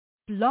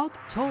Blog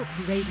Talk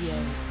Radio.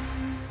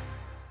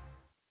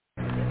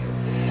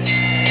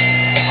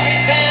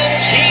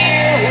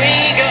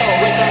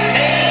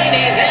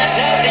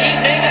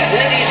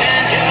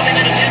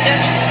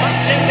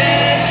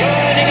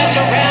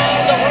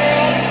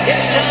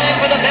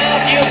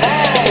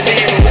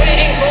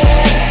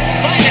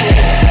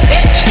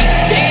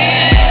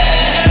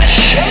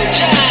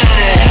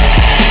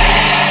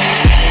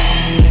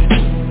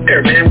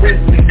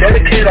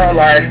 Dedicate our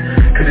lives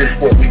to this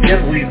sport. We do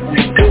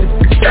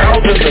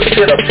thousands of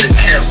sit-ups in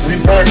camp. We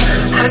run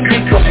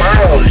hundreds of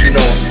miles,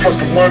 for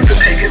the ones that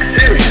take it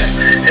serious.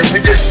 And we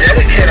just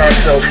dedicate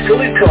ourselves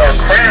fully to our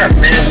craft,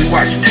 man. We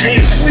watch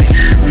tape. We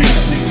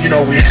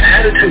have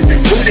attitude. We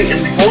rooting,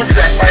 and we go into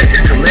that fight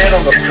to land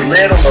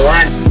on the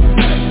line.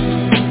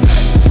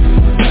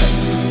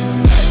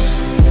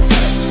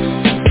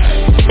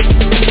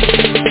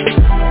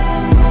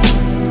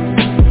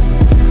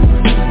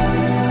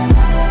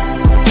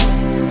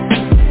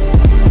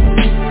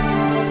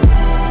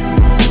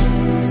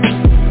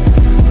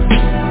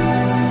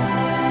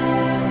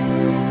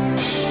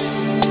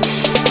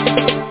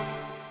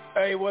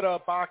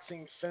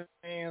 Boxing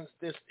fans,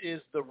 this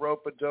is the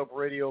Rope-A-Dope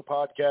Radio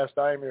Podcast.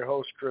 I am your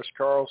host, Chris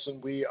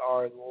Carlson. We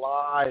are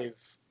live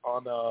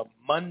on a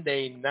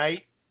Monday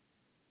night.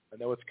 I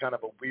know it's kind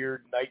of a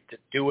weird night to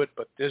do it,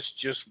 but this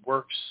just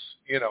works,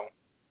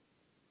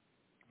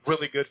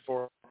 really good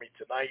for me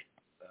tonight.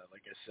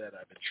 Like I said,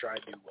 I've been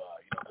trying to,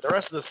 for the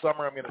rest of the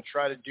summer, I'm going to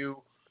try to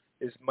do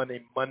as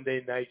many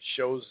Monday night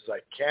shows as I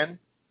can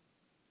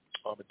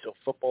until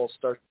football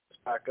starts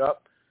back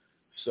up.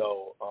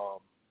 So,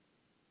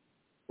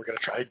 we're going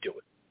to try to do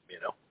it, We're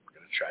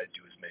going to try to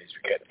do as many as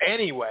we can.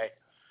 Anyway,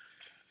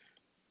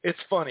 it's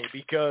funny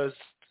because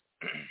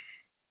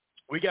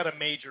we got a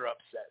major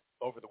upset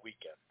over the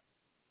weekend.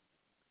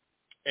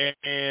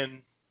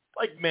 And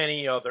like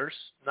many others,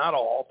 not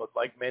all, but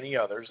like many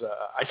others,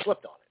 I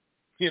slept on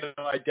it.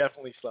 I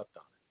definitely slept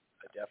on it.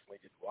 I definitely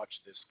didn't watch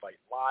this fight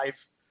live.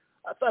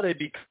 I thought it'd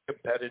be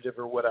competitive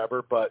or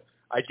whatever, but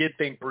I did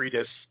think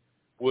Briedis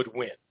would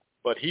win.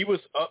 But he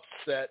was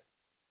upset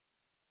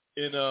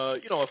in a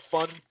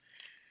fun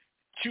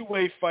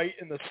two-way fight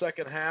in the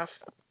second half.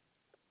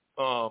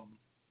 What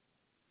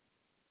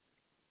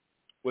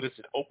is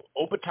it?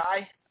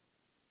 Opetaia.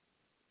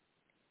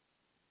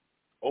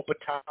 I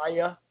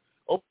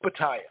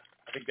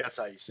think that's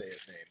how you say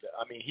his name.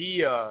 I mean,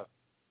 he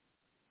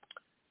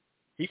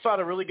fought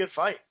a really good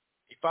fight.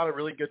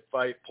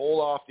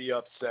 Pulled off the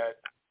upset,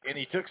 and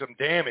he took some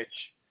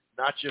damage.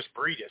 Not just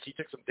Briedis. He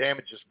took some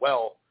damage as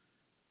well.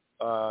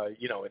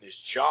 In his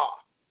jaw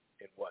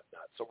and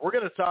whatnot. So we're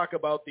going to talk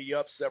about the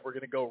upset. We're going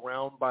to go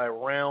round by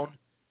round.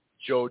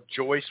 Joe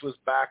Joyce was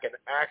back in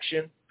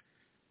action.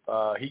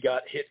 He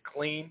got hit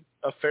clean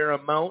a fair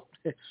amount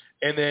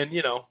and then,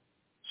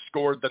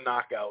 scored the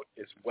knockout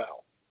as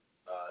well.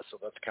 So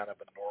that's kind of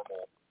a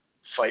normal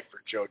fight for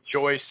Joe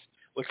Joyce.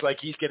 Looks like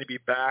he's going to be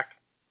back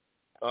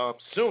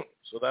soon.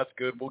 So that's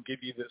good. We'll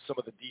give you some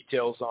of the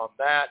details on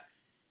that.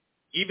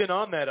 Even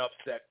on that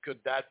upset,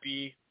 could that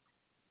be,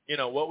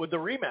 what would the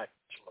rematch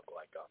look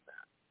like on that?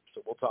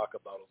 So we'll talk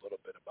about a little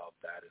bit about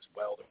that as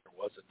well. There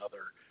was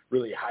another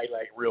really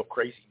highlight, real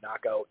crazy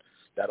knockout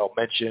that I'll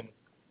mention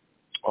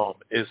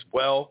as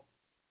well.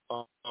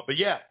 But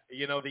yeah,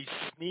 these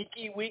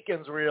sneaky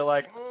weekends where you're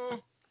like,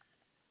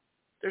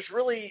 there's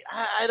really,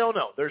 I don't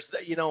know. There's,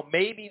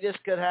 maybe this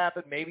could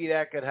happen, maybe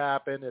that could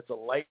happen. It's a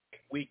light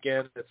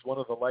weekend. It's one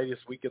of the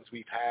lightest weekends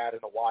we've had in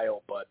a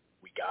while, but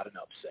we got an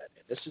upset.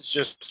 And this is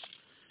just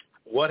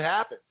what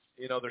happens.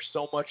 There's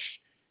so much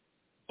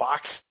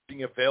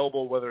boxing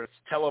available, whether it's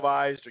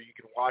televised or you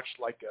can watch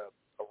like a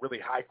really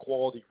high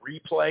quality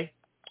replay.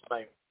 I'm not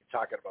even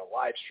talking about a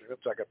live stream. I'm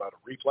talking about a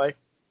replay.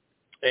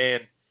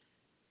 And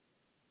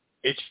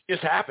it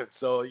just happens.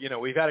 So,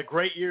 we've had a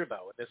great year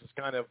though. And this is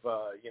kind of,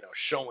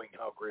 showing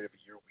how great of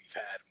a year we've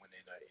had when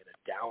in a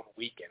down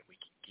weekend we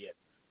can get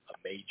a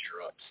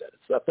major upset.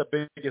 It's not the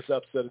biggest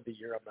upset of the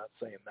year. I'm not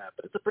saying that,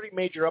 but it's a pretty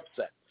major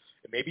upset.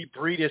 And maybe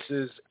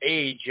Briedis'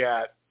 age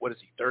at,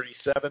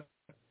 37?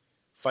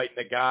 Fighting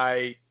a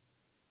guy,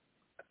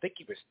 I think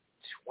he was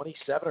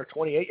 27 or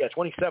 28. Yeah,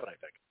 27, I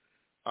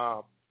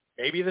think.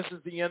 Maybe this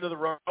is the end of the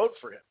road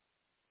for him,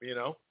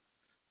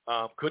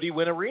 Could he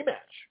win a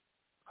rematch?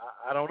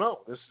 I don't know.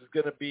 This is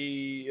going to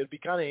be, it'd be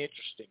kind of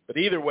interesting. But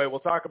either way, we'll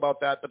talk about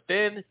that. But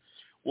then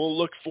we'll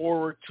look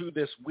forward to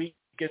this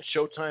weekend.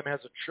 Showtime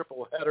has a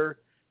triple header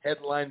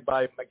headlined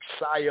by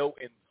Magsayo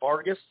and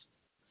Vargas.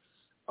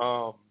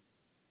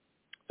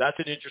 That's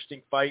an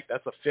interesting fight.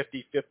 That's a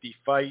 50-50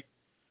 fight.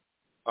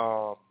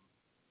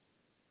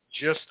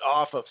 Just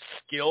off of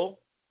skill,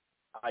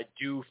 I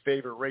do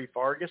favor Ray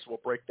Vargas. We'll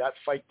break that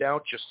fight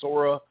down.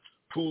 Chisora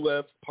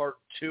Pulev Part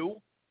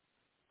 2.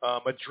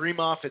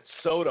 Madrimov and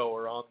Soto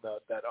are on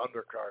that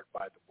undercard,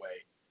 by the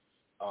way.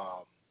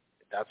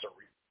 That's a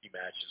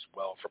rematch as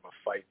well from a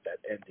fight that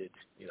ended,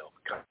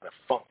 kind of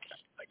funky,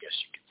 I guess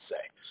you could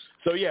say.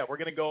 So, yeah, we're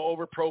going to go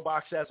over Pro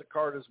Box as a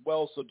card as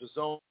well. So,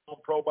 DAZN,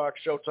 Pro Box,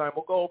 Showtime.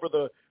 We'll go over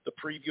the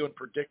preview and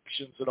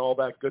predictions and all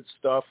that good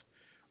stuff.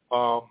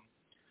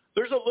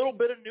 There's a little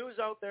bit of news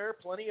out there,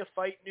 plenty of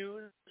fight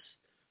news.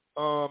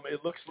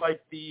 It looks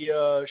like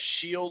the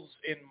Shields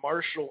and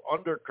Marshall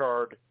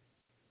undercard,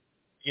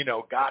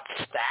 got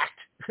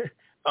stacked.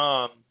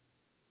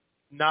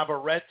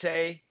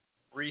 Navarrete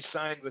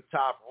re-signed with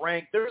Top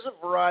Rank. There's a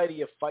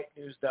variety of fight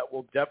news that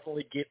we'll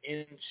definitely get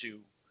into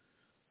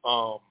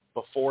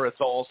before it's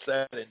all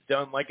said and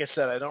done. Like I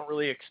said, I don't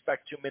really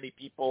expect too many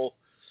people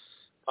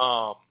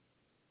to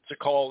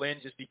call in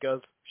just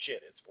because,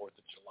 it's 4th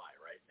of July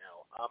right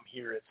now. I'm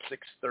here at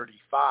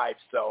 6:35,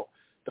 so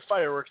the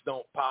fireworks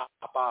don't pop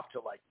off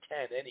till like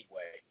 10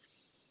 anyway,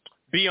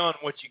 beyond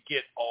what you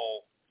get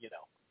all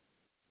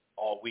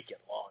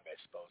weekend long, I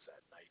suppose,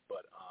 that night.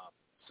 But,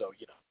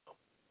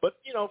 But,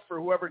 for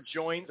whoever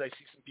joins, I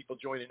see some people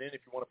joining in.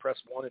 If you want to press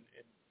 1 and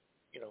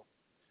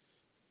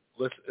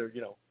listen or,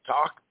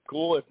 talk,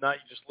 cool. If not,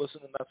 you just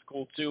listen, and that's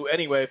cool too.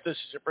 Anyway, if this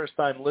is your first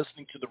time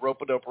listening to the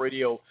Rope-A-Dope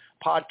Radio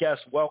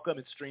podcast, welcome.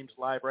 It streams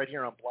live right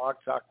here on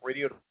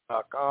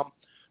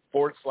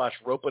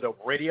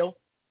blogtalkradio.com/Rope-A-Dope Radio.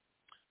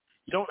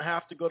 You don't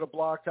have to go to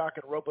Blog Talk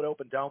and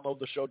Rope-A-Dope and download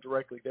the show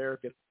directly there.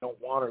 If you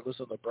don't want or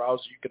listen to the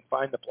browser, you can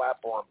find the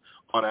platform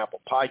on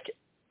Apple Podcast,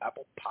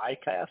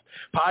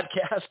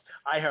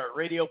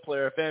 iHeartRadio,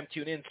 Player FM,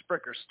 TuneIn,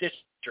 Spreaker,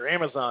 Stitcher,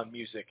 Amazon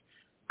Music,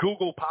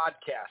 Google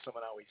Podcasts.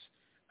 Someone always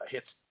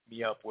hits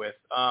me up with.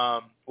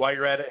 While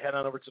you're at it, head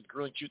on over to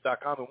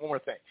thegruelingtruth.com. And one more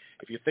thing.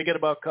 If you're thinking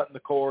about cutting the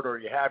cord or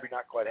you're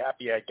not quite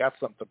happy, I got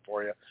something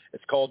for you.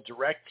 It's called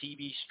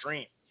DirecTV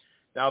Stream.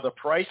 Now, the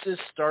prices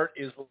start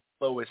as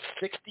low as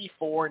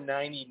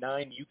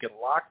 $64.99. You can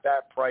lock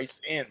that price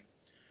in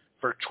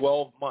for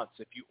 12 months.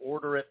 If you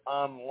order it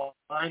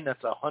online,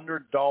 that's a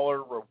 $100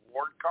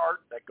 reward card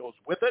that goes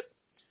with it.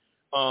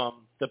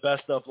 The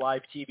best of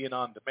live TV and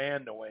on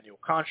demand, no annual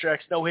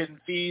contracts, no hidden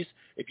fees.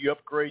 If you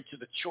upgrade to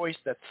the choice,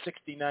 that's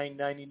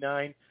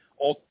 $69.99.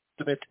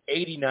 Ultimate's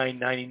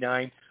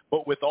 $89.99.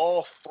 But with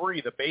all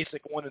three, the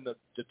basic one and the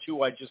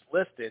two I just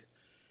listed,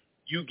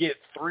 you get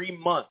 3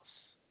 months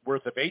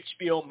worth of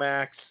HBO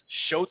Max,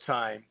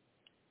 Showtime,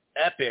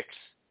 Epix,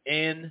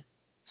 and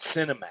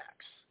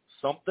Cinemax.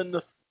 Something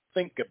to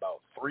think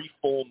about. 3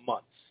 full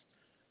months.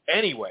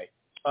 Anyway,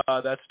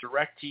 that's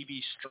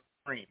DirecTV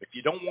Stream. If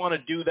you don't want to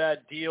do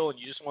that deal and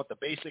you just want the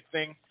basic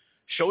thing,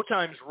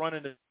 Showtime's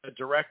running a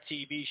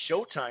DirecTV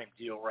Showtime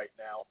deal right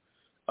now,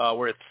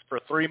 where it's for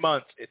 3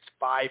 months, it's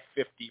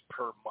 $5.50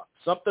 per month.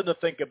 Something to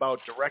think about.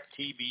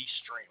 DirecTV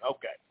Stream.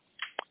 Okay.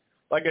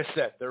 Like I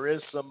said, there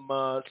is some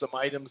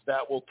items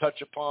that we'll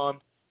touch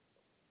upon.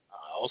 I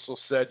also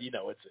said,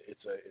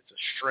 it's a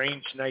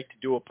strange night to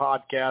do a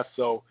podcast,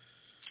 so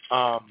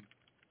a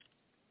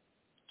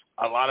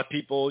lot of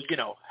people,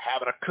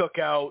 having a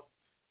cookout,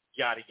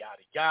 yada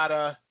yada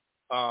yada.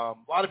 A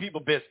lot of people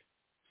busy,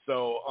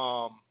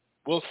 so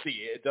we'll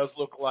see. It does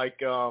look like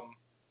John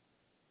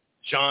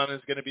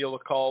is going to be able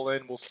to call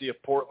in. We'll see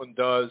if Portland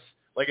does.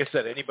 Like I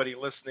said, anybody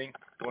listening, if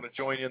you want to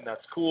join in,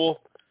 that's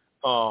cool.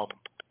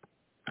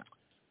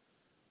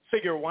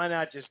 Figure why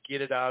not just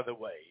get it out of the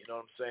way? You know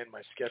what I'm saying?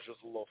 My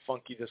schedule's a little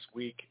funky this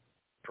week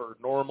per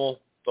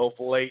normal, both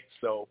late,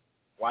 so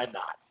why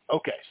not?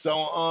 Okay,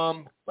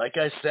 so like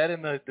I said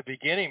in the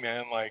beginning,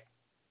 man, like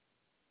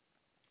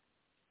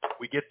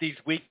we get these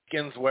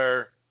weekends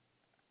where,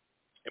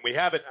 and we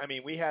haven't,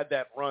 we had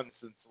that run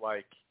since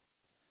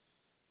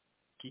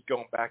keep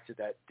going back to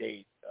that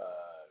date,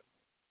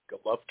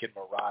 Golovkin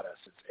Murata,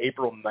 since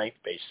April 9th,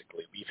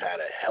 basically. We've had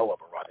a hell of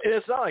a run. And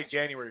it's not like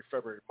January,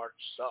 February, March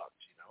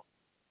sucked,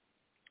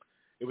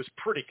 It was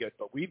pretty good,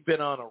 but we've been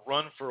on a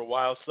run for a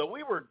while, so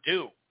we were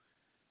due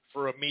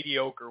for a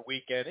mediocre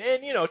weekend.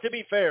 And, to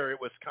be fair,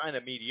 it was kind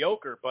of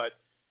mediocre, but,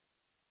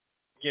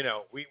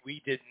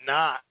 we did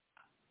not,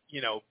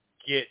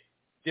 get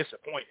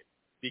disappointed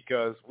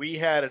because we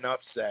had an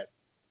upset.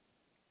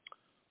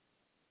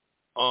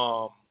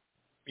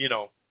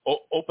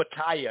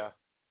 Opetaia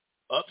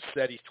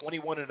upset. He's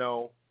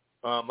 21-0.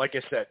 Like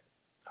I said,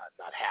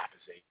 not half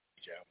his age,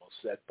 I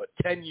almost said, but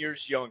 10 years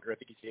younger. I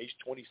think he's aged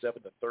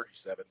 27 to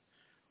 37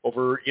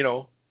 over,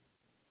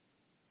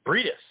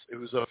 Briedis,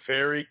 who's a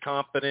very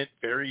competent,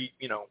 very,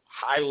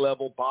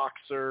 high-level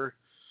boxer,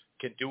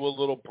 can do a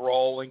little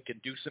brawling,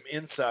 can do some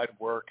inside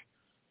work.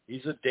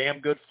 He's a damn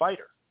good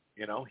fighter.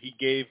 He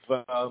gave,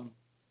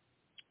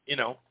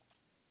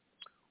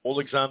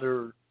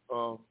 Alexander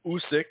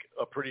Usyk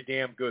a pretty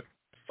damn good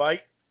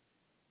fight.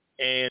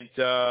 And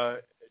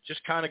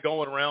just kind of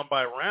going round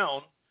by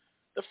round,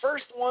 the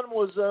first one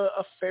was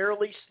a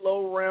fairly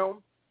slow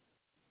round.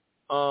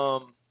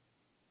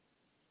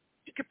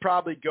 You could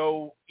probably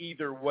go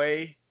either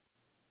way,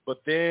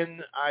 but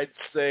then I'd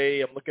say,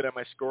 I'm looking at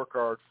my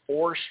scorecard,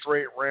 4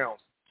 straight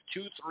rounds,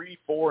 2, 3,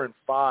 4, and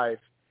 5,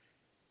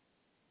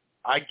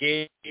 I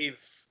gave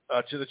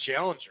to the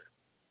challenger,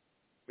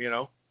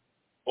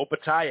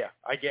 Opetaia.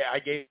 I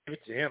gave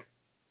it to him.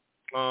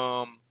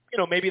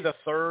 Maybe the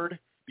third,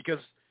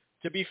 because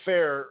to be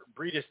fair,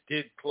 Briedis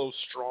did close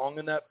strong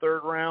in that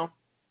third round.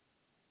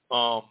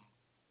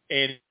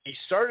 And he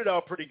started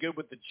out pretty good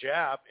with the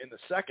jab in the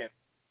second,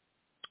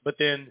 but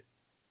then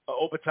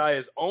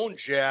Opetaia's own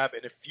jab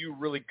and a few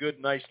really good,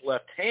 nice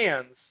left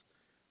hands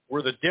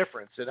were the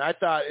difference. And I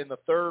thought in the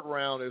third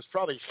round, it was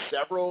probably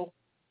several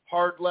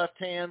hard left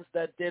hands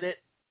that did it,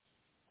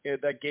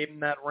 that gave him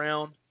that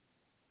round.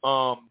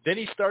 Then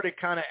he started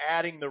kind of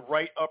adding the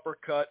right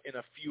uppercut and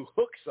a few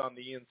hooks on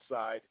the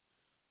inside,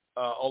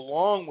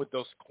 along with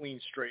those clean,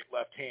 straight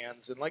left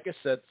hands. And like I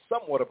said,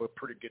 somewhat of a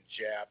pretty good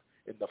jab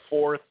in the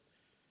fourth,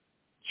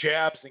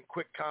 jabs and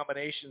quick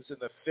combinations in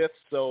the fifth.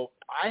 So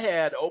I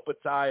had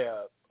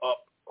Opetaia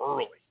up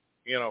early,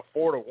 4-1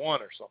 or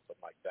something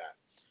like that.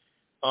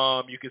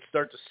 You could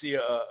start to see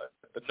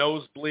the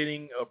nose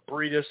bleeding of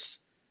Briedis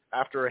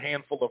after a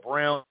handful of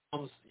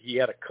rounds. He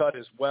had a cut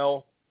as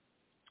well.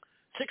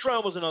 Sixth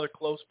round was another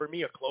close, for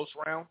me, a close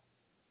round.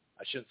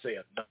 I shouldn't say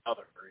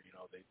another,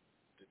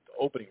 the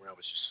opening round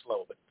was just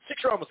slow, but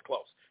sixth round was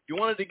close. If you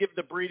wanted to give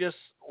the Briedis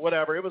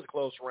whatever, it was a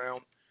close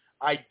round.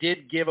 I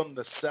did give him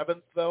the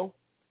seventh, though,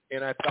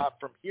 and I thought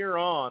from here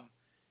on,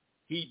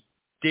 he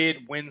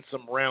did win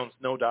some rounds,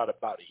 no doubt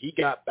about it. He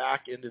got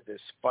back into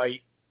this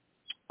fight,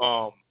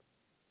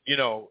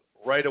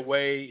 right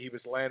away. He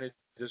was landed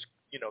this,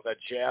 that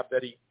jab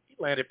that he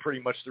landed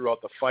pretty much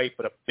throughout the fight,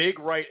 but a big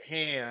right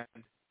hand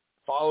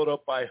followed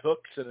up by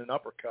hooks and an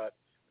uppercut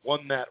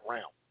won that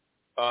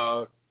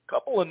round.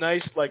 Couple of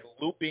nice,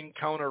 looping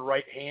counter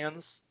right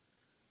hands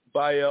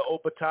by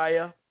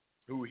Opetaia,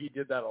 who he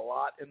did that a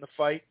lot in the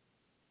fight.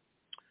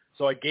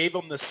 So I gave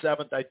him the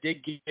seventh. I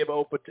did give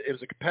Opetaia. It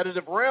was a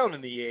competitive round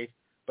in the eighth,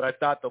 but I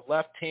thought the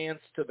left hands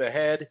to the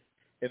head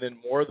and then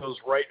more of those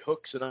right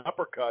hooks and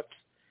uppercuts,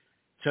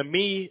 to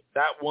me,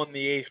 that won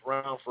the eighth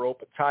round for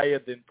Opetaia.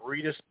 Then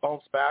Briedis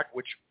bounced back,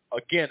 which,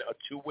 again, a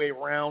two-way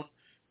round.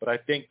 But I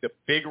think the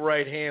big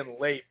right hand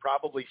late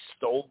probably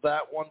stole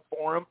that one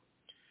for him.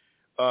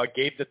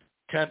 Gave the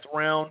 10th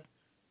round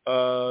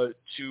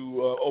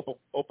to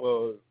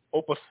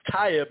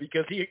Opetaia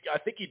because I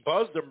think he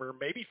buzzed him or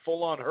maybe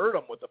full-on hurt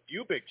him with a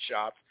few big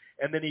shots,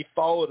 and then he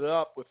followed it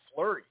up with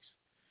flurries.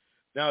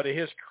 Now, to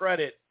his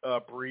credit,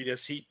 Briedis,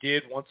 he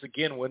did once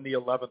again win the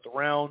 11th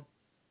round.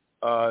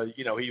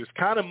 He was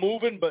kind of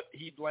moving, but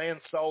he'd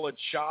land solid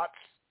shots.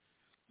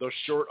 Those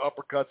short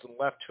uppercuts and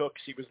left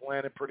hooks, he was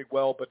landing pretty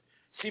well, but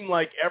seemed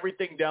like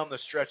everything down the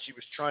stretch he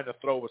was trying to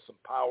throw with some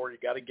power. You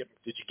got to give him.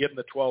 Did you give him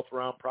the 12th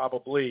round?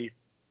 Probably.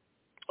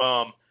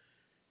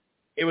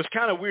 It was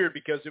kind of weird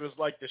because it was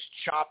like this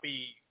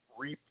choppy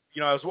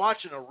I was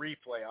watching a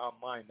replay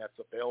online that's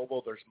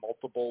available. There's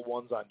multiple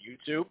ones on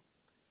YouTube.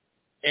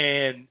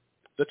 And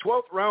the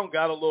 12th round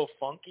got a little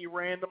funky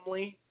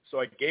randomly, so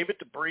I gave it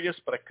to Briedis,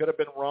 but I could have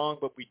been wrong.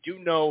 But we do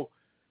know,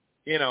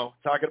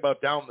 talking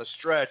about down the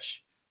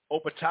stretch,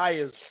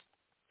 Opetaia's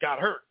got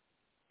hurt.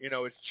 His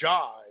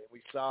jaw.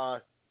 We saw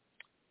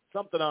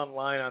something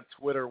online on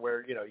Twitter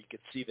where, you could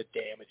see the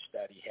damage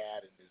that he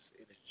had in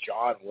his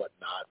jaw and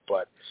whatnot.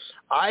 But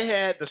I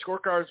had, the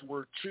scorecards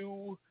were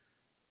two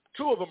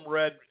of them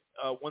read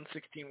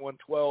 116,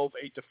 112,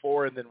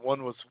 8-4, and then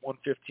one was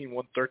 115,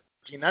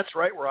 113. That's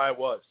right where I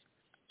was.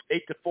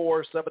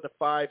 8-4,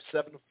 7-5,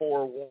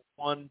 7-4,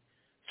 1,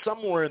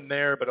 somewhere in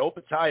there. But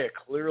Opetaia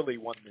clearly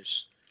won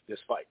this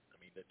fight. I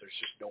mean, there's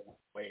just no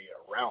way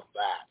around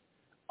that.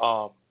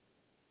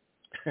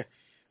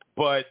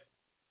 But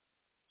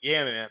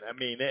yeah, man. I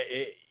mean,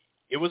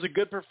 it was a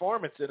good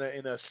performance in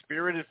a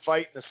spirited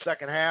fight in the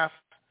second half.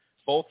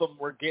 Both of them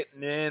were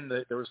getting in.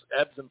 There was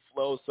ebbs and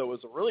flows, so it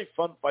was a really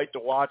fun fight to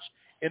watch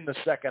in the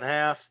second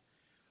half.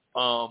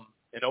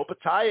 And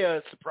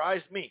Opetaia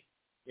surprised me.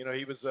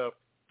 He was a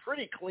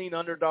pretty clean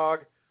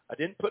underdog. I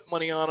didn't put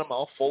money on him.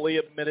 I'll fully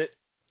admit it.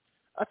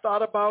 I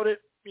thought about it,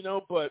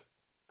 but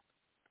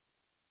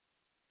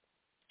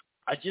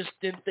I just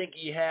didn't think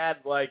he had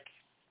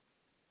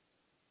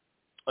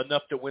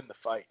enough to win the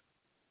fight.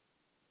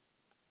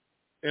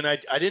 And I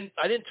didn't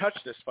touch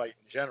this fight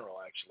in general,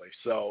 actually.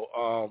 So,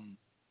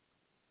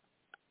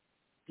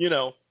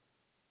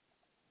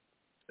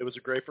 it was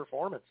a great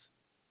performance.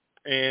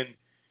 And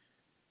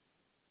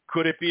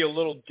could it be a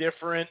little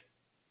different?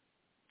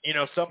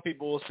 Some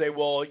people will say,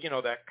 well,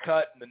 that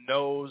cut in the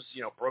nose,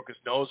 broke his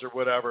nose or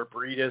whatever,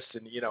 Briedis,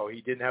 and,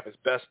 he didn't have his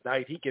best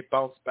night. He could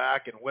bounce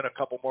back and win a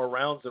couple more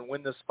rounds and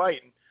win this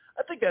fight. And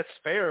I think that's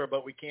fair,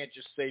 but we can't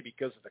just say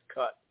because of the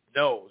cut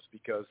nose,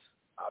 because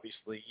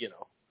obviously,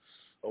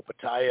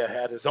 Opetaia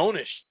had his own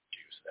issues,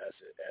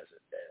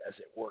 as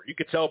it were. You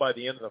could tell by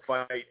the end of the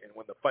fight, and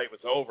when the fight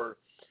was over,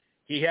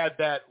 he had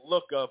that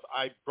look of,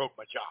 I broke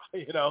my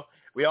jaw.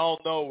 We all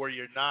know where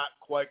you're not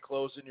quite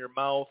closing your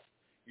mouth.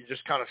 You're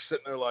just kind of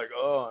sitting there like,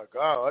 oh, my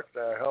God, what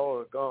the hell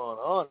is going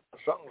on?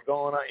 Something's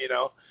going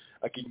on,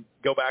 I can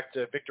go back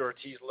to Victor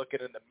Ortiz looking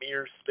in the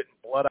mirror, spitting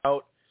blood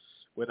out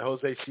when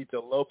Jose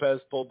Cito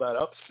Lopez pulled that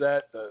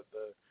upset, the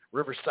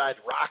Riverside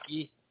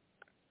Rocky,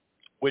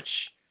 which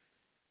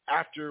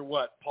after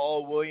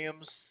Paul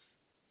Williams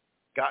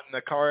got in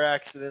a car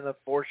accident,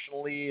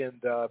 unfortunately,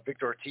 and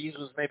Victor Ortiz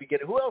was maybe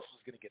getting, who else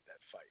was going to get that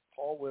fight?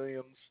 Paul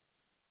Williams,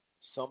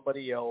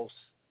 somebody else,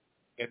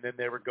 and then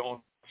they were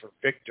going for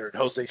Victor,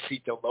 and Jose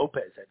Cito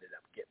Lopez ended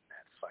up getting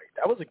that fight.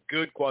 That was a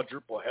good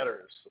quadruple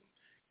header. Some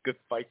good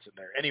fights in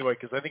there. Anyway,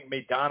 because I think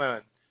Maidana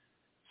and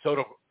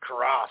Soto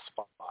Karass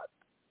fought.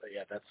 But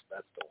yeah, that's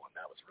the one.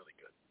 That was really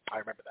good. I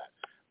remember that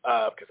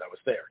because I was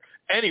there.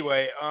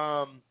 Anyway,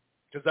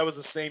 because that was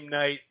the same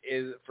night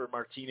for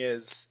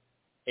Martinez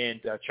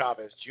and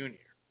Chavez Jr.,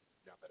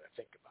 now that I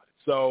think about it.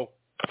 So,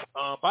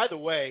 by the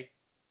way,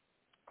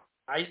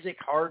 Isaac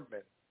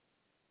Hardman,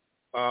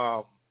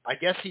 I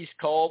guess he's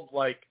called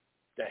like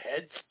the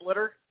head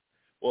splitter.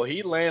 Well,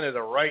 he landed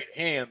a right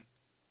hand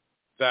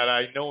that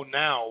I know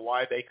now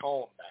why they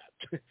call him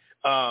that.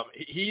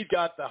 He's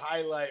got the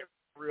highlight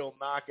reel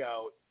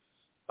knockout,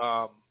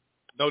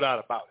 no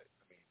doubt about it.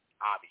 I mean,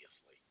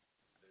 obviously,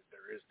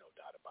 there is no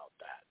doubt about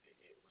that.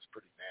 It was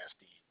pretty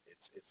nasty.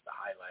 It's the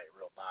highlight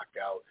reel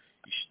knockout.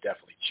 You should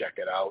definitely check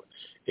it out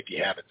if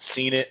you haven't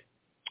seen it.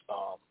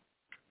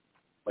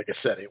 Like I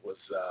said, it was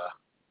a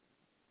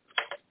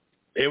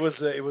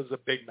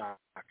big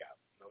knockout,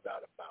 no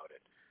doubt about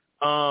it.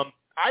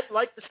 I'd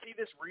like to see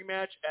this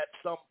rematch at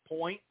some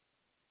point,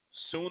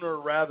 sooner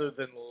rather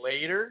than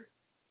later,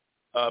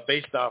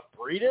 based off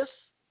Briedis.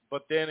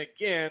 But then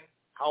again,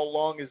 how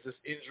long is this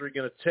injury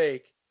going to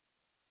take,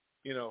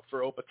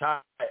 for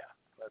Opetaia?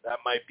 That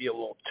might be a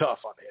little tough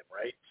on him,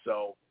 right?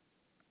 So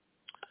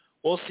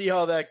we'll see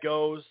how that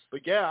goes.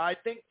 But, yeah, I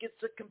think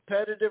it's a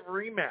competitive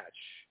rematch,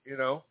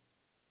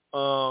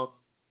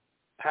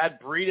 Had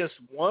Briedis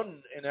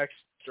won an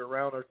extra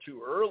round or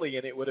two early,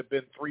 and it would have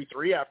been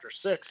 3-3 after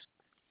 6,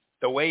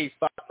 the way he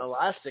fought in the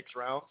last 6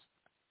 rounds,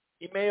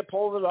 he may have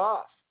pulled it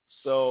off.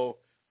 So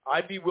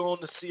I'd be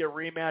willing to see a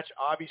rematch.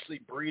 Obviously,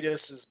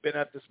 Briedis has been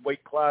at this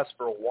weight class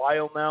for a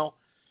while now.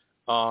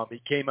 He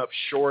came up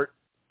short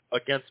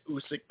against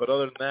Usyk, but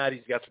other than that,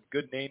 he's got some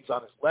good names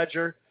on his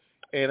ledger,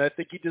 and I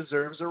think he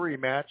deserves a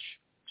rematch,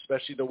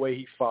 especially the way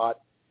he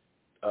fought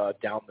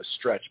down the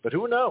stretch. But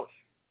who knows?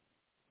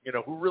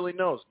 Who really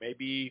knows?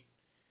 Maybe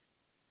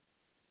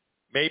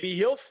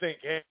he'll think,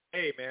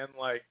 hey, man,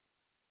 like,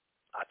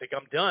 I think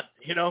I'm done.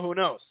 Who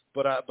knows?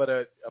 But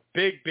a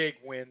big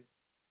win,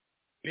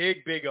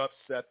 big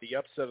upset, the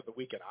upset of the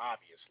weekend,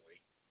 obviously.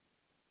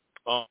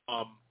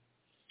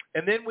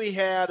 And then we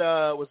had,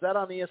 was that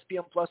on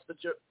ESPN Plus? Was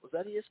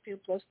that ESPN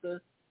Plus the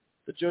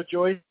Joe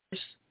Joyce?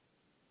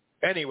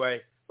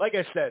 Anyway, like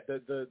I said,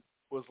 the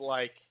was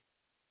like,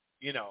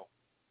 he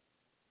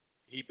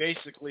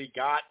basically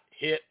got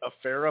hit a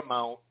fair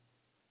amount,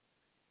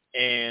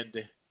 and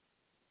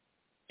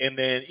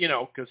then,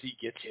 because he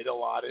gets hit a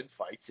lot in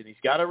fights, and he's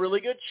got a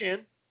really good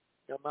chin.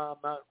 I'm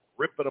not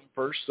ripping him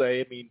per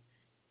se. I mean,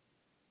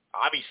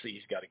 obviously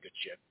he's got a good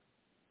chin.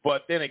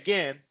 But then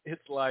again,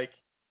 it's like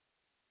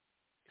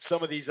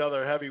some of these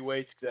other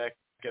heavyweights that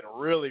can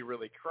really,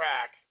 really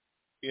crack,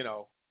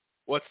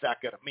 what's that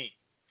going to mean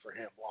for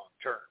him long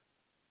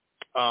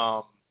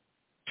term?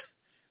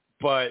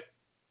 But,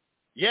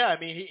 yeah, I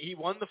mean, he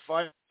won the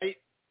fight. He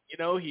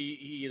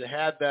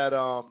had that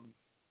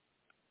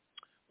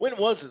when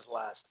was his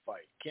last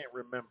fight? Can't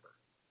remember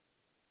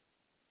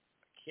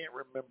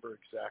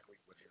exactly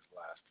when his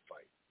last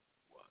fight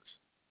was.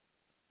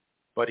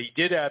 But he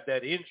did have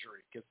that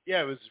injury because,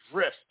 it was his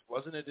wrist.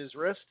 Wasn't it his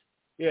wrist?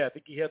 Yeah, I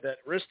think he had that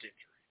wrist injury.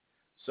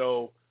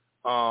 So,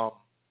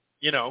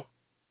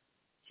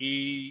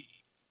 he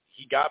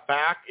got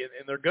back,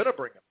 and they're going to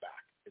bring him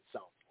back, it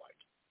sounds like.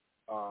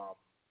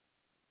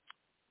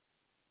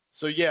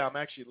 So, yeah, I'm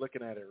actually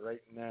looking at it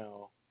right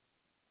now.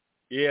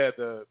 Yeah,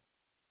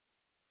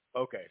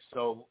 okay,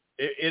 so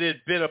it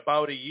had been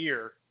about a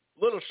year,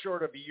 a little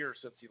short of a year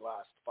since he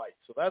last fight.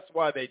 So that's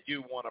why they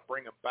do want to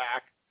bring him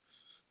back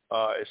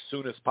as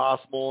soon as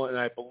possible. And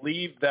I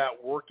believe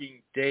that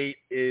working date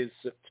is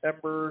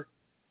September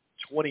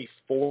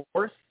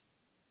 24th.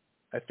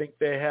 I think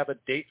they have a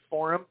date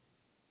for him.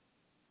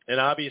 And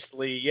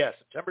obviously,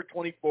 September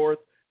 24th,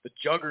 the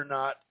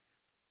Juggernaut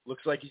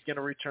looks like he's going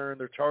to return.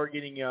 They're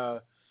targeting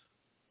a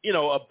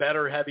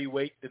better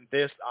heavyweight than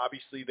this.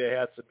 Obviously, they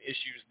had some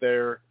issues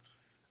there.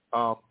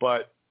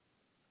 But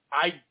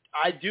I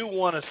do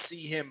want to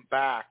see him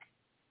back.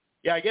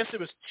 Yeah, I guess it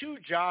was 2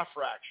 jaw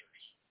fractures,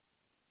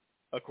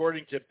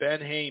 according to Ben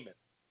Heyman,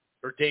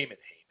 or Damon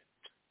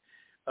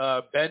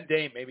Heyman. Ben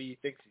Damon, maybe he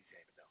thinks he's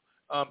Heyman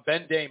now.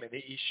 Ben Damon,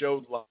 he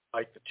showed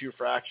like the 2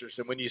 fractures,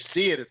 and when you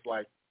see it, it's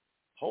like,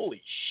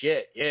 holy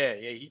shit, yeah.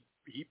 And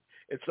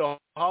so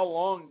how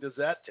long does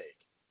that take?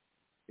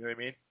 You know what I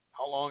mean?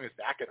 How long is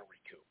that going to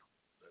recoup?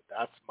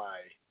 That's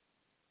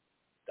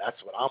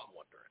what I'm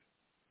wondering.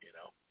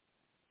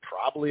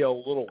 Probably a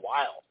little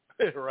while,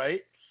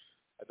 right?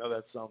 I know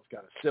that sounds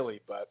kind of silly,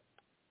 but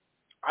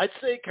I'd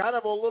say kind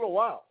of a little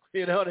while.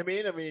 You know what I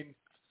mean?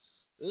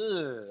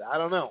 I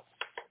don't know.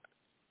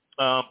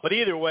 But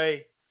either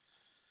way,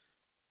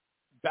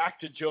 back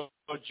to Joe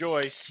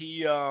Joyce.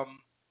 He, I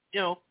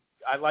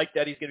like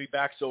that he's going to be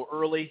back so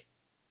early.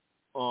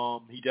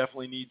 He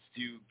definitely needs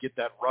to get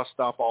that rust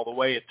off all the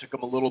way. It took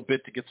him a little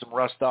bit to get some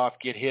rust off,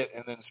 get hit,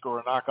 and then score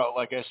a knockout,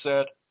 like I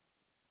said.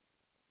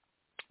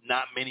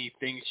 Not many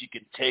things you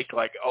can take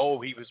like,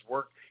 he was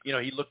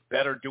he looked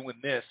better doing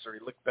this or he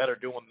looked better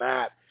doing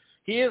that.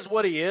 He is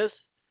what he is.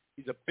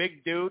 He's a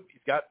big dude.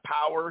 He's got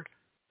power.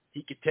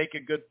 he could take a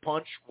good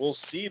punch. We'll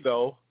see,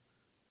 though,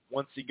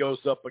 once he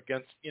goes up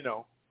against,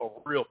 a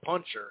real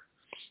puncher,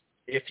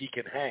 if he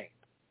can hang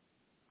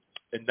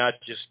and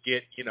not just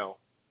get,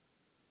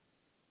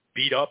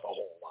 beat up a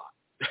whole lot,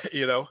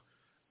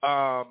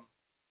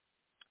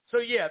 So,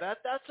 yeah,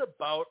 that's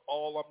about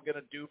all I'm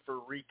going to do for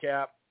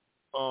recap.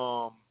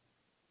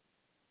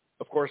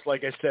 Of course,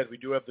 like I said, we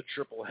do have the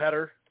triple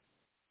header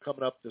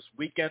coming up this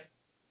weekend,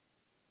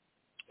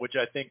 which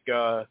I think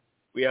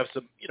we have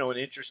some, an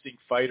interesting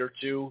fight or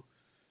two.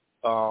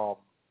 The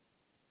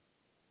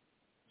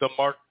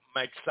Mark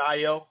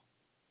Magsayo.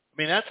 I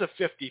mean, that's a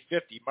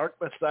 50-50. Mark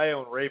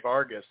Magsayo and Ray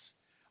Vargas.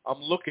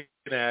 I'm looking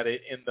at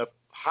it, and the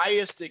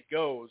highest it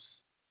goes,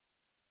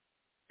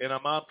 and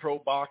I'm on Pro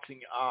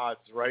Boxing Odds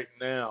right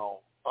now,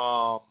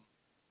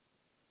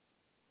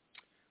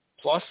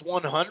 plus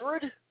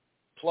 100,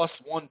 plus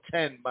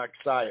 110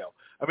 Magsayo.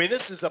 I mean,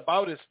 this is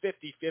about as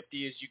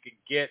 50-50 as you can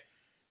get.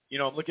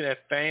 I'm looking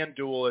at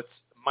FanDuel. It's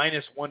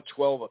minus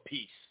 112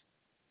 apiece.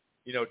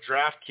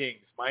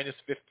 DraftKings, minus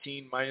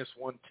 15, minus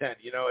 110.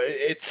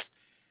 It's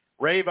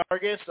Ray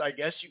Vargas, I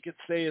guess you could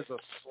say, is a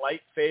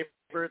slight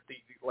favorite,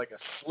 like a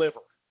sliver.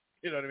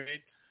 You know what I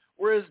mean?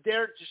 Whereas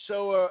Derek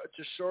Chisora,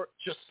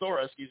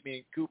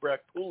 and Kubrat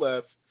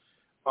Pulev,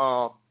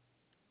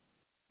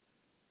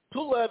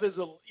 Pulev is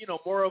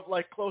more of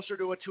like closer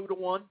to a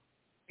 2-1.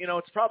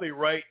 It's probably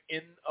right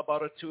in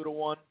about a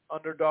 2-1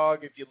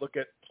 underdog. If you look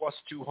at plus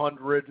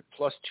 200,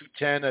 plus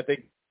 210, I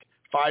think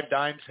Five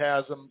Dimes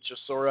has him.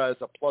 Chisora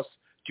is a plus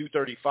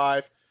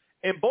 235,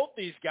 and both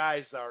these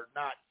guys are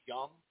not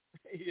young.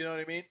 You know what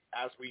I mean?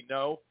 As we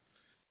know,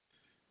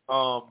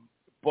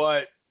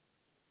 but.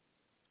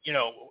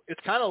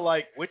 It's kind of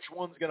like which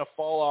one's going to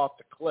fall off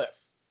the cliff.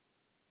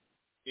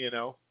 He's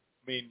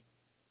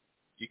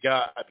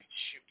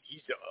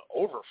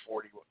over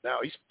 40 now.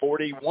 He's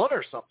 41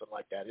 or something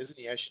like that, isn't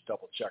he? I should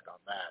double check on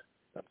that.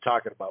 I'm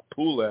talking about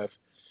Pulev.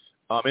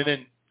 And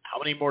then how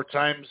many more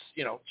times,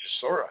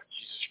 Chisora?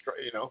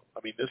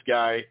 This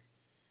guy,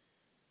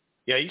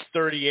 yeah, he's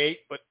 38,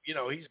 but,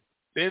 he's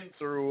been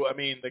through,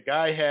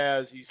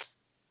 he's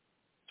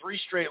 3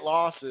 straight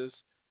losses,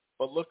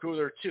 but look who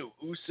they're to.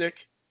 Usyk,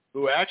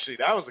 who actually,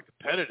 that was a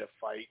competitive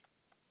fight.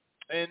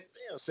 And,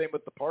 same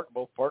with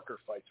both Parker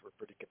fights were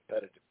pretty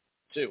competitive,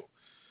 too.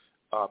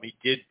 He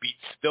did beat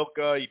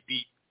Stilka. He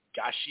beat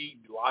Gashi.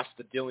 He lost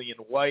to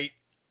Dillian White.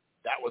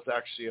 That was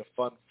actually a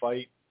fun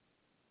fight.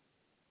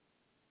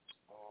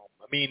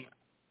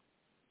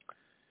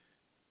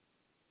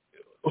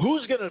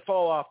 Who's going to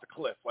fall off the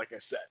cliff, like I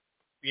said?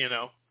 You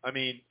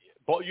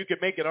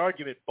could make an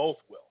argument both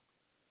will.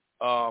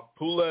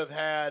 Pulev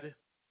had,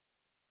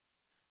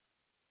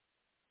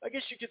 I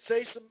guess you could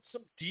say,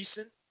 some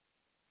decent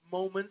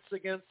moments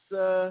against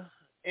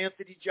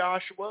Anthony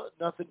Joshua.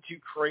 Nothing too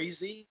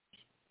crazy.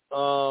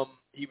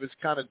 He was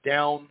kind of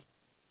down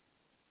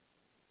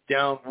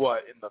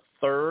in the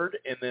third,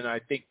 and then I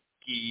think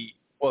it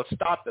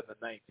stopped in the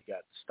ninth. He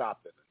got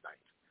stopped in the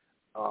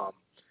ninth.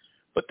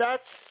 But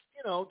that's,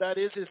 that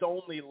is his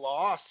only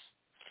loss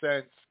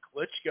since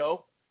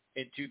Klitschko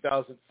in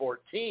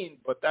 2014,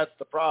 but that's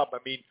the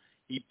problem.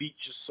 He beat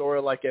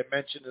Chisora, like I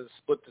mentioned, in a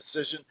split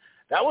decision.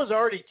 That was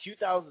already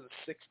 2016.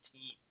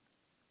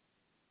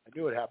 I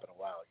knew it happened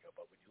a while ago,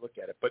 but when you look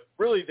at it. But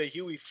really, the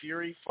Huey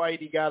Fury fight,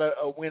 he got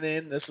a win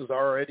in. This is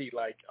already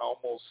like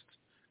almost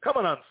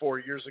coming on 4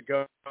 years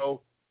ago.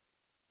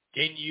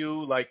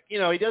 Ginyu,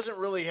 he doesn't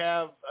really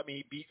have,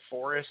 he beat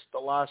Forrest the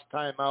last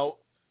time out,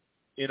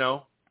 It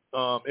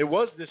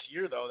was this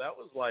year, though. That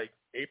was like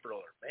April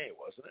or May,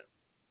 wasn't it?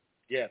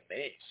 Yeah,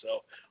 May. So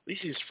at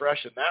least he's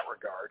fresh in that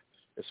regard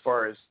as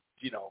far as,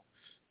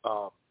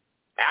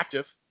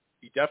 active.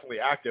 He's definitely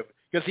active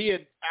because he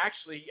had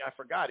actually, I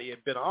forgot, he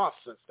had been off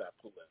since that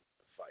Pulev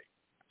fight.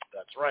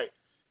 That's right.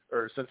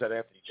 Or since that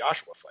Anthony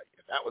Joshua fight.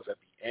 And that was at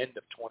the end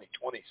of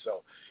 2020.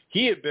 So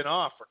he had been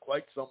off for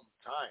quite some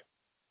time.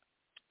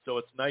 So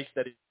it's nice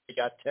that he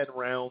got 10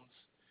 rounds.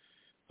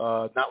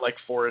 Not like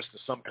Forrest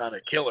is some kind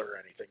of killer or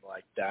anything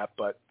like that.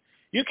 But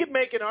you can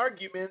make an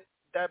argument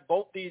that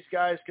both these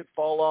guys could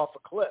fall off a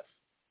cliff,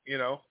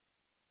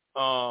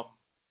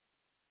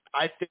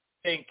 I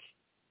think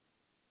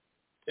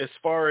as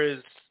far as,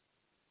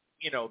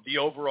 the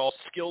overall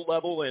skill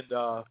level and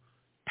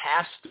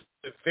past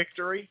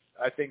victory,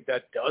 I think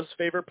that does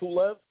favor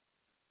Pulev.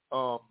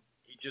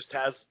 He just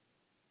has,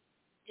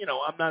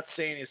 I'm not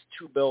saying his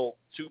two belt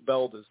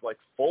is like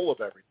full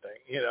of everything,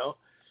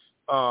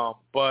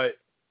 but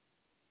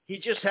he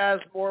just has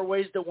more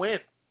ways to win,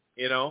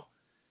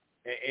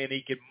 and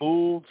he can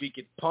move, he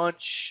can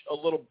punch a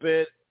little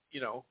bit,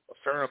 a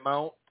fair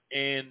amount.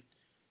 And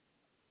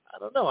I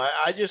don't know.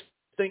 I just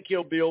think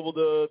he'll be able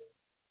to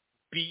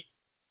beat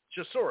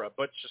Chisora,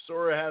 but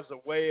Chisora has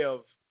a way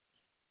of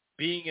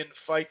being in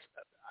fights.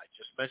 I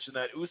just mentioned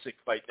that Usyk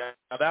fight.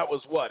 Now that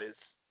was was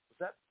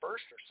that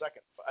first or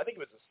second? I think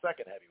it was the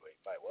second heavyweight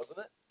fight, wasn't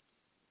it?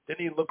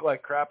 Didn't he look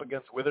like crap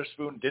against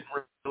Witherspoon? Didn't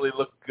really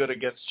look good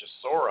against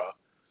Chisora,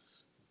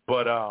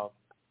 but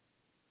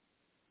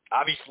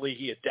obviously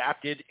he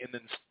adapted and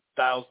then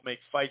styles make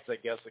fights, I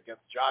guess,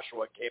 against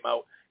Joshua, came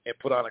out and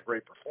put on a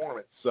great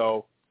performance.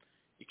 So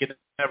you can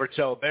never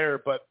tell there.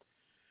 But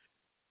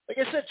like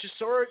I said,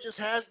 Chisora just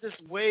has this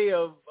way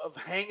of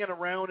hanging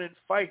around in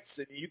fights.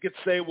 And you could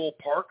say, well,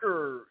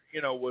 Parker,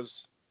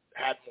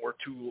 had more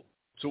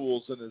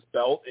tools in his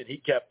belt, and he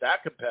kept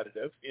that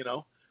competitive,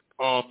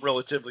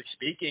 relatively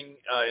speaking,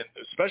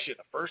 especially in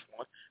the first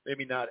one.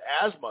 Maybe not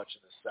as much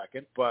in the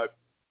second, but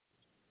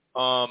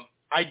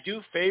I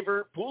do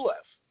favor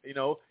Pulev.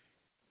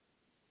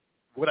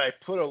 Would I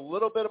put a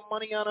little bit of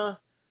money on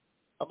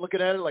I'm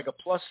looking at it like a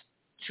plus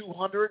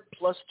 200,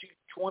 plus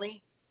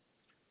 220?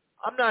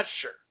 I'm not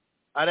sure.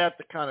 I'd have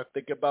to kind of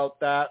think about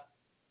that.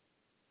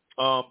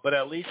 But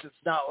at least it's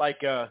not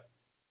like a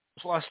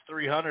plus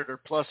 300 or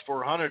plus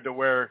 400 to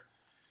where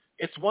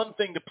it's one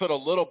thing to put a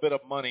little bit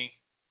of money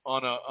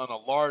on a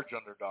large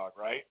underdog,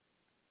 right?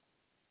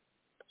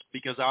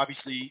 Because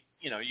obviously,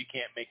 you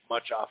can't make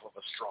much off of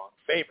a strong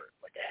favorite,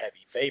 like a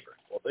heavy favorite.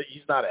 Well,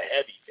 he's not a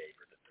heavy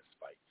favorite in this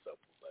fight, so Pulev.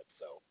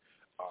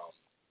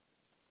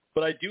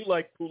 But I do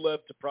like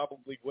Pulev to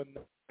probably win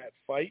that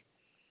fight.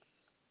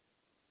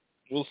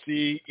 We'll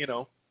see,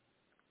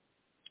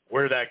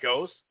 where that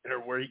goes or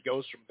where he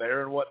goes from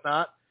there and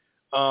whatnot.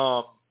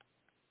 And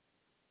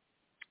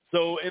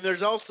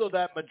there's also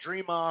that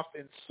Madrimov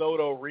and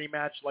Soto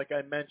rematch, like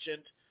I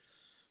mentioned.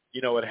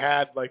 It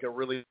had like a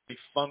really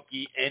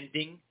funky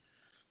ending.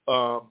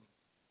 Now,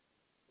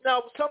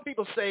 some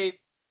people say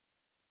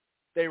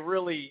they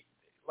really,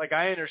 like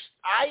I understand.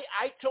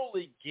 I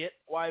totally get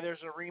why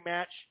there's a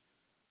rematch.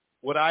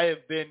 Would I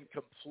have been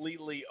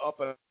completely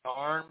up in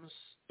arms?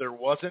 There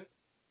wasn't,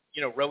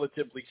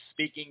 relatively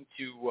speaking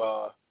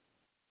to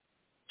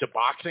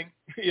boxing,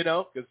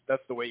 because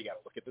that's the way you got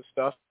to look at this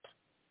stuff.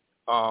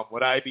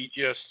 Would I be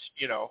just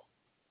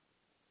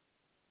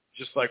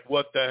like,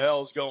 what the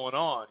hell's going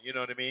on? You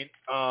know what I mean?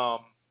 I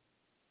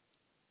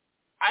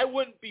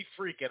wouldn't be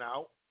freaking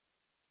out,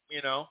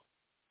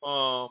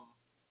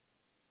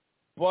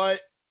 but what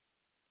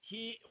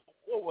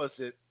was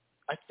it?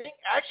 I think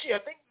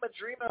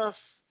Madrimov,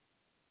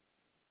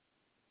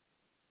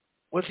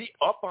 was he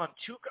up on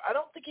two? I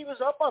don't think he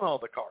was up on all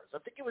the cards. I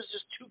think it was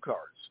just 2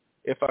 cards,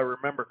 if I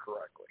remember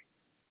correctly.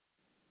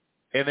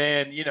 And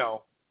then,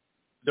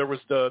 there was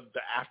the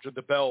after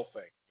the bell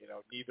thing.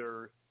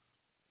 Neither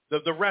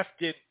the ref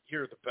didn't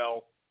hear the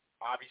bell.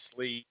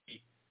 Obviously,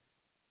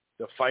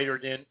 the fighter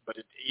didn't. But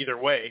either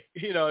way,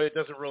 it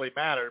doesn't really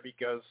matter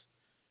because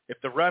if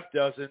the ref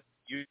doesn't,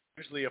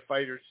 usually a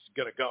fighter's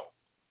gonna go.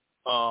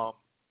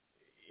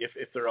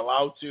 If they're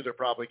allowed to, they're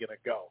probably gonna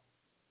go.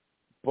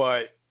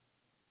 But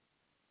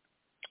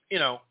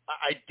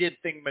I did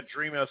think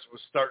Madrimov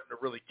was starting to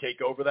really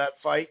take over that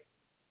fight.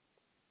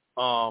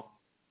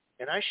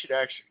 And I should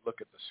actually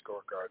look at the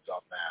scorecards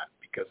on that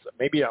because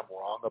maybe I'm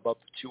wrong about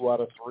the 2 out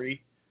of 3,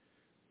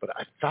 but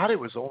I thought it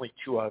was only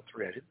 2 out of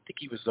 3. I didn't think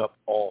he was up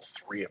all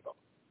 3 of them.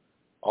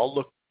 I'll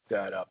look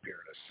that up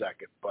here in a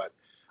second, but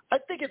I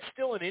think it's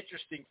still an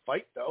interesting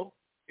fight, though.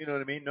 You know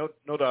what I mean?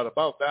 No doubt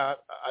about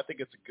that. I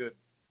think it's an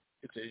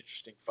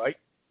interesting fight.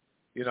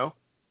 And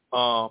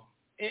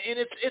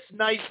it's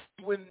nice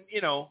when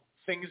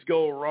things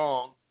go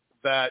wrong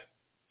that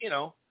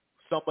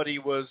somebody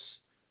was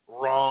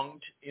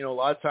wronged. A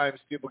lot of times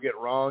people get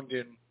wronged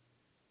and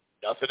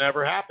nothing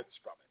ever happens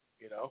from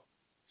it.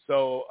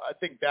 So I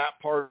think that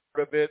part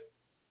of it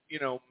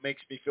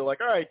makes me feel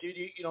like, all right, dude,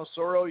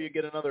 Soro, you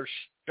get another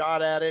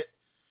shot at it.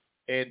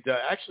 And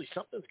actually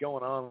something's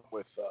going on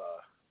with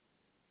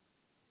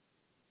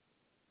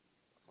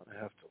I'm gonna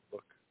have to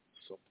look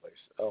someplace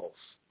else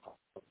on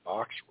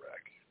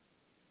BoxRec.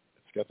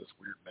 It's got this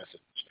weird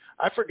message.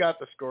 I forgot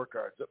the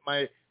scorecards.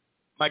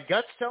 My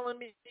gut's telling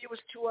me it was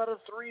 2 out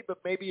of 3,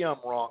 but maybe I'm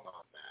wrong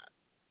on that.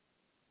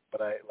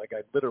 But I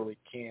literally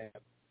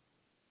can't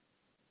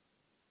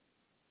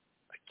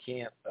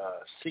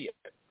see it.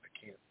 I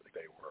can't think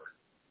they were.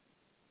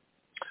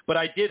 But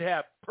I did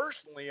have,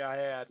 personally, I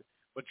had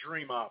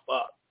Madrimov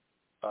up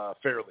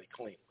fairly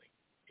cleanly.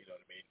 You know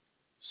what I mean?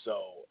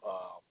 So,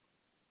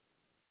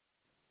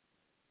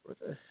 where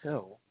the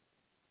hell?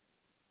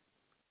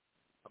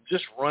 I'm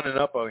just running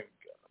up on, I'm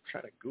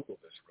trying to Google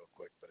this real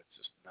quick, but it's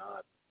just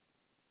not.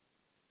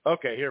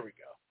 Okay, here we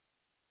go.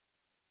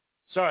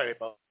 Sorry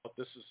about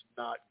this. Is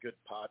not good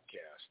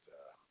podcast.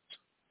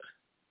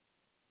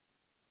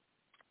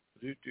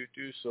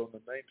 So in the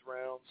 9th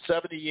round,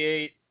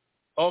 78.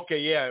 Okay,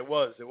 yeah, it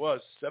was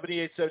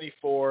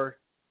 78-74,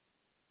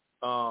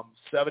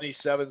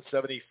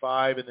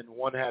 77-75, and then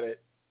one had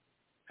it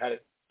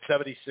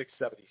 76-76.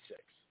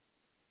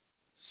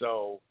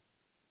 So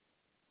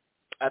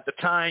at the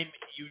time,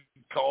 you'd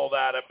call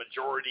that a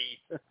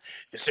majority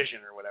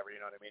decision or whatever. You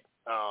know what I mean?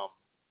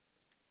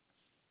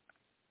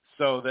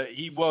 So that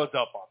he was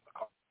up on the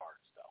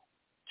cards though,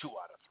 2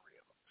 out of 3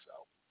 of them. So,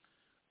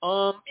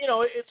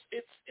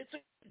 it's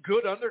a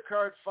good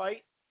undercard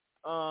fight.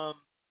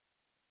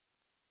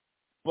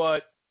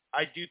 But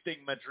I do think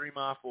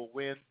Madrimov will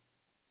win.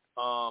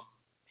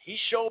 He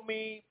showed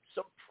me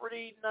some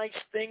pretty nice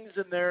things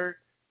in there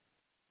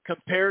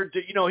compared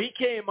to, he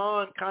came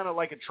on kind of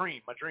like my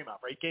dream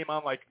offer. He came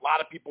on like a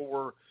lot of people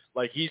were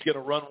like, he's going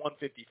to run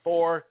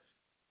 154.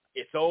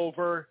 It's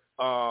over.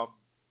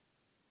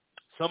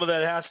 Some of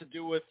that has to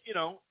do with,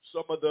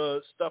 some of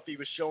the stuff he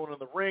was showing in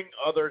the ring.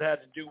 Other it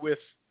had to do with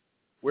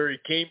where he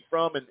came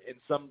from, and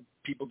some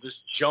people just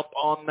jump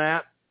on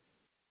that,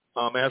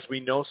 as we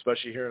know,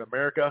 especially here in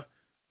America.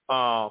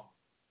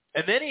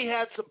 And then he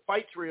had some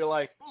fights where you're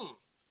like,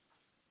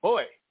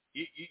 boy,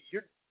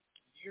 you're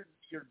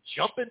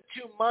jumping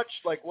too much.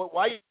 Like,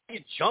 why are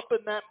you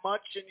jumping that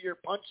much in your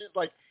punches?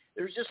 Like,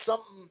 there's just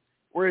something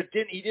where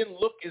he didn't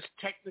look as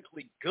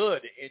technically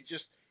good, and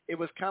just it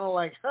was kind of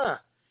like,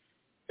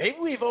 maybe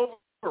we've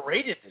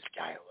overrated this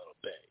guy a little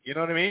bit. You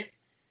know what I mean?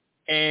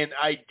 And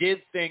I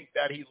did think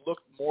that he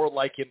looked more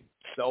like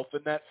himself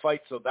in that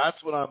fight. So that's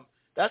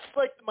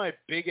like my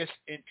biggest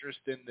interest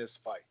in this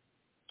fight,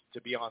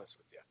 to be honest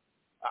with you.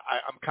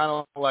 I'm kind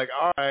of like,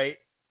 all right,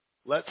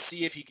 let's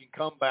see if he can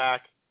come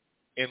back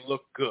and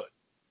look good.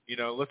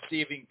 Let's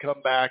see if he can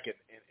come back and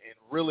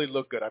really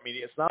look good. I mean,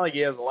 it's not like he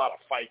has a lot of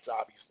fights,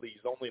 obviously.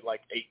 He's only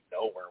like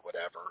 8-0 or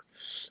whatever.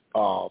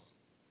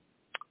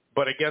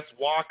 But against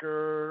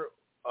Walker,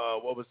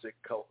 what was it,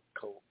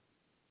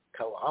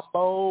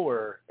 Colombo,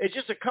 or it's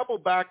just a couple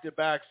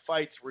back-to-back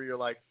fights where you're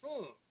like,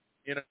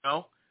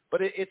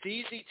 But it's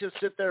easy to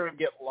sit there and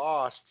get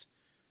lost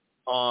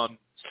on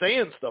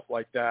saying stuff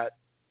like that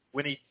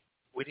when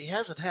he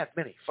hasn't had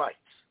many fights,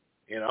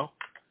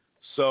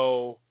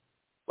 So,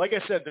 like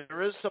I said,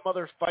 there is some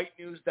other fight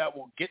news that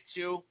we'll get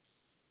to.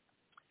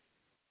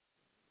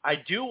 I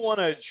do want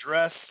to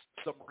address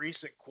some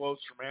recent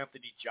quotes from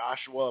Anthony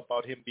Joshua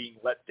about him being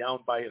let down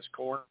by his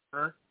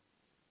corner,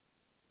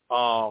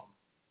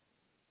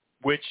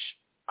 which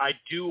I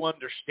do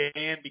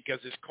understand,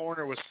 because his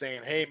corner was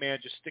saying, hey, man,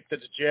 just stick to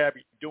the jab.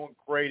 You're doing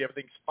great.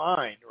 Everything's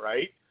fine,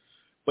 right?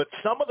 But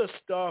some of the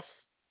stuff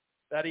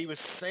that he was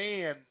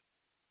saying,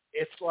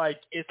 it's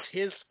like it's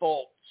his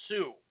fault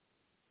too.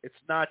 It's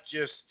not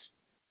just,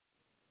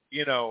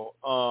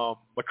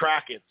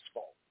 McCracken's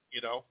fault,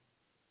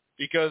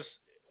 because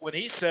when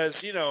he says,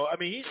 he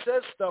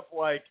says stuff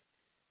like,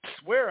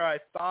 swear I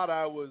thought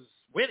I was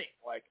winning.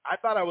 Like, I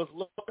thought I was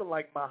looking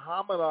like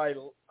Muhammad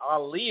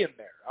Ali in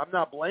there. I'm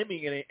not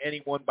blaming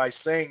anyone by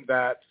saying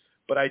that,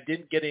 but I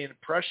didn't get an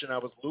impression I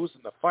was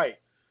losing the fight.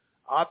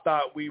 I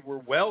thought we were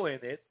well in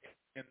it,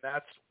 and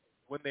that's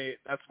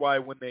why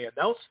when they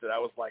announced it, I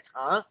was like,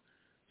 huh?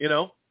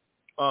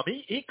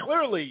 He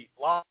clearly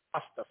lost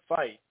the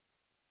fight,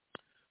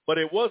 but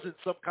it wasn't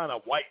some kind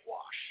of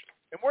whitewash.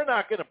 And we're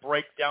not going to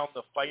break down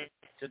the fight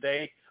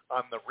today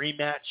on the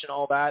rematch and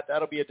all that.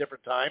 That'll be a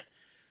different time.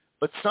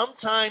 But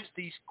sometimes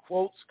these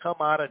quotes come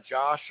out of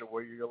Joshua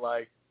where you're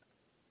like,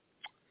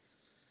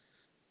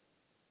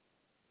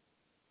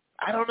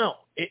 I don't know.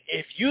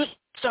 If you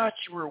thought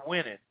you were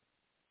winning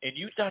and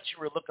you thought you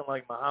were looking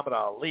like Muhammad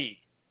Ali,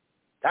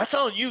 that's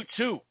on you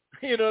too.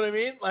 You know what I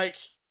mean? Like,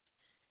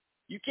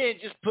 you can't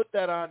just put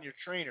that on your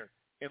trainer.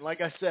 And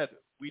like I said,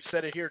 we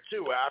said it here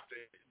too, after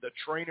the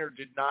trainer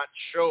did not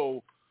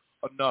show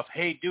enough,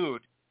 hey,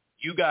 dude,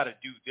 you got to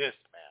do this,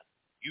 man.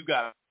 You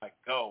got to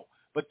go.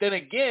 But then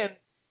again,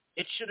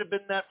 it should have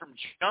been that from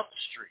Jump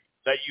Street,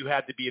 that you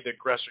had to be the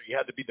aggressor. You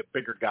had to be the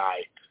bigger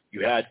guy.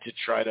 You had to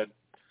try to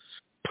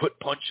put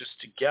punches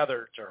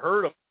together to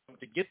hurt him,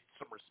 to get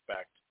some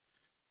respect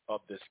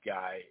of this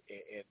guy.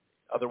 And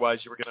otherwise,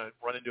 you were going to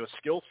run into a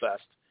skill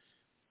fest,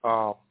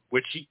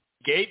 which he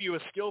gave you a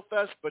skill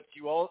fest, but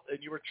you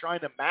were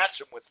trying to match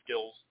him with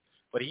skills.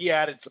 But he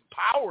added some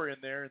power in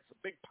there and some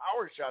big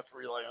power shots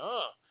where you're like,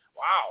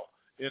 wow,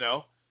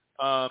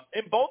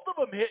 and both of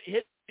them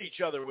hit each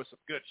other with some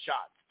good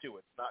shots too.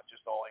 It's not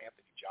just all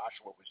Anthony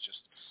Joshua was just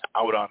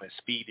out on his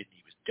feet and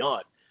he was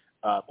done.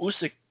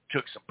 Usyk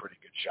took some pretty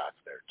good shots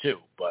there too.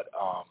 But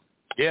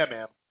yeah,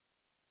 man,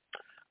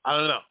 I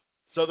don't know.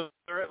 So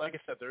like I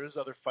said, there is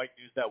other fight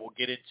news that we'll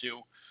get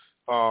into.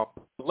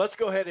 Let's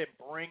go ahead and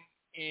bring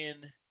in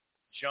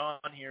John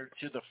here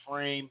to the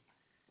frame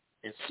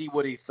and see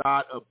what he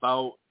thought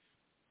about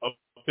a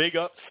big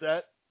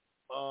upset.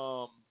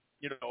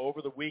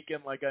 Over the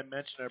weekend, like I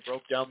mentioned, I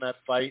broke down that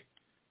fight,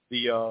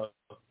 the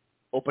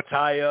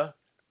Opetaia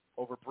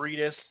over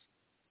Briedis.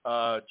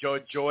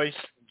 Joyce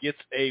gets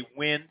a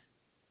win.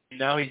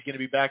 Now he's going to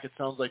be back, it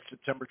sounds like,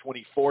 September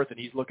 24th, and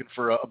he's looking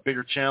for a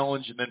bigger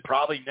challenge. And then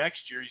probably next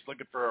year he's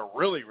looking for a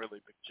really, really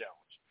big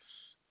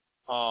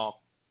challenge.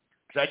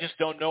 Because I just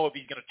don't know if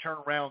he's going to turn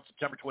around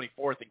September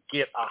 24th and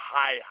get a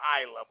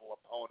high-level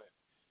opponent.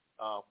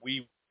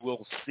 We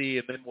will see,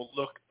 and then we'll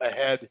look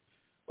ahead,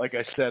 like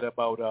I said,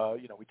 about,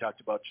 we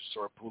talked about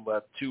Chisora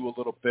Pulev too a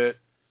little bit.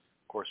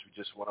 Of course, we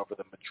just went over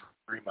the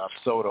Madrimov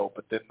Soto,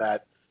 but then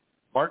that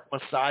Mark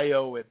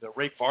Masayo and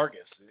Ray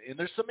Vargas. And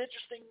there's some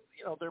interesting,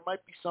 there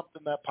might be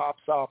something that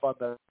pops off on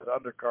the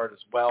undercard as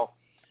well.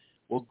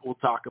 We'll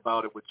talk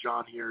about it with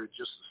John here in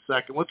just a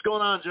second. What's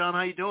going on, John?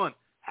 How you doing?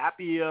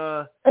 Happy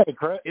hey,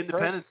 Chris,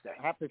 Independence Day.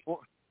 Happy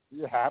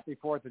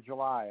 4th of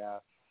July.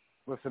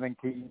 Listening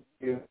to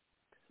you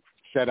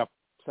set up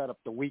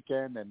the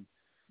weekend and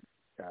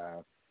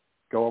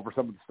go over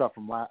some of the stuff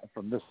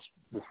from this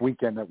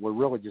weekend that we're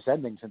really just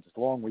ending, since it's a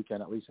long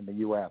weekend, at least in the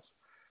U.S.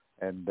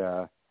 And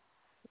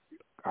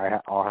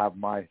I'll have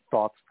my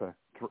thoughts to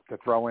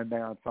throw in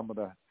there on some of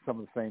the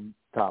same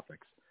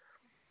topics.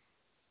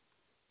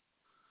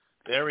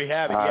 There we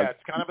have it. Yeah,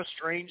 it's kind of a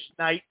strange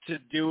night to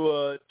do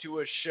a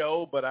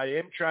show, but I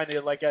am trying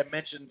to, like I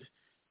mentioned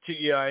to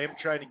you, I am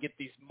trying to get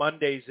these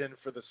Mondays in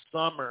for the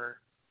summer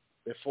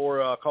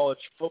before college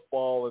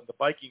football and the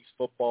Vikings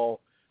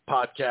football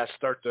podcast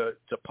start to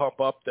pump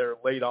up there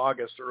late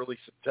August, early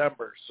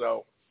September.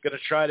 So going to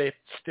try to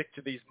stick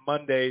to these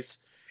Mondays.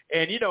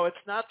 And, it's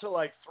not till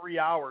like 3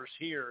 hours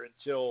here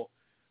until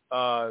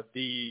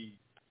the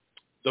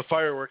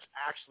fireworks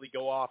actually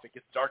go off. It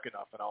gets dark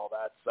enough and all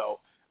that. So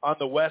on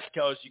the West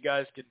Coast, you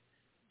guys can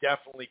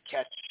definitely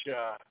catch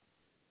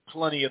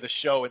plenty of the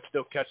show and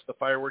still catch the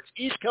fireworks.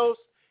 East Coast,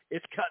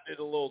 it's cutting it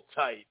a little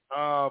tight.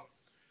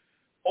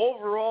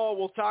 Overall,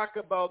 we'll talk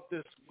about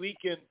this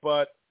weekend,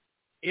 but,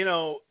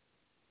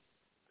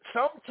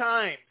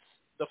 sometimes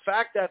the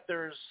fact that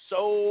there's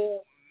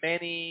so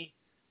many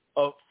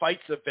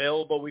fights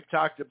available, we've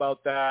talked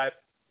about that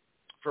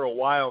for a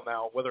while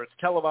now, whether it's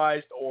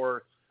televised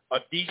or a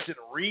decent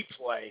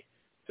replay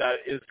that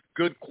is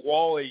good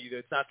quality,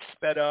 that's not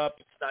sped up,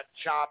 it's not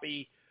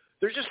choppy.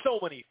 There's just so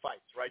many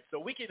fights, right? So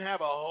we can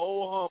have a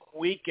ho-hum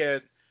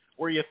weekend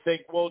where you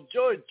think, well,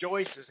 Joyce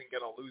isn't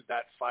going to lose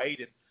that fight.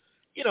 And,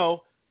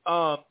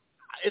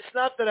 it's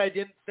not that I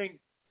didn't think,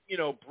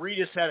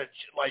 Briedis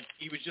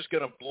he was just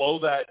going to blow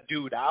that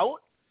dude out.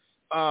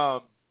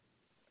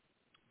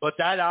 But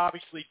that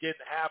obviously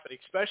didn't happen,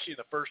 especially in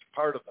the first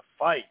part of the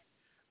fight.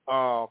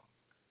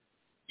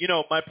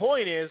 My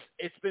point is,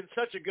 it's been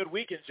such a good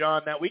weekend,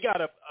 John, that we got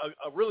a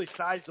really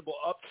sizable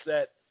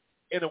upset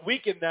in a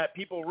weekend that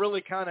people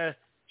really kind of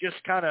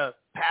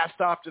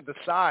passed off to the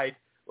side.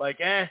 Like,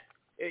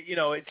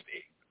 it's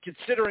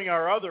considering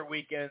our other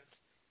weekends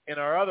and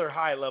our other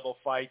high-level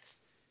fights,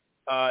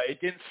 it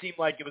didn't seem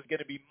like it was going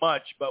to be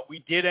much, but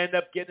we did end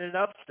up getting an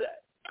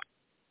upset.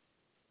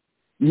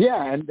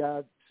 Yeah, and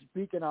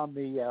speaking on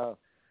the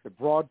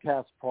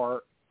broadcast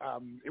part,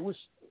 it was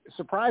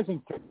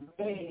surprising to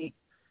me.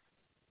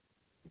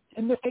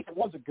 In this case, it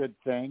was a good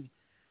thing.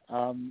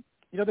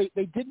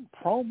 They didn't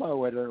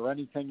promo it or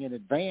anything in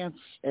advance,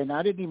 and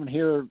I didn't even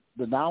hear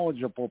the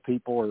knowledgeable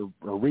people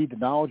or read the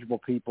knowledgeable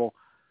people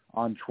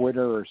on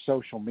Twitter or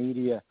social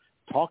media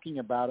talking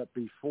about it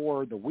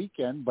before the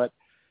weekend. But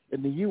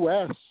in the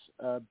U.S.,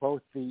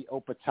 both the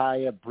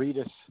Opetaia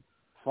Briedis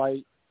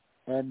fight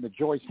and the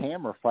Joyce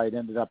Hammer fight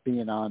ended up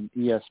being on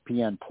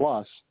ESPN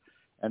Plus,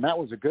 and that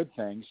was a good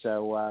thing.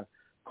 So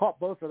caught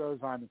both of those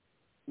on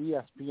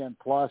ESPN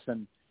Plus,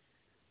 and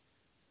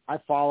I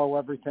follow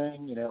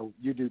everything.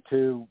 You do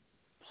too.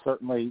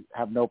 Certainly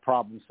have no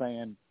problem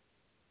saying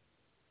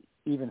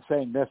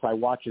this. I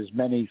watch as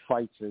many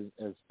fights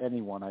as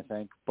anyone, I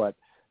think. But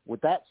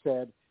with that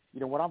said,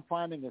 what I'm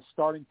finding is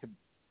starting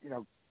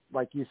to,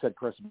 like you said,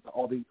 Chris,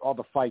 all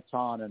the fights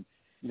on, and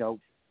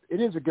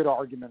it is a good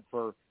argument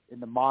for, in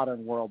the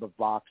modern world of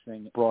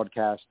boxing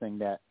broadcasting,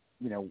 that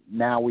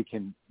now we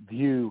can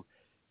view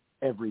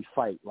every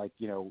fight, like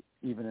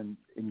even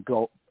in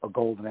a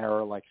golden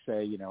era, like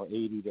say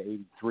 80 to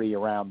 83,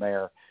 around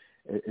there,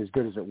 as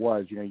good as it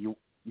was, you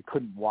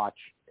couldn't watch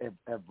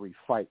every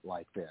fight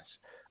like this.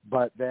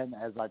 But then,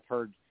 as I've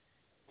heard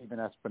even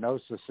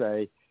Espinosa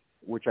say,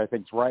 which I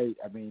think's right,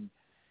 I mean,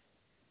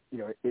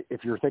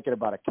 if you're thinking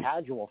about a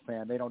casual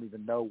fan, they don't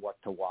even know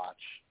what to watch,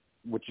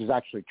 which is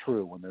actually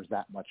true when there's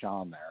that much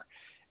on there.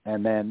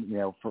 And then,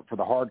 for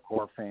the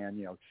hardcore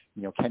fan,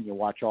 can you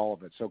watch all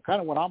of it? So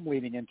kind of what I'm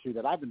leading into,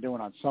 that I've been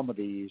doing on some of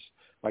these,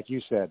 like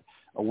you said,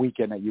 a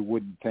weekend that you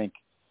wouldn't think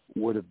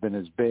would have been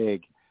as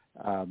big,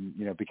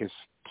 because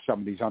some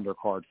of these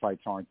undercard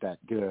fights aren't that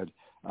good,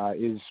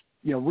 is,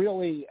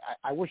 really,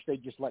 I wish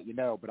they'd just let you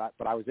know, but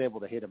I was able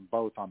to hit them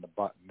both on the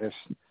button this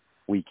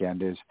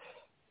weekend, is,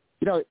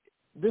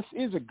 this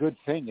is a good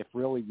thing if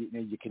really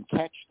you can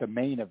catch the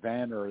main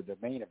event or the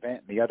main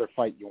event and the other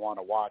fight you want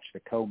to watch,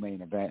 the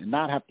co-main event, and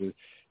not have to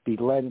be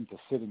led into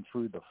sitting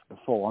through the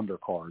full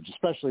undercards,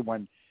 especially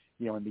when,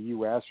 in the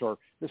U.S., or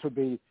this would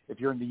be if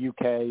you're in the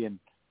U.K. and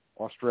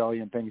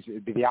Australia and things,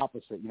 it'd be the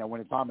opposite. When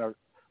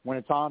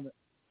it's on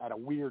at a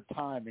weird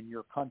time in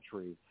your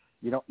country,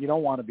 you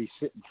don't want to be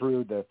sitting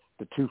through the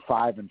 2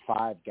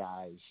 5-5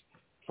 guys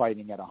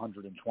fighting at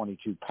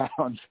 122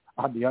 pounds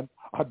on the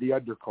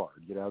undercard.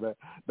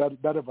 That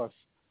none of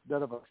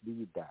us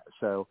need that.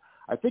 So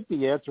I think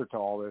the answer to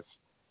all this,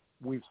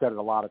 we've said it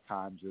a lot of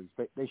times, is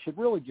they should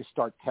really just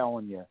start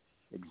telling you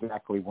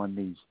exactly when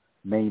these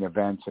main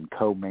events and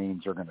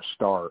co-mains are going to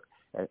start,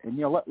 and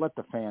let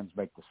the fans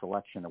make the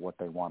selection of what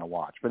they want to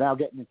watch. But now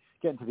getting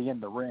to the end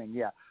of the ring,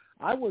 yeah,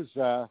 I was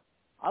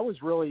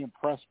really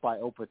impressed by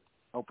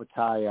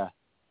Opetaia.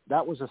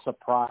 That was a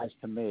surprise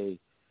to me.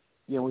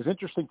 It was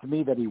interesting to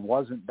me that he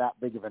wasn't that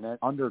big of an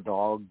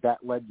underdog. That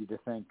led you to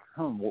think,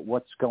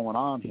 what's going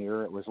on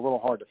here? It was a little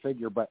hard to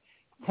figure, but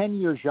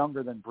 10 years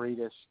younger than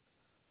Briedis,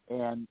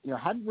 and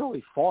hadn't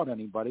really fought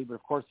anybody, but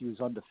of course he was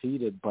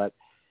undefeated. But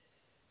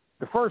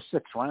the first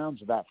 6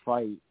 rounds of that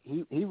fight,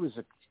 he was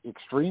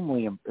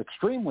extremely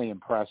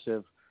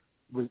impressive.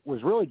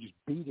 Was really just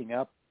beating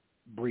up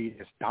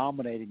Briedis,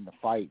 dominating the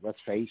fight. Let's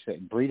face it.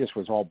 And Briedis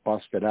was all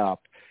busted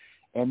up,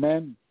 and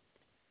then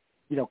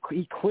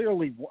he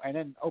clearly, and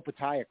then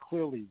Opetaia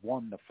clearly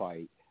won the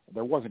fight.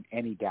 There wasn't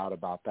any doubt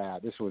about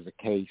that. This was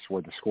a case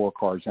where the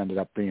scorecards ended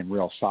up being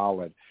real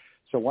solid.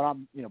 So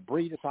when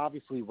Briedis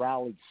obviously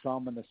rallied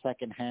some in the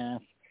second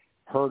half,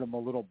 hurt him a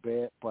little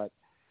bit, but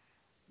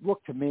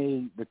look, to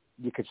me,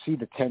 you could see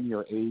the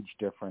 10-year age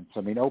difference.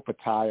 I mean,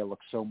 Opetaia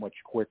looked so much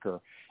quicker.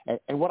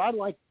 And what I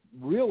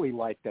really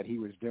liked that he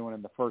was doing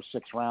in the first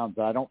 6 rounds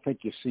that I don't think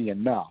you see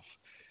enough.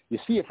 You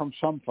see it from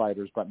some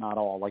fighters, but not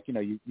all. Like,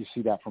 you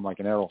see that from like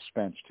an Errol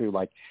Spence too.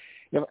 Like,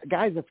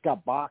 guys that's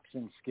got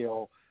boxing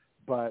skill,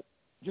 but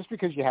just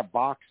because you have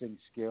boxing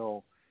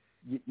skill,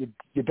 you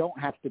don't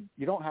have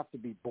to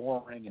be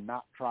boring and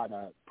not try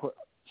to put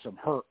some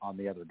hurt on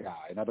the other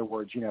guy. In other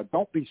words,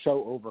 don't be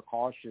so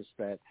overcautious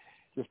that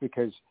just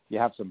because you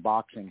have some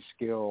boxing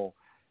skill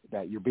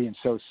that you're being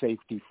so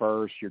safety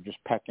first, you're just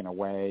pecking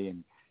away,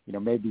 and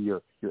maybe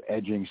you're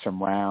edging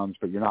some rounds,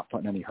 but you're not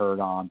putting any hurt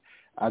on.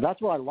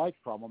 That's what I liked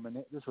from him, and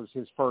this was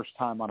his first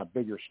time on a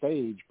bigger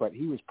stage, but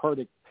he was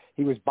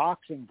he was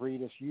boxing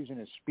Briedis using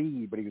his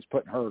speed, but he was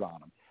putting hurt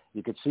on him.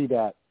 You could see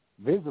that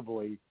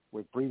visibly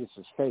with Briedis'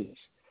 face.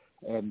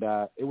 And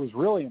it was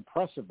really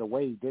impressive the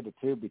way he did it,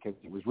 too, because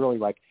it was really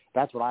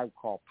that's what I would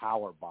call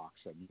power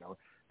boxing. A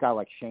guy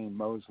like Shane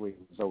Mosley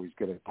was always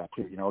good at that,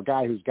 too. A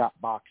guy who's got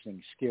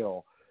boxing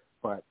skill,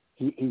 but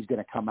he's going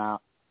to come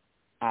out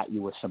at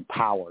you with some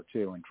power,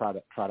 too, and try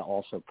to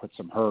also put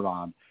some hurt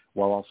on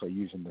while also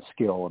using the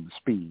skill and the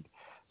speed.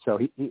 So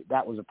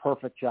that was a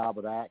perfect job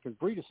of that, because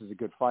Briedis is a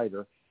good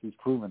fighter. He's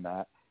proven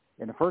that.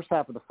 In the first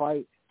half of the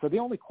fight, so the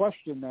only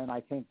question then I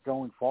think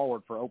going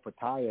forward for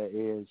Opetaia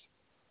is,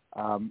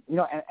 and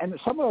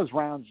some of those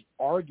rounds,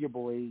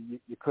 arguably,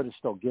 you could have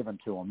still given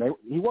to him.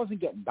 He wasn't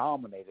getting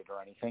dominated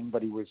or anything,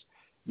 but he was,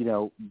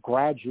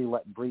 gradually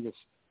letting Briedis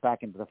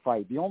back into the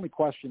fight. The only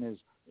question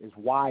is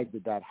why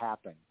did that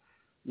happen?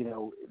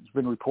 It's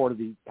been reported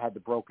he had the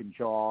broken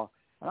jaw,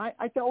 and I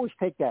always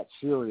take that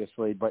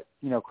seriously. But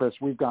Chris,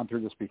 we've gone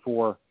through this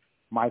before.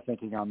 My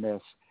thinking on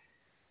this,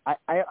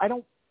 I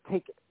don't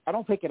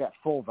take it at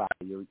full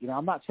value.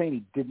 I'm not saying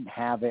he didn't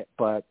have it,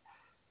 but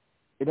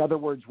in other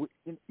words, we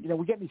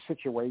get in these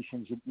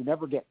situations, you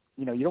never get,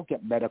 you don't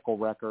get medical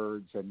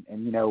records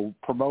and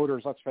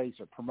promoters, let's face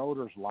it,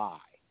 promoters lie.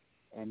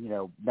 And,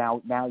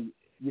 now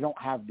you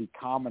don't have the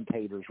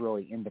commentators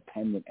really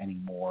independent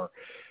anymore.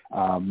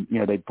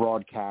 They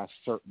broadcast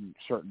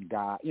certain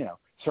guys,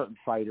 certain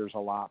fighters a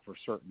lot for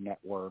certain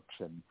networks.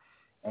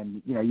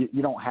 And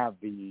you don't have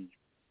the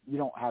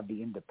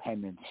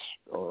independence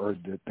or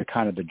the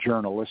kind of the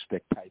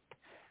journalistic type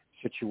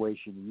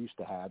situation you used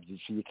to have,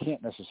 so you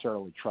can't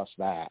necessarily trust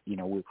that.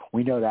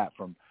 We know that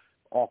from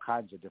all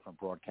kinds of different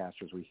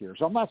broadcasters we hear.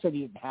 So I'm not saying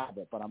he didn't have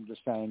it, but I'm just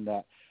saying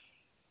that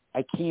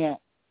I can't.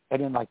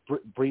 And then, like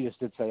Briedis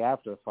did say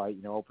after the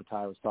fight,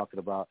 Opetaia was talking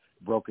about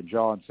broken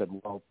jaw and said,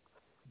 "Well,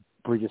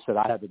 Briedis said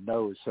I had the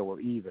nose, so we're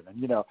even."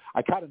 And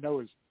I kind of know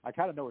his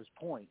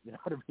point. You know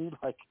what I mean?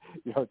 Like,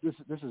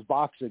 this is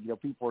boxing.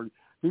 People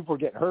are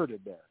getting hurt in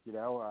there.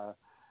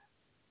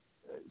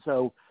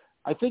 So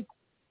I think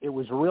it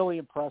was really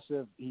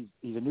impressive. He's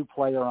a new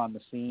player on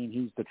the scene.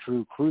 He's the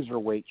true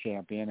cruiserweight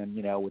champion, and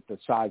with the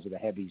size of the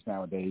heavies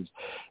nowadays,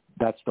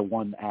 that's the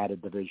one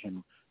added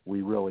division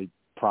we really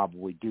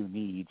probably do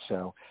need.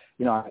 So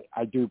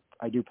I do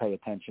pay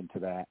attention to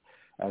that.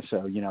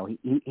 So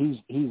he's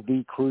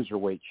the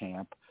cruiserweight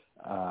champ,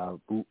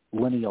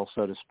 lineal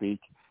so to speak,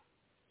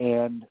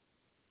 and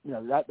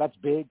that's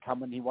big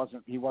coming. He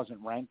wasn't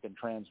ranked in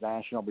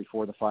transnational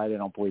before the fight. I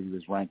don't believe he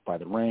was ranked by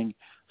the ring.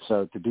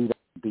 So to do that,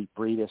 beat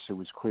Briedis, who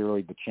was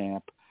clearly the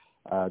champ,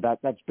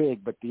 that's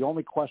big. But the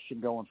only question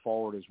going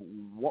forward is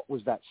what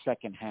was that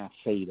second half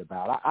fade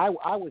about?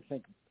 I would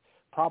think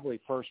probably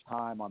first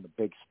time on the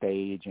big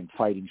stage and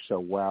fighting so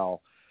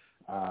well,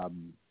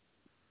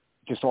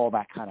 just all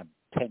that kind of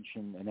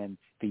tension, and then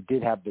if he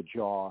did have the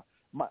jaw,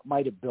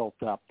 might have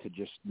built up to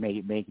just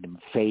making him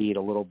fade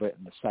a little bit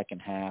in the second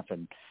half,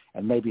 and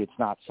maybe it's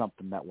not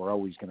something that we're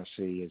always going to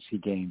see as he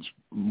gains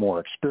more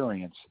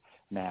experience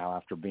now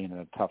after being in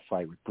a tough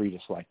fight with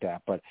Briedis like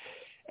that. But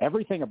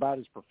everything about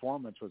his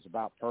performance was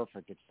about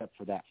perfect except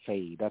for that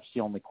fade. That's the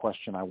only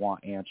question I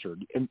want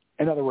answered.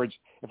 In other words,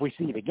 if we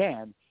see it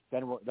again,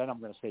 then I'm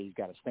going to say he's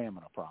got a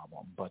stamina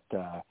problem. But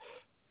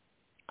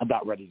I'm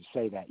not ready to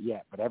say that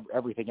yet. But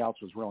everything else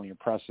was really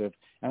impressive.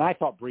 And I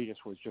thought Briedis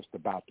was just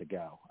about to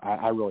go.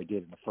 I really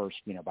did in the first,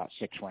 about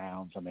 6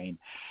 rounds. I mean,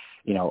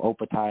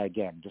 Opetaia,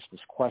 again, just this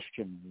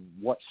question,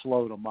 what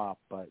slowed him up?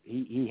 But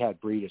he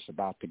had Briedis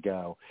about to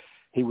go.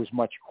 He was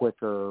much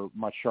quicker,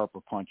 much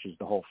sharper punches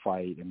the whole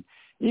fight. And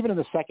even in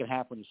the second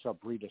half when you saw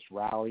Briedis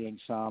rallying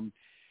some,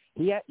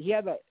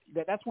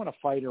 that's when a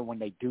fighter, when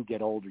they do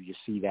get older, you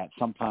see that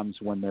sometimes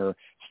when they're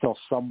still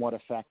somewhat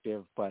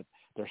effective, but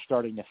they're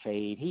starting to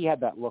fade. He had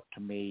that look to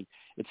me.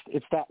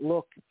 It's that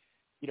look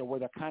where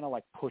they're kind of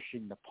like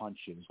pushing the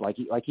punches, like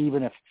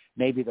even if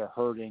maybe they're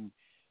hurting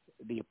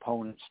the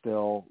opponent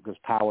still because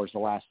power's the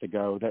last to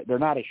go, they're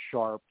not as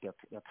sharp. They're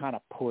kind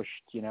of pushed.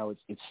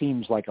 It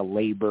seems like a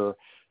labor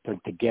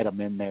to get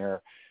them in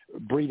there.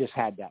 Briedis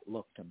had that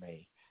look to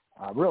me,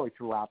 really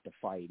throughout the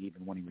fight,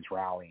 even when he was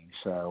rallying.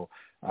 So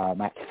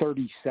at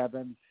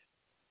 37,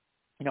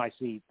 I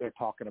see they're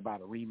talking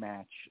about a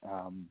rematch.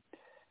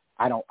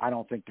 I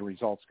don't think the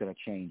result's going to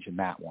change in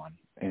that one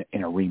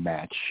in a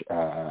rematch.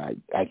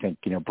 I think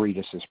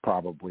Briedis is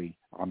probably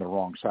on the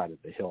wrong side of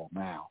the hill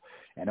now,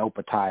 and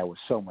Opetaia was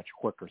so much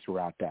quicker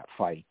throughout that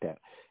fight that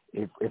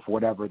if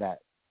whatever that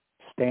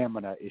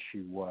stamina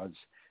issue was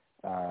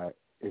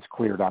is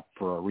cleared up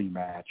for a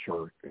rematch,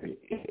 or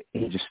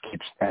he just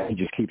keeps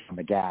on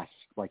the gas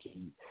like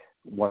he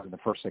was in the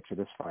first 6 of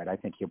this fight, I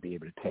think he'll be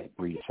able to take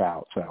Briedis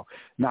out. So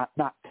not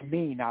to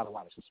me, not a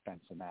lot of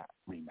suspense in that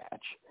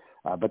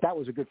rematch. But that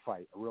was a good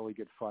fight, a really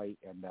good fight,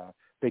 and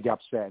big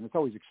upset. And it's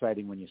always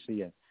exciting when you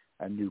see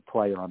a new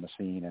player on the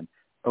scene, and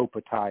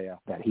Opetaia,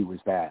 that he was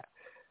that.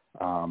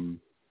 And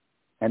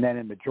then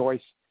in the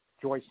Joyce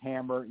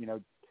Hammer,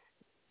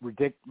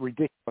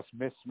 ridiculous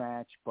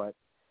mismatch, but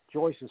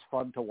Joyce is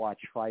fun to watch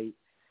fight.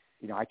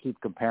 I keep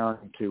comparing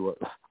him to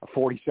a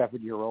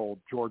 47-year-old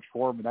George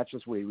Foreman. That's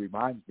just what he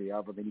reminds me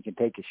of. I mean, he can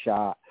take a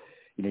shot.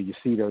 You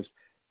see those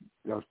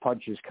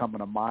punches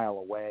coming a mile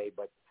away,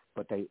 but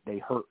they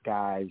hurt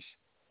guys,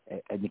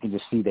 and you can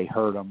just see they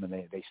hurt them, and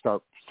they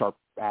start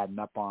adding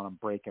up on them,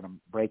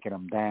 breaking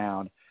them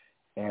down,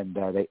 and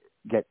they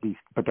get these,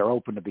 but they're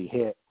open to be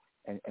hit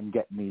and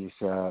getting these,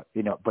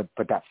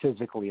 but that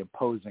physically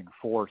imposing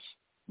force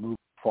moving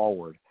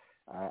forward.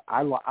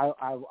 I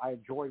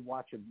enjoyed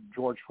watching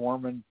George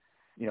Foreman,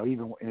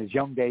 even in his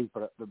young days,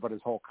 but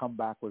his whole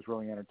comeback was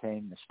really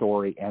entertaining, the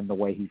story and the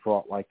way he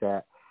fought like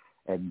that.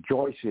 And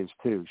Joyce is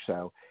too.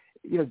 So,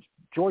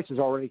 Joyce is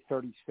already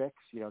 36,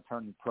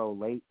 turning pro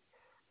late,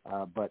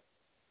 but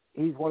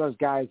he's one of those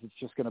guys that's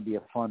just going to be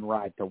a fun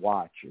ride to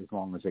watch as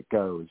long as it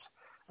goes.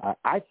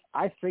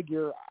 I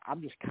figure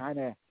I'm just kind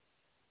of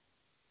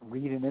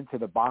reading into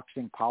the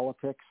boxing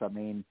politics. I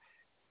mean,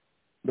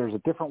 there's a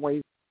different way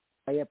to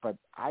say it, but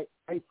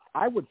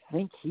I would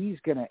think he's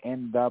going to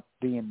end up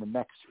being the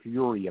next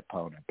Fury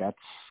opponent. That's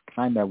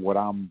kind of what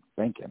I'm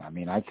thinking. I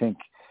mean, I think,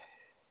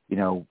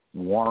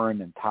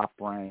 Warren and Top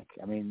Rank,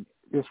 I mean,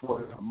 this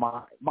was a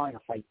minor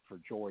fight for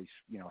Joyce,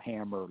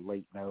 Hammer,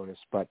 late notice,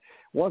 but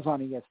was on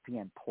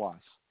ESPN Plus.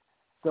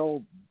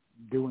 Still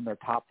doing their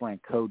Top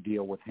Rank code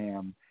deal with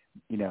him.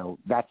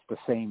 That's the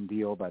same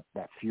deal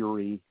that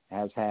Fury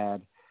has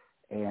had.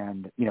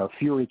 And,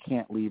 Fury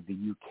can't leave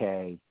the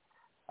UK.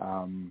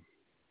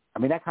 I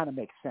mean, that kind of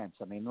makes sense.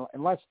 I mean,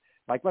 unless,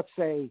 like, let's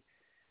say,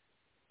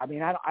 I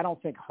mean, I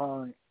don't think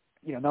Hearn,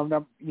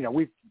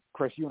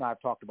 Chris, you and I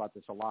have talked about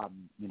this a lot,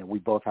 and, we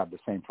both have the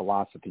same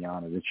philosophy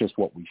on it. It's just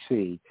what we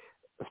see,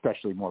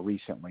 especially more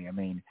recently. I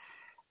mean,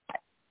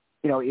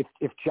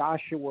 if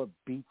Joshua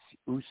beats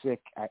Usyk,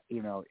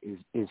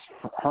 is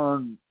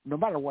Hearn, no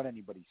matter what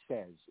anybody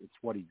says, it's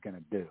what he's going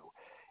to do.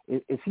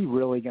 Is he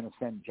really going to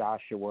send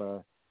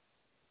Joshua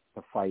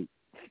to fight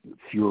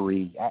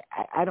Fury?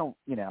 I don't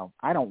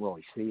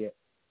really see it.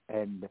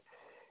 And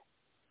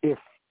if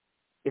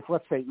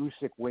let's say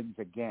Usyk wins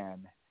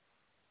again,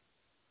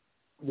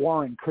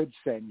 Warren could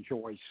send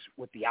Joyce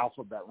with the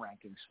alphabet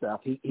ranking stuff.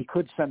 He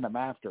could send them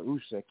after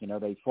Usyk.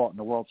 They fought in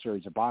the World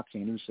Series of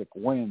Boxing, and Usyk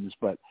wins,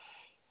 but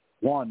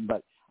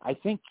I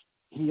think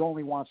he'd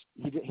only want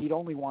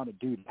to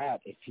do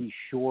that if he's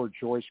sure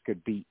Joyce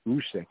could beat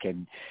Usyk,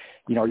 and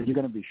you're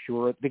going to be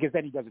sure, because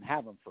then he doesn't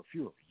have him for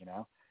Fury,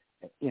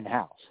 in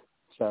house.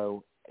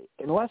 So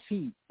unless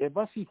he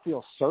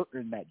feels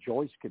certain that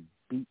Joyce could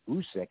beat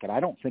Usyk, and I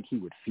don't think he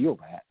would feel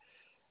that,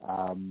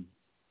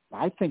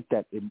 I think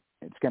that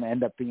it's going to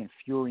end up being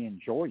Fury and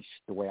Joyce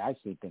the way I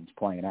see things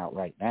playing out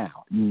right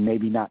now.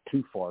 Maybe not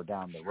too far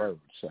down the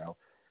road. So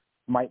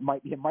it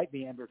might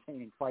be an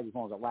entertaining fight as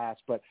long as it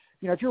lasts. But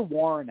if you're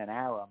Warren and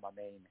Arum, I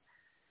mean,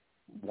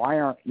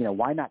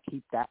 why not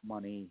keep that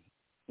money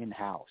in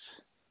house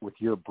with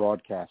your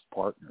broadcast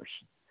partners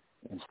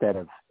instead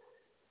of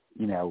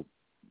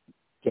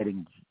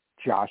getting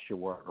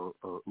Joshua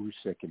or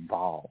Usyk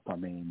involved? I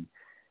mean,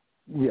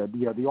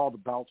 the all the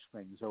belts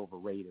thing's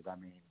overrated. I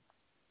mean,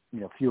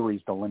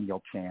 Fury's the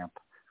lineal champ.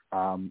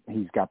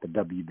 He's got the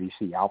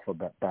WBC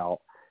alphabet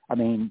belt. I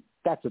mean,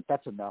 that's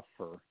enough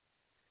for,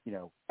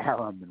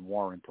 Arum and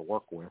Warren to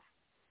work with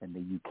in the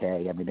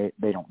UK. I mean,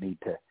 they don't need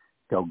to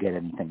go get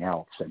anything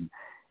else. And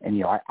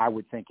I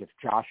would think if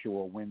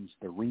Joshua wins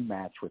the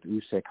rematch with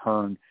Usyk,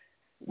 Hearn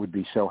would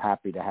be so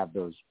happy to have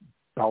those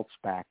belts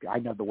back. I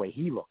know the way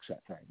he looks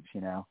at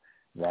things,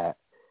 that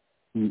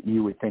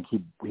you would think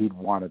he'd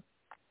want to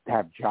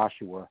have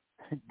Joshua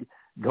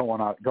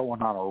going on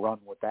a run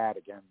with that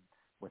again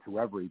with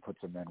whoever he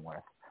puts him in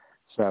with.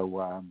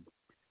 So,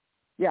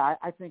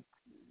 I think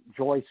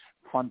Joyce,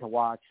 fun to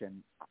watch,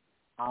 and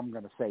I'm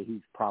going to say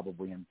he's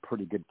probably in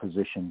pretty good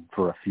position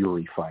for a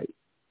Fury fight.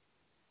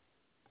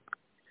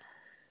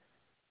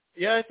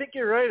 Yeah, I think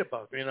you're right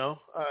about,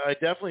 I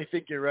definitely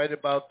think you're right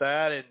about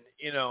that. And,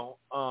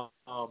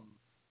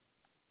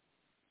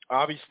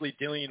 obviously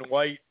Dillian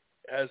White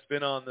has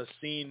been on the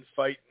scene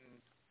fighting,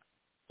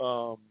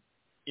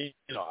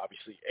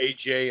 obviously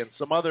AJ and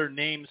some other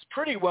names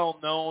pretty well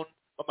known.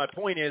 But my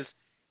point is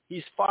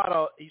he's fought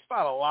a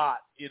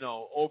lot,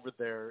 over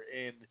there.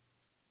 And,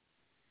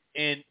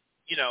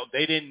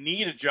 they didn't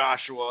need a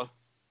Joshua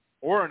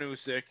or an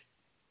Usyk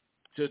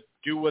to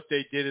do what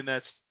they did in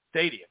that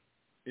stadium,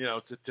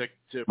 to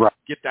right.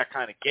 get that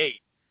kind of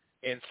gate.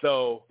 And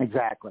so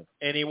exactly.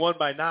 And he won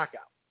by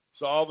knockout.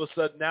 So all of a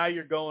sudden now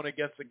you're going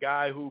against a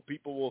guy who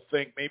people will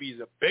think maybe he's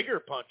a bigger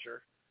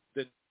puncher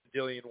than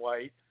Dillian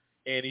White,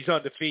 and he's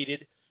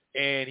undefeated,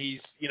 and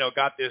he's,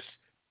 got this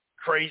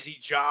crazy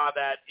jaw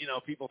that,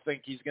 people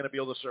think he's going to be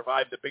able to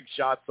survive the big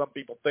shots. Some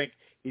people think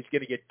he's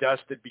going to get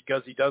dusted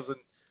because he doesn't,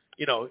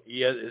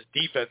 his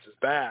defense is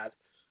bad.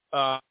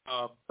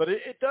 But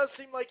it does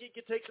seem like he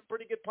can take some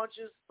pretty good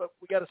punches, but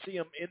we got to see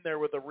him in there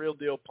with a real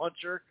deal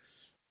puncher.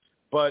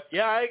 But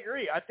yeah, I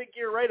agree. I think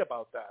you're right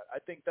about that. I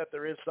think that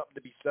there is something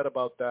to be said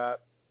about that.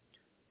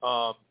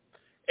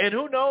 And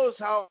who knows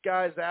how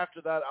guys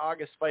after that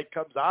August fight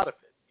comes out of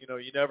it.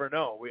 You never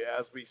know.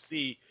 As we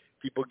see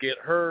people get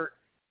hurt,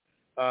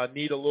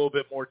 need a little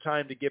bit more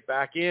time to get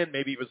back in.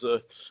 Maybe it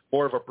was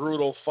more of a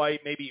brutal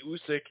fight. Maybe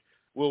Usyk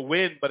will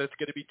win, but it's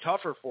going to be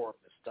tougher for him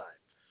this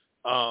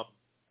time.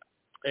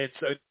 And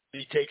so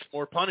he takes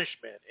more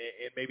punishment,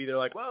 and maybe they're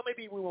like, well,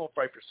 maybe we won't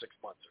fight for 6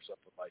 months or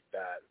something like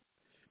that.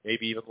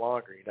 Maybe even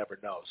longer. You never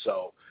know.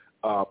 So,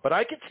 but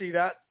I can see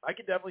that. I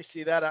can definitely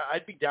see that.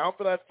 I'd be down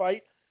for that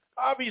fight.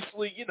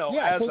 Obviously,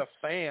 as a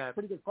fan,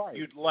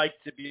 you'd like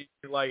to be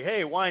like,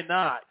 hey, why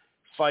not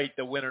fight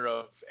the winner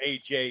of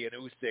AJ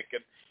and Usyk,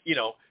 and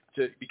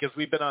because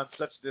we've been on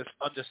such this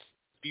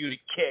undisputed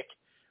kick.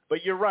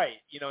 But you're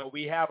right.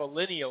 We have a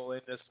lineal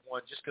in this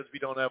one. Just because we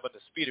don't have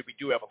undisputed, we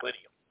do have a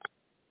lineal.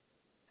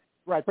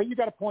 Right, but you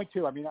got a point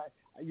too. I mean,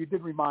 you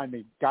did remind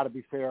me. Got to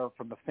be fair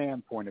from the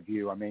fan point of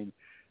view. I mean,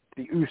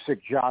 the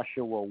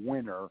Usyk-Joshua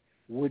winner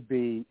would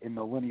be, in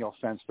the lineal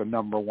sense, the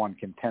number one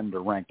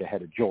contender ranked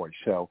ahead of George.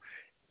 So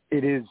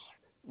it is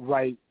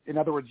right. In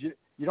other words, you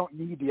don't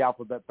need the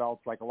alphabet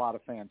belts like a lot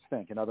of fans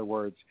think. In other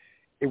words,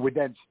 it would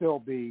then still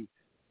be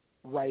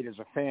right as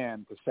a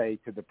fan to say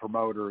to the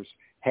promoters,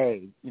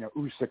 hey,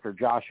 Usyk or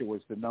Joshua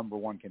is the number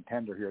one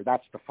contender here.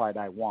 That's the fight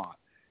I want.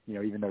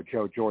 Even though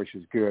Joe Joyce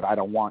is good, I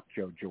don't want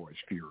Joe Joyce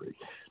Fury.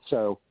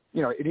 So,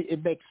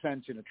 it makes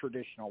sense in a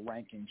traditional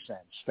ranking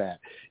sense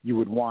that you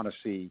would want to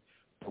see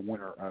the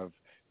winner of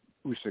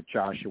Usyk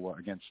Joshua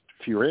against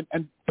Fury.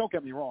 And don't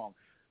get me wrong,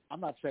 I'm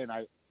not saying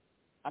I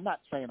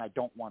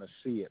don't want to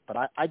see it, but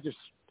I just,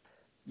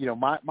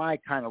 my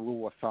kind of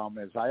rule of thumb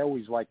is I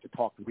always like to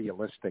talk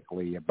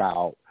realistically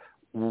about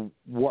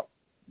what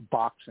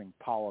boxing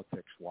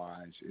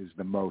politics-wise is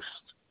the most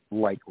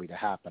likely to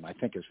happen. I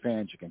think as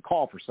fans you can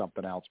call for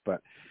something else,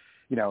 but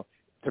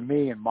to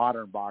me in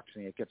modern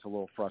boxing it gets a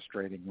little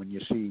frustrating when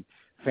you see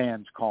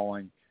fans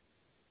calling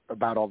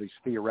about all these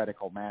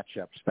theoretical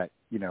matchups that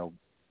you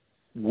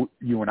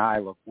and I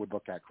would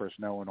look at, Chris,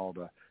 knowing all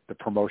the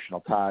promotional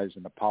ties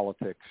and the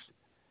politics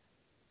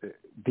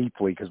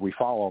deeply because we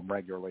follow them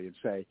regularly, and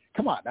say,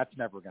 come on, that's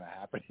never going to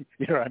happen.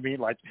 You know what I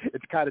mean? Like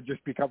it kind of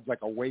just becomes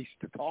like a waste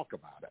to talk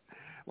about it.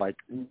 Like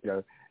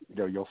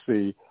you'll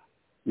see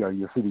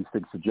these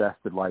things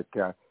suggested, like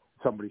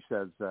somebody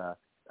says,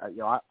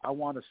 I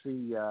want to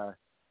see,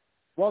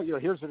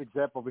 here's an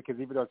example, because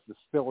even though it's the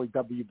silly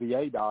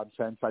WBA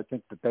nonsense, I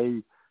think that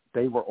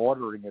they were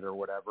ordering it or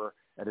whatever,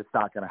 and it's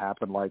not going to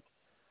happen. Like,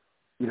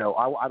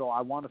 I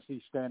want to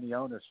see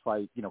Stanionis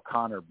fight,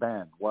 Conor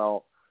Benn.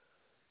 Well,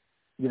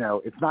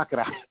 it's not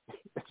going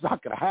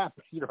to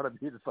happen. You know what I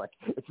mean? It's like,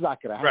 it's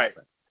not going to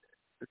happen.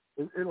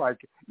 Right.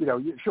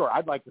 Sure,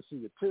 I'd like to see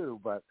it too,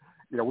 but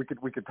we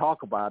could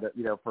talk about it,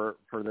 for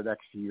the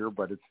next year,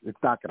 but it's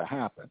not going to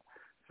happen.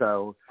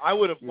 So I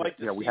would have liked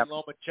to see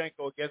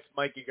Lomachenko against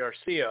Mikey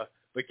Garcia,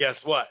 but guess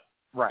what?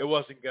 Right. It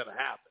wasn't going to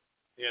happen.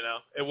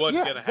 It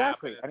wasn't going to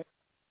happen.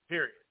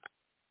 Period.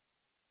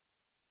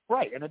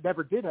 Right, and it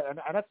never did. And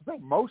that's the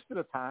thing. Most of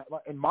the time,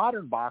 in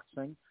modern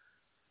boxing,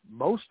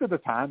 most of the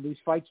time these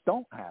fights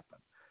don't happen.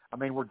 I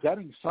mean, we're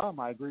getting some.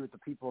 I agree with the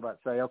people that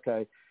say,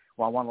 okay,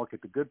 well, I want to look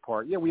at the good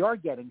part. Yeah, we are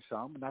getting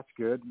some, and that's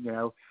good.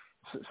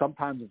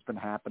 Sometimes it's been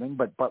happening,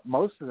 but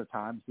most of the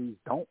times these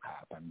don't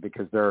happen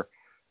because they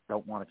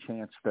don't want to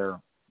chance their,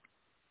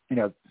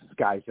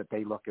 guys that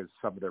they look as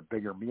some of their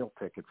bigger meal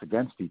tickets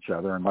against each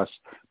other unless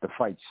the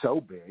fight's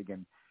so big.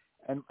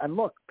 And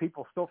look,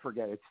 people still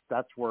forget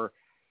that's where,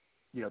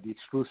 the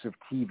exclusive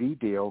TV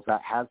deals,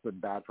 that has been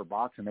bad for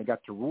boxing. They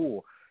got to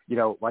rule,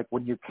 like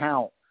when you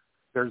count,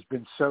 there's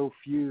been so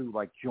few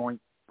like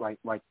joint, like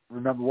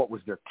remember what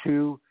was there,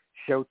 2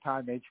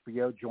 Showtime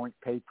HBO joint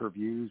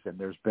pay-per-views, and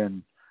there's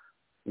been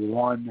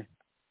 1.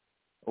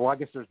 Well, I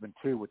guess there's been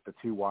 2 with the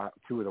two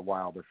of the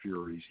Wilder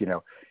Furies.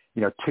 2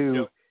 Yep.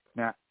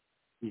 Now.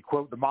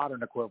 The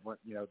modern equivalent,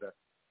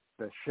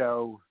 the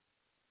show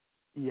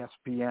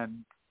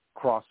ESPN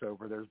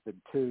crossover. There's been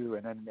 2,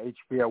 and then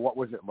HBO. What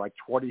was it, like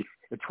 20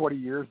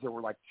 years? There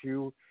were like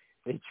 2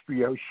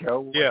 HBO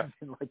shows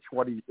in like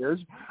 20 years.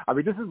 I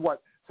mean, this is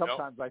what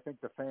sometimes I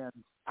think the fans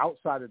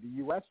outside of the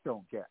U.S.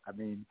 don't get. I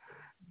mean,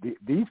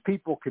 these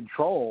people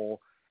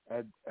control,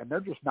 and they're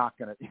just not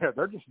going to.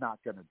 They're just not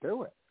going to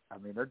do it. I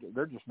mean,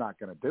 they're just not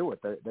going to do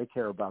it. They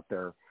care about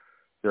their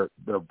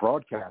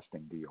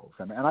broadcasting deals,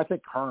 and I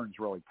think Hearn's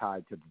really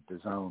tied to the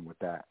DAZN with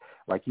that.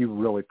 Like you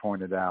really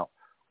pointed out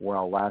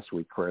well last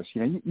week, Chris.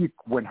 You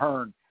when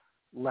Hearn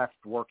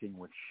left working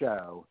with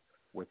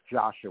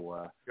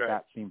Joshua,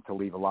 that seemed to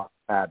leave a lot of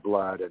bad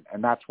blood,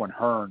 and that's when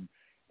Hearn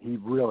he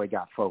really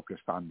got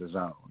focused on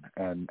DAZN,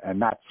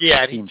 and that's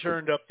and he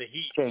turned up the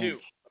heat too.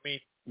 I mean,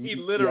 he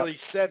literally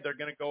said they're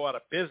going to go out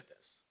of business.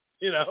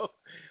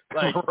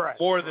 Like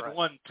more than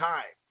one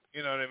time.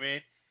 You know what I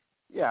mean?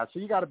 Yeah, so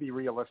you got to be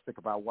realistic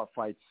about what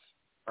fights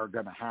are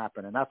going to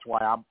happen, and that's why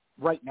I'm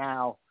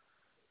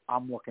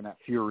looking at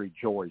Fury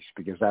Joyce,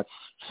 because that's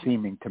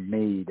seeming to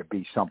me to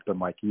be something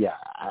like,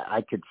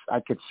 I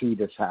could see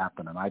this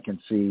happen, and I can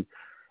see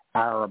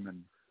Arum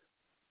and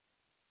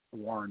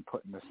Warren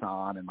putting this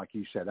on, and like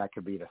you said, that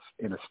could be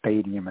in a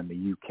stadium in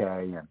the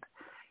UK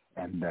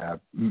and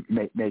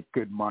make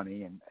good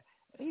money, and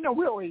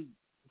really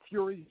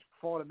Fury's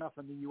fought enough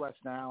in the US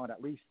now, and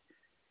at least.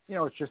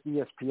 It's just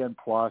ESPN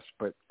Plus,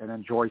 and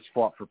then Joyce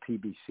fought for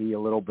PBC a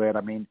little bit.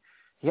 I mean,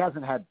 he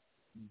hasn't had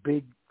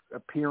big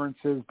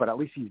appearances, but at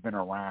least he's been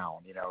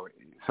around.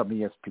 Some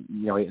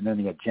ESPN, and then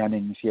he had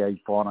Jennings. Yeah,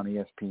 he fought on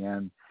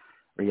ESPN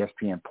or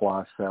ESPN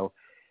Plus. So,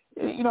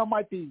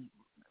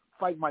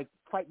 fight might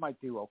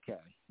do okay.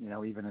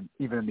 Even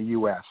in the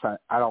US.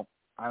 I don't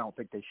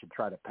think they should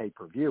try to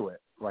pay-per-view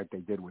it like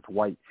they did with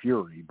White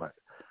Fury, but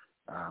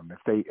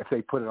if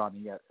they put it on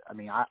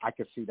I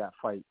could see that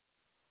fight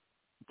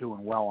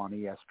doing well on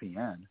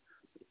ESPN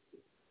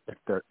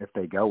if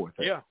they go with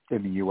it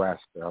in the U.S.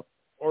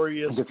 Or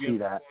ESPN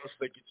Plus,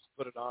 they could just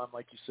put it on,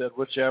 like you said,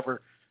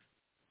 whichever.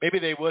 Maybe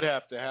they would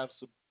have to have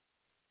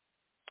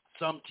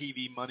some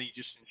TV money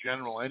just in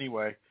general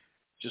anyway,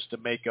 just to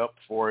make up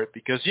for it.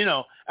 Because,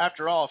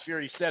 after all,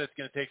 Fury said it's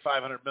going to take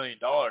 $500 million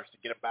to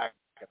get him back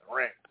in the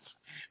ring,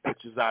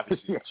 which is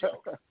obviously a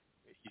joke.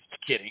 He's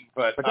kidding.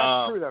 But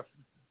that's true, though.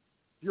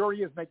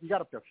 Fury is making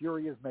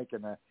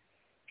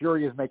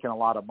a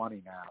lot of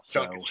money now,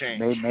 so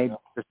maybe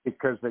just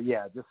because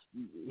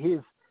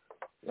you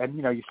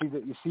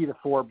see the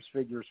Forbes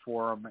figures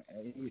for him.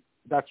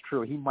 That's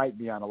true. He might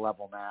be on a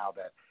level now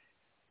that,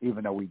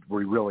 even though we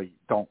really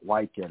don't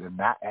like it, and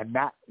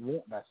that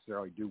won't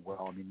necessarily do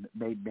well. I mean,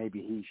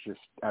 maybe he's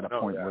just at a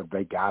point where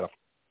they got to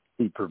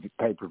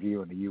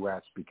pay-per-view in the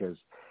U.S. because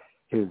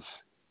his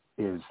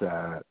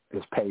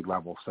pay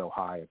level so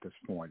high at this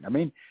point. I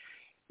mean,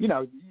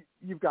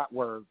 you've got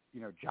where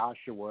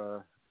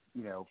Joshua.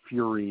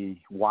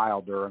 Fury,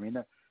 Wilder. I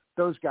mean,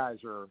 those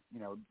guys are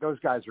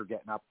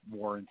getting up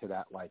more into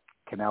that like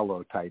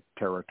Canelo type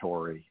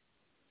territory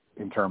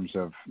in terms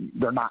of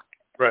they're not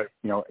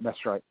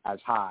necessarily as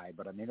high,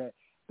 but I mean,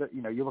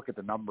 you look at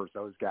the numbers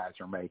those guys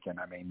are making.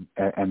 I mean,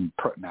 and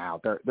putting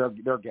out, they're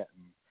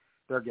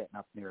getting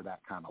up near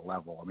that kind of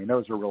level. I mean,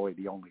 those are really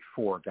the only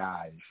 4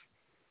 guys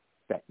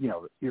that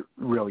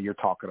you're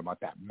talking about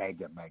that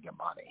mega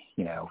money.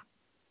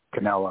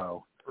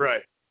 Canelo,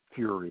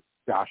 Fury,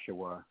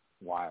 Joshua,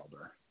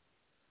 Wilder.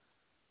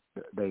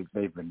 They've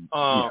been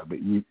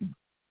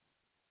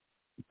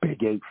big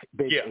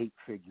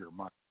 8-figure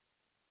money.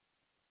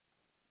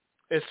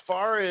 As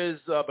far as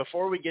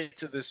before we get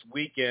to this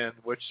weekend,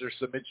 which there's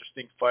some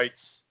interesting fights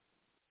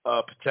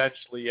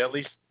potentially, at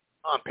least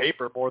on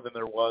paper more than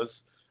there was.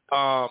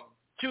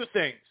 2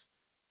 things: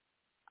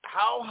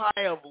 how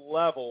high of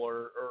level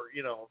or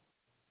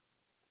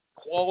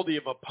quality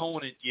of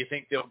opponent do you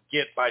think they'll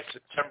get by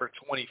September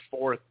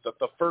 24th,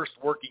 the first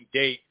working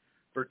date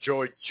for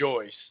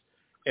Joyce?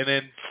 And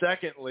then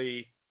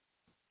secondly,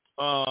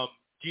 do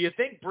you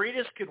think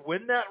Briedis could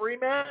win that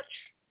rematch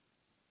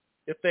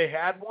if they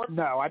had one?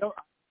 No, I don't.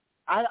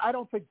 I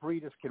don't think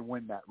Briedis can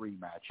win that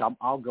rematch.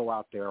 I'll go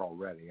out there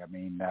already. I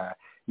mean,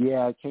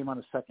 it came on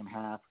the second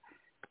half.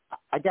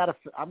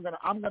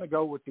 I'm gonna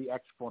go with the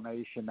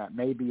explanation that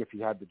maybe if he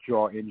had the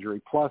jaw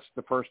injury, plus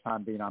the first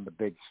time being on the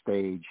big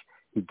stage,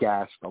 he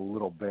gassed a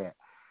little bit.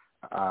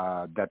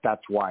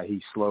 That's why he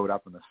slowed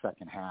up in the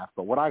second half.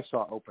 But what I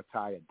saw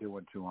Opetaia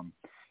doing to him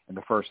in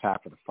the first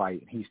half of the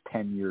fight, and he's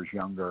 10 years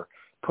younger,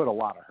 put a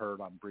lot of hurt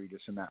on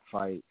Briedis in that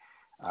fight.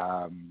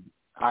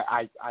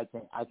 I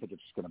think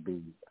it's going to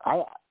be.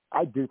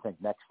 I do think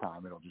next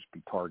time it'll just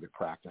be target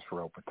practice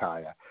for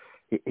Opetaia.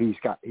 He's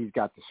got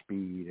the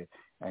speed,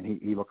 and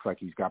he looks like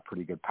he's got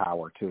pretty good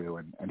power too.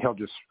 And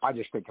I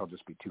just think he'll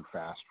just be too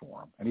fast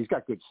for him. And he's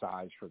got good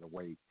size for the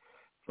weight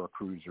for a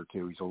cruiser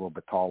too. He's a little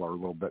bit taller, a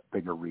little bit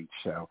bigger reach.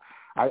 So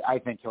I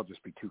think he'll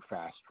just be too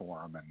fast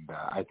for him. And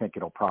I think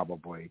it'll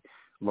probably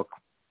look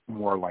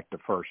more like the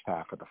first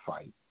half of the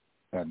fight.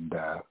 And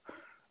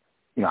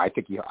I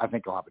think he'll have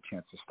a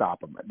chance to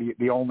stop him.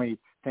 The only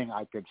thing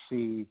I could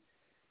see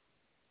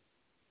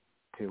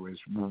to is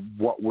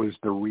what was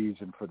the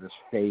reason for this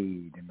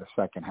fade in the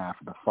second half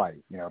of the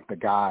fight. You know, if the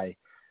guy,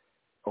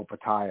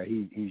 Opetaia,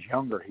 he's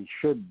younger, he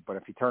shouldn't, but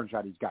if he turns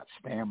out he's got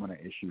stamina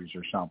issues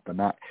or something,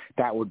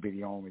 that would be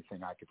the only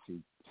thing I could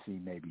see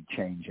maybe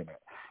changing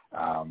it.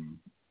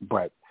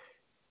 But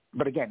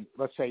again,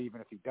 let's say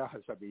even if he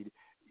does, I mean,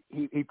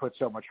 he put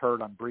so much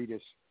hurt on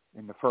Briedis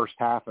in the first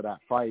half of that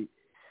fight.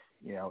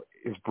 You know,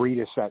 is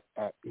Briedis at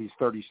he's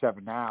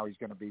 37 now, he's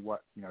going to be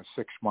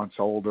 6 months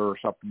older or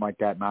something like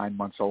that, 9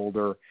 months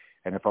older.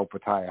 And if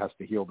Opetaia has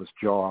to heal this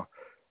jaw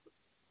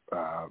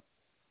that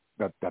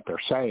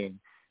they're saying,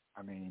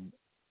 I mean,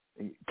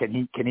 can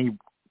he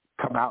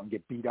come out and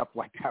get beat up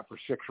like that for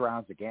 6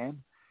 rounds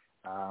again?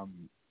 I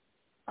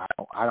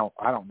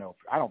don't know.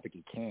 I don't think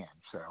he can.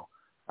 So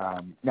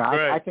no,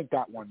 right. I think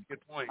that one. Good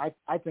point.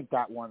 I think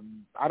that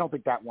one. I don't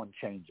think that one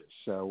changes.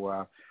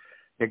 So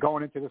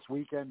going into this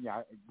weekend,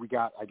 we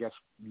got. I guess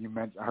you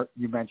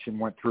mentioned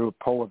went through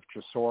Pulev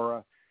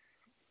Chisora.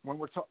 When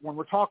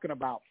we're talking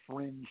about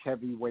fringe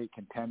heavyweight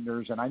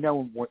contenders, and I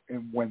know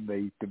when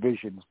the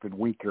division's been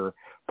weaker,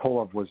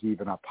 Pulev was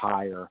even up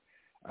higher,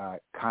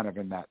 kind of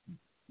in that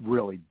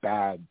really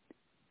bad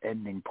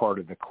ending part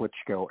of the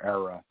Klitschko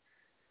era,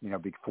 you know,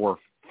 before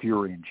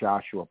Fury and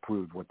Joshua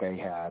proved what they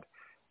had.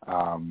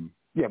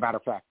 Matter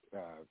of fact,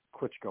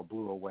 Klitschko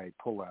blew away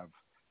Pulev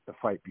the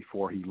fight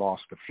before he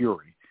lost to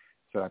Fury,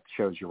 so that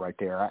shows you right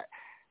there.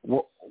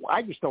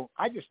 I just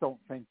don't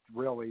think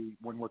really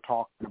when we're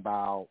talking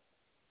about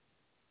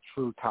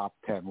true top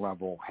 10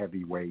 level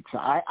heavyweights,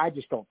 I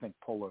just don't think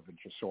Pulev and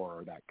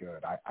Chisora are that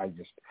good.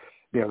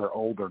 They're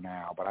older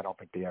now, but I don't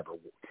think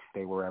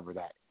they were ever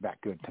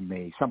that good to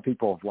me. Some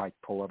people have liked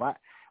Pulev.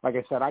 Like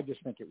I said, I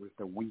just think it was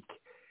the weak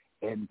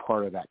end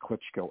part of that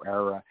Klitschko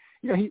era.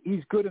 You know,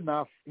 he's good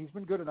enough. He's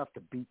been good enough to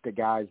beat the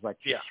guys like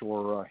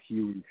Chisora,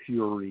 Huey,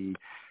 Fury.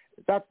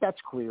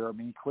 That's clear. I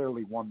mean, he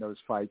clearly won those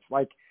fights.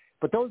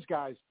 But those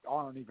guys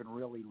aren't even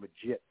really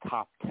legit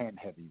top 10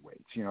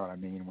 heavyweights. You know what I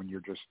mean? When you're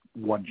just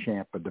one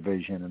champ of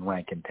division and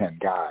ranking 10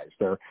 guys,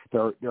 they're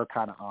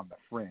kind of on the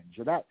fringe.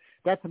 And that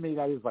to me,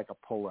 that is like a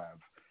Pulev,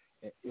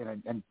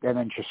 and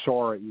then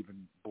Chisora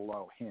even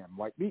below him.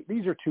 Like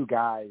these are two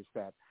guys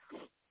that,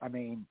 I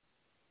mean,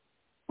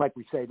 like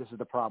we say, this is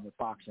the problem with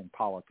boxing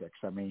politics.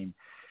 I mean,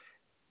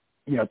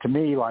 you know, to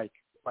me, like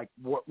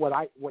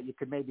what you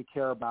could maybe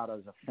care about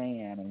as a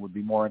fan and would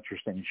be more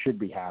interesting and should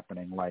be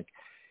happening, like,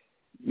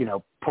 you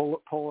know,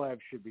 Pulev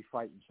should be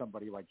fighting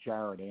somebody like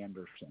Jared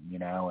Anderson, you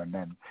know, and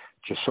then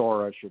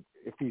Chisora should,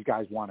 if these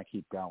guys want to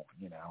keep going,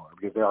 you know,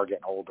 because they are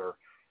getting older,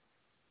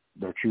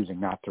 they're choosing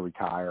not to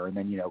retire. And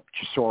then, you know,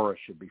 Chisora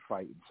should be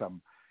fighting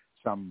some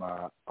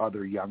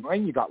other young,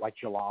 and you got like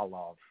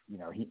Jalalov, you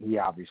know, he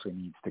obviously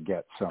needs to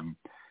get some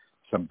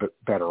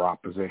better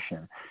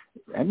opposition.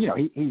 And, you know,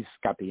 he's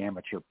got the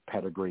amateur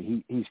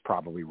pedigree. He's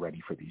probably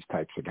ready for these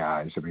types of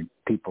guys. I mean,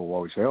 people will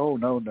always say, oh,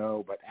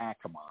 no, but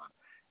come on.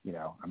 You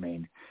know, I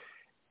mean,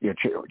 you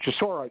know,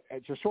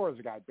 Chisora's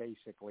a guy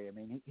basically. I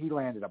mean, he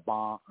landed a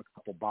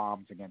couple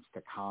bombs against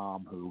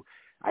Takam, who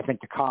I think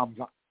Takam's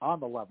on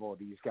the level of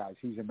these guys.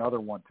 He's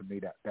another one to me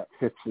that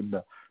fits in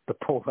the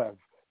Pulev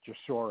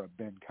Chisora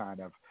bin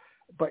kind of.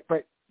 But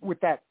with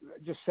that,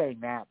 just saying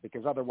that,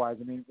 because otherwise,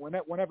 I mean,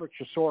 whenever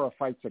Chisora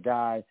fights a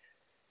guy,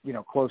 you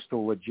know, close to a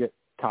legit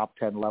top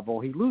 10 level,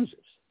 he loses.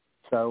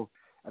 So,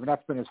 I mean,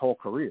 that's been his whole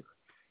career.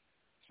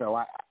 So,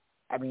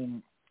 I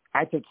mean,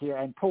 I think here,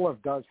 and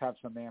Pulev does have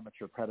some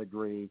amateur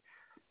pedigree.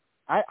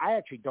 I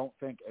actually don't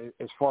think,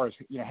 as far as,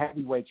 you know,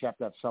 heavyweights, you have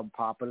to have some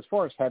pop, but as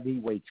far as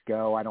heavyweights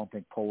go, I don't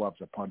think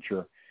Pulev's a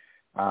puncher.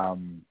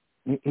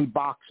 He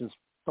boxes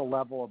the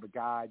level of a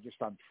guy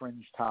just on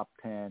fringe top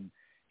 10.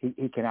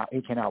 He can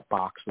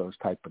outbox those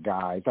type of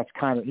guys. That's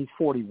kind of, he's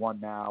 41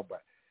 now,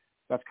 but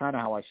that's kind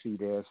of how I see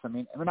this. I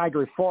mean, I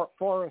agree.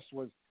 Forrest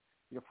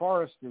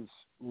is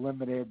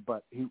limited,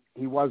 but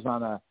he was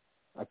on a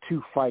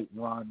 2-fight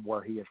run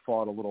where he had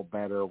fought a little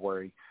better,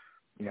 where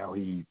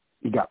he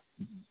got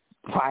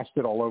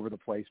blasted all over the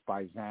place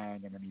by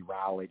Zhang, and then he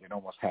rallied and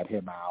almost had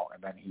him out,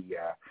 and then he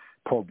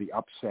pulled the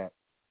upset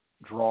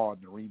draw in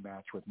the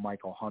rematch with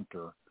Michael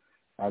Hunter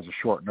as a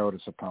short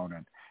notice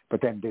opponent, but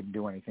then didn't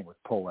do anything with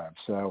Pulev.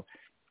 So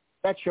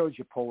that shows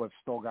you Pulev's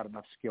still got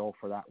enough skill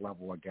for that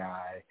level of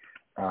guy.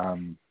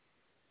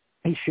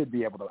 He should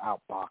be able to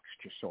outbox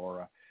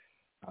Chisora.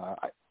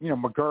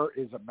 McGirt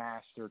is a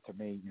master to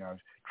me,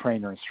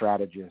 trainer and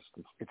strategist.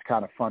 It's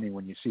kind of funny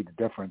when you see the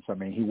difference. I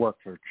mean, he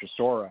worked for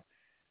Chisora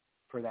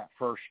for that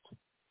first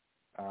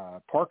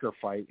Parker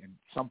fight, and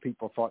some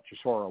people thought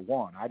Chisora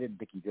won. I didn't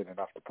think he did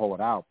enough to pull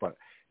it out, but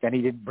then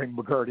he didn't bring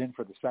McGirt in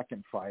for the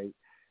second fight.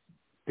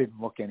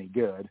 Didn't look any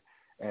good,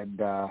 and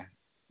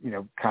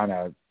kind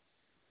of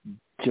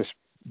just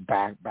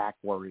back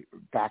where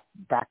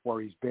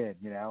he's been,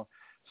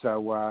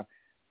 So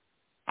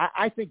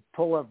I think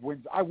Pulev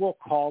wins. I will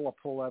call a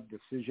Pulev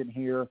decision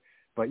here,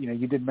 but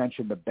you did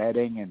mention the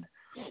betting, and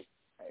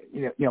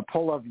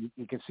Pulev.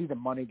 You can see the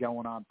money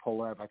going on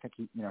Pulev. I think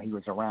he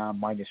was around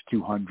minus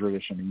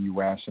 200ish in the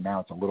U.S. and now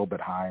it's a little bit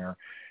higher.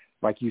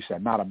 like you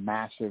said, not a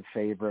massive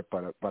favorite,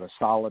 but a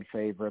solid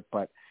favorite.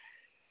 But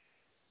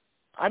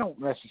I don't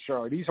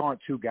necessarily. These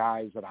aren't two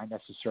guys that I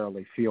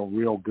necessarily feel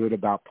real good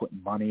about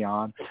putting money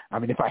on. I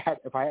mean,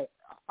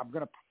 I'm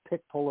going to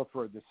pick Pulla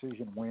for a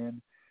decision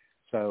win.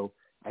 So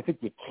I think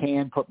you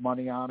can put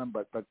money on them,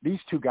 but these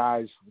two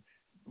guys,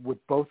 with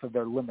both of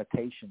their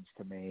limitations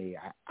to me,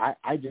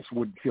 I just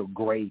wouldn't feel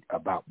great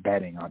about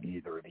betting on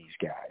either of these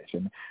guys,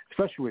 and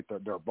especially with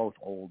they're both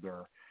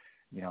older,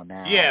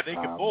 now. Yeah, they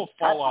can both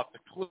fall off the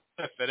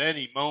cliff at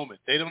any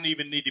moment. They don't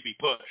even need to be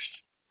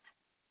pushed.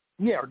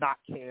 Yeah, or not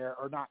care,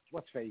 or not.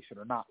 Let's face it,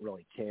 or not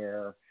really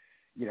care.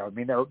 I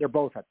mean, they're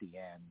both at the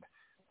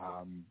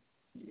end.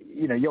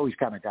 You always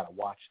kind of got to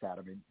watch that.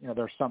 I mean,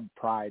 there's some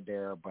pride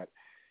there, but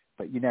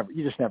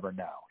you just never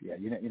know. Yeah,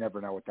 you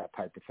never know with that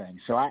type of thing.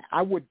 So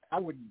I would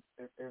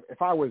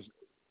if I was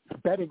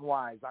betting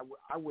wise,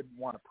 I wouldn't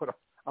want to put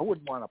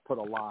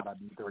a lot on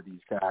either of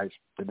these guys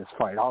in this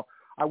fight.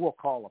 I will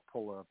call a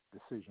Pulla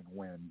decision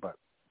win, but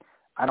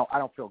I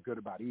don't feel good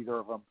about either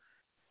of them.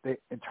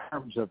 In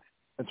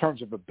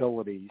terms of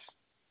abilities,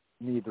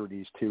 neither of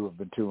these two have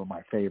been two of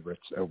my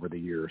favorites over the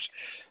years.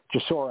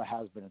 Chisora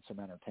has been in some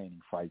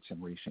entertaining fights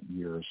in recent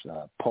years.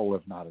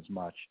 Pulev not as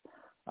much,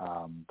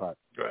 but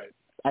right.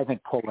 I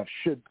think Pulev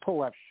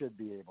should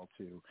be able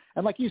to.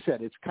 And like you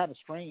said, it's kind of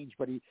strange,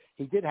 but he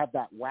did have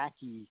that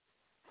wacky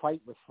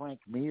fight with Frank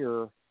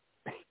Mir,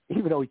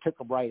 even though he took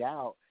him right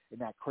out in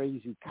that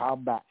crazy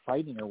combat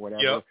fighting or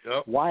whatever.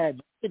 Yep. Why I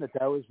mention it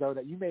though is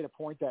that you made a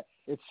point that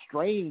it's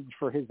strange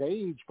for his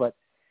age, but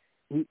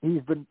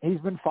he's been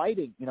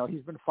fighting.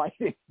 He's been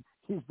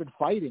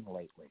fighting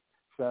lately.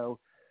 So,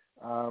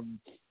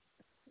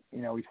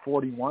 he's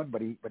 41,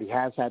 but he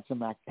has had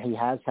some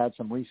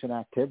recent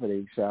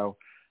activity. So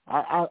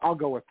I'll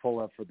go with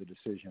Pulev for the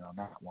decision on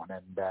that one.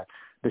 And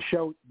the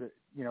show,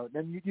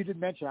 then you did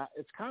mention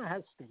it's kind of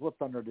has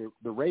slipped under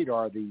the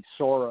radar, the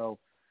Soro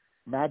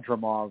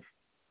Madrimov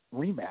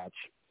rematch.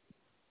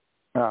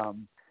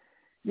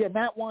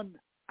 That one.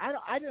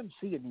 I didn't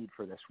see a need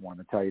for this one,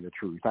 to tell you the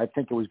truth. I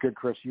think it was good,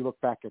 Chris. You look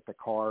back at the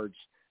cards,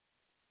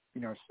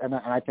 and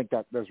I think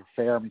that those are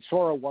fair. I mean,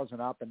 Soro wasn't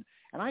up, and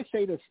I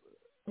say this.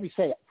 Let me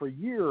say it. For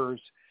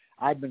years,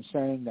 I've been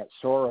saying that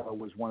Soro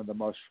was one of the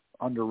most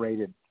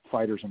underrated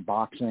fighters in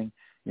boxing.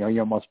 He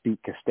almost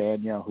beat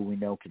Castagna, who we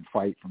know can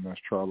fight from those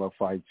Charlo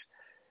fights.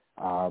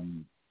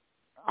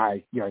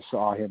 I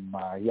saw him.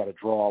 He had a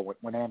draw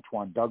when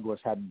Antoine Douglas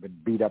hadn't been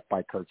beat up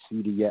by Kurt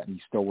Seedy yet, and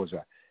he still was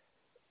a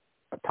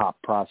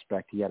top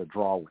prospect. He had a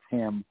draw with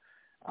him.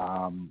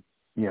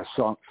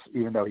 So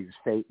even though he was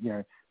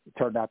it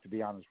turned out to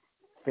be on his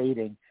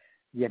fading.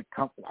 He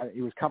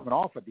was coming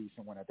off a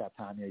decent one at that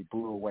time. He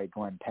blew away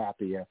Glenn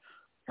Tapia.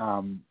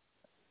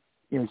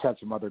 He's had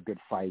some other good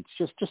fights.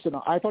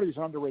 I thought he was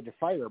an underrated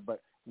fighter,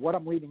 but what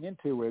I'm leading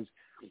into is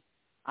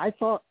I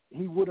thought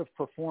he would have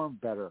performed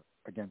better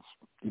against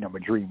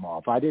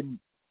Madrimov. I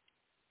didn't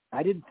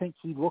think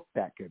he looked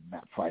that good in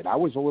that fight. I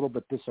was a little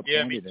bit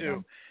disappointed in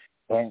him.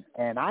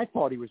 And I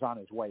thought he was on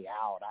his way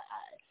out.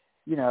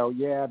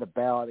 The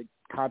bell, the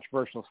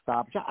controversial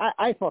stoppage.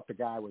 I thought the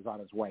guy was on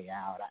his way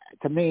out.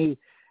 To me,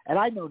 and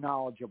I know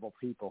knowledgeable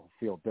people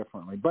who feel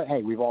differently, but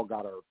hey, we've all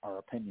got our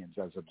opinions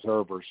as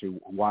observers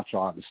who watch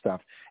all this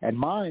stuff. And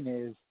mine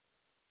is,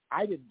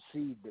 I didn't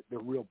see the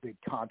real big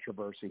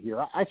controversy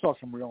here. I saw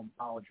some real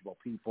knowledgeable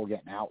people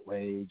getting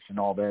outraged and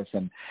all this,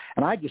 and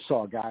I just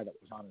saw a guy that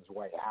was on his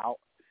way out,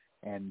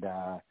 and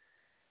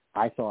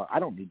I thought, I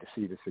don't need to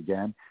see this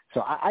again.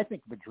 So I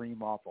think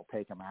Madrimov will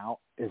take him out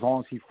as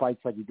long as he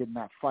fights like he did in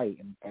that fight.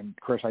 And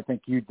Chris, I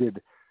think you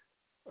did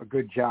a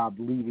good job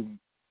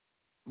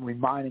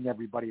reminding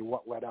everybody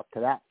what led up to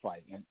that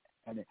fight.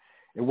 And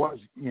it was,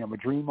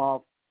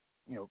 Madrimov,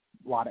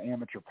 a lot of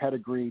amateur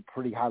pedigree,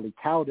 pretty highly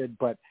touted,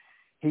 but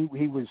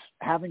he was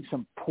having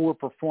some poor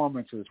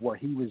performances where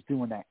he was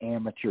doing that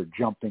amateur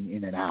jumping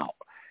in and out.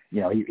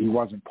 He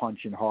wasn't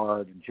punching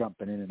hard and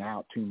jumping in and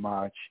out too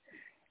much.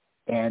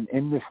 And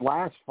in this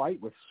last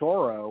fight with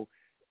Soro,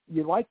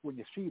 you like when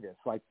you see this,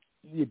 like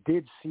you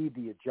did see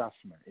the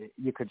adjustment.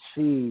 You could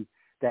see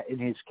that in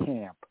his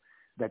camp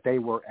that they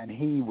were, and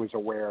he was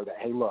aware that,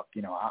 hey, look,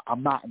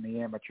 I'm not in the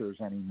amateurs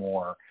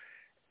anymore.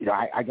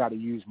 I got to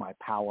use my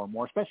power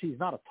more, especially he's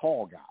not a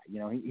tall guy.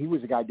 He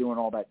was a guy doing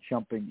all that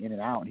jumping in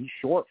and out, and he's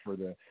short for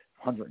the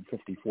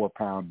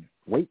 154-pound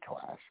weight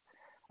class.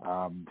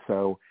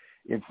 So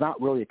it's not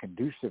really a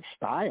conducive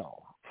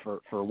style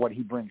for what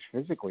he brings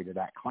physically to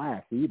that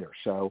class either.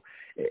 So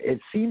it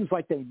seems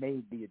like they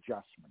made the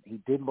adjustment. He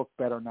did look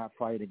better in that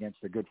fight against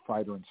a good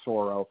fighter in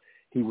Soro.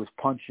 He was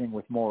punching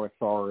with more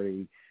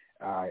authority,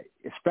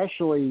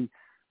 especially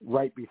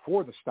right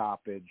before the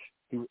stoppage.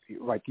 He,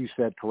 like you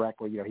said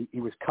correctly,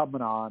 he was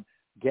coming on,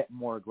 getting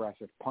more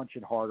aggressive,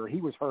 punching harder. He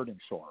was hurting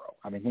Soro.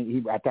 I mean,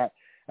 he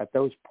at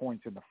those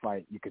points in the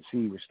fight, you could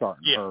see he was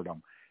starting to hurt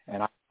him.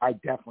 And I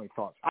definitely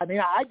thought, I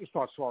just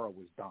thought Soro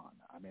was done.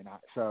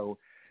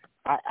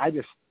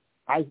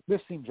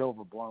 This seems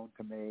overblown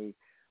to me.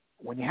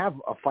 When you have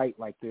a fight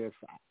like this,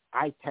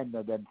 I tend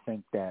to then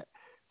think that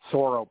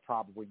Soro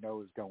probably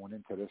knows going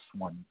into this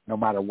one, no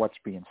matter what's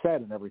being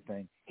said and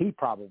everything, he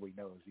probably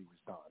knows he was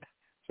done.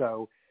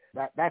 So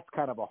that's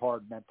kind of a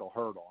hard mental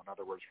hurdle, in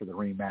other words, for the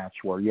rematch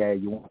where,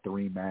 you want the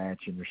rematch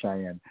and you're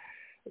saying,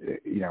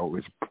 it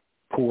was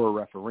poor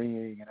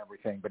refereeing and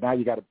everything, but now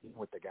you got to be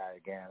with the guy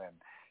again.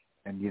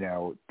 And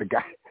the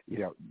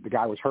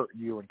guy was hurting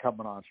you and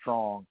coming on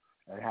strong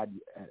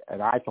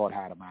and I thought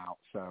had him out.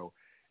 So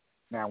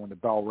now when the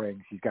bell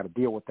rings, he's got to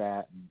deal with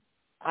that. And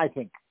I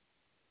think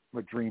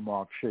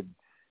Madrimov should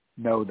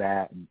know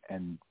that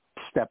and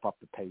step up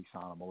the pace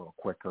on him a little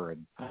quicker.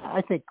 And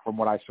I think from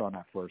what I saw in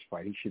that first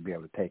fight, he should be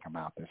able to take him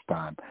out this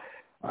time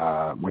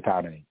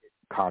without any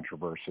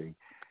controversy.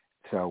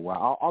 So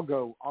I'll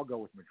go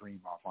with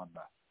Madrimov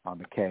on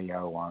the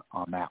KO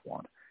on that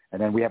one.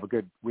 And then we have a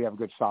good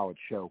solid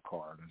show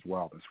card as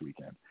well this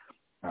weekend.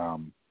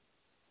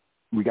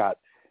 We got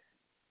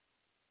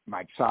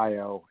Mike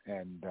Sayo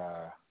and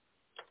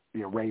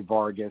Ray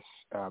Vargas.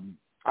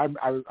 I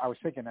was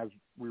thinking as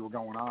we were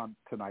going on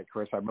tonight,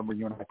 Chris, I remember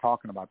you and I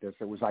talking about this.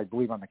 It was, I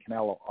believe, on the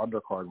Canelo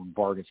undercard when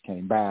Vargas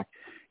came back.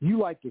 You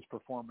liked his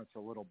performance a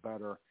little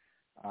better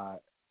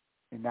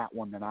in that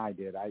one than I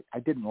did. I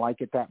didn't like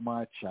it that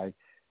much. I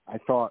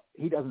thought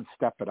he doesn't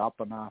step it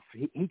up enough.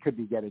 He could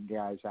be getting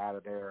guys out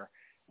of there.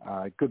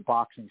 Good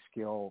boxing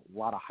skill, a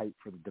lot of height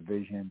for the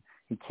division.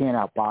 He can't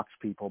outbox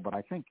people, but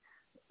I think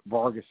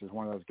Vargas is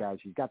one of those guys.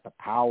 He's got the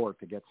power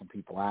to get some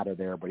people out of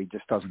there, but he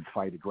just doesn't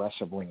fight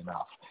aggressively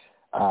enough.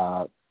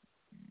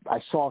 I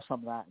saw some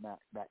of that in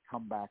that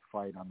comeback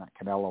fight on that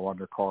Canelo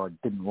undercard.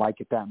 Didn't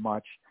like it that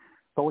much.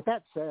 But with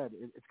that said,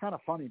 it's kind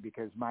of funny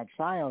because Mike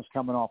Sion's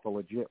coming off a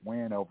legit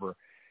win over,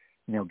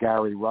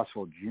 Gary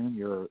Russell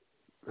Jr.,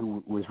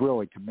 who was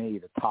really, to me,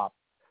 the top,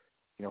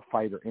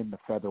 fighter in the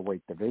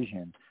featherweight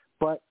division.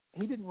 But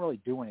he didn't really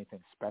do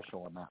anything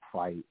special in that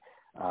fight.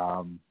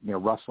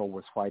 Russell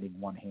was fighting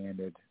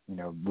one-handed.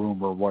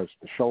 Rumor was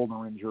the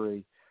shoulder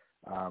injury.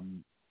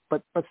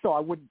 But still, I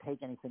wouldn't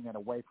take anything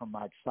away from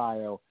Mike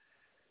Sayo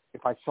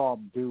if I saw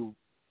him do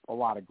a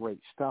lot of great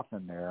stuff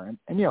in there.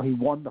 And he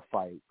won the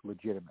fight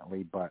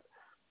legitimately, but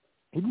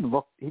he didn't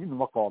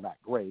look all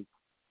that great.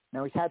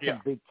 Now, he's had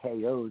some big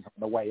KOs on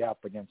the way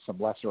up against some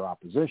lesser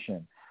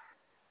opposition.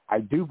 I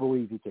do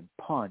believe he can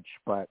punch,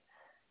 but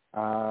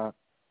I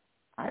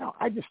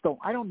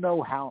don't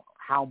know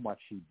how much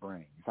he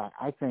brings.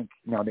 I think,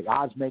 the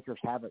odds makers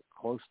have it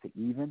close to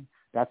even.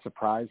 That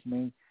surprised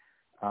me.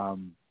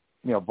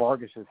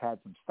 Vargas has had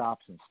some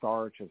stops and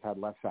starts, has had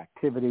less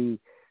activity.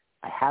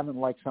 I haven't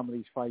liked some of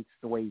these fights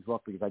the way he's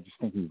looked because I just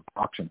think he's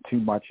boxing too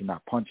much and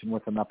not punching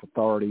with enough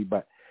authority.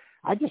 But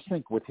I just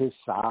think with his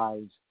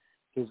size,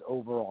 his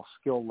overall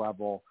skill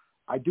level,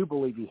 I do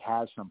believe he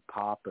has some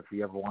pop if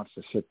he ever wants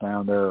to sit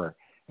down there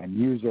and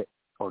use it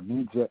or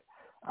needs it.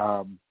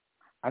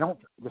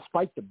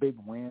 Despite the big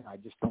win, I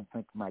just don't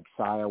think Mike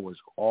Sayo was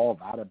all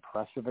that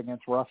impressive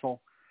against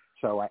Russell.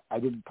 So I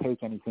didn't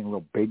take anything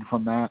real big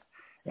from that.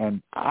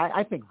 And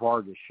I think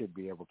Vargas should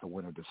be able to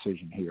win a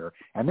decision here.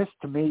 And this,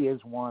 to me,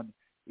 is one,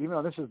 even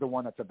though this is the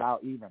one that's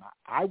about even,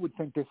 I would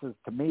think this is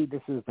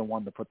the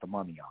one to put the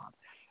money on.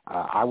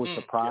 I was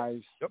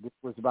surprised this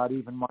was about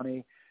even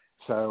money.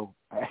 So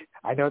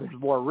I know there's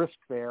more risk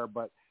there,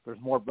 but there's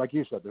more, like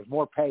you said, there's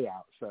more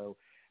payout. So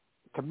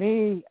to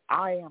me,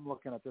 I am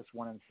looking at this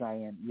one and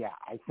saying,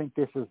 I think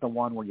this is the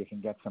one where you can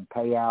get some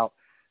payout.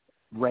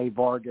 Ray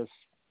Vargas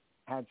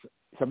had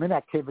some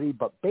inactivity,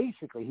 but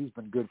basically he's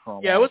been good for a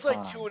long time. Yeah, it was like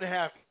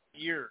 2.5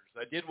 years.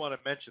 I did want to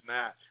mention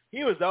that.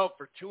 He was out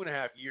for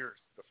 2.5 years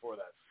before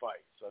that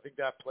fight, so I think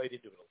that played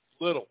into it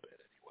a little bit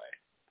anyway.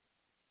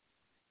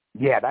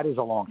 Yeah, that is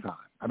a long time.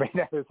 I mean,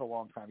 that is a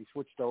long time. He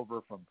switched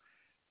over from,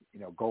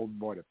 Golden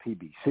Boy to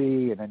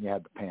PBC, and then you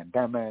had the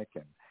pandemic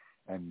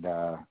and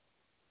a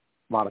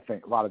lot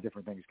of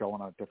different things going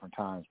on at different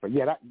times. But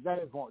yeah, that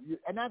is one,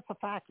 and that's a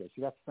factor.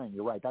 See, that's the thing.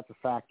 You're right. That's a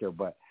factor,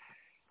 but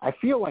I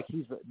feel like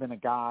he's been a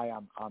guy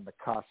on the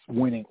cusp,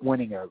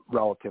 winning a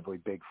relatively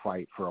big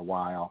fight for a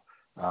while.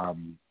 I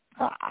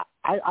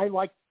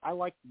like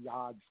the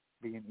odds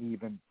being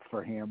even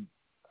for him,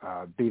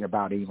 being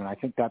about even. I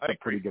think that's a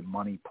pretty good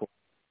money pull.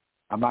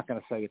 I'm not going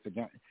to say it's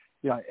against.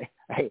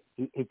 Hey,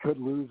 he could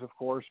lose, of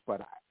course,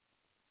 but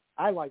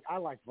I like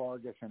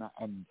Vargas,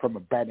 and from a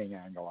betting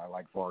angle, I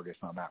like Vargas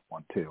on that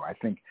one too. I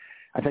think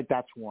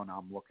that's one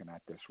I'm looking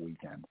at this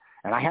weekend,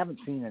 and I haven't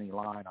seen any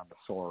line on the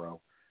Soro.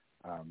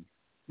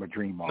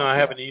 Madrimov. No, I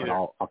haven't either.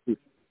 I'll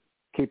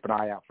keep an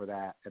eye out for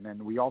that. And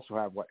then we also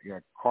have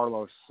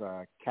Carlos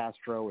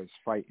Castro is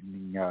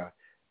fighting.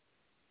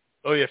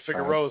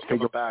 Figueroa's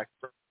coming back.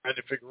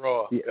 Brandon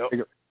Figueroa.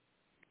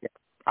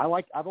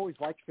 I've always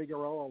liked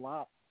Figueroa a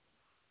lot.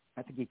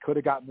 I think he could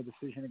have gotten the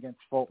decision against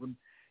Fulton.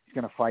 He's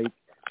going to fight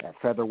at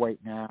featherweight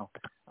now.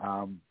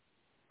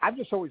 I've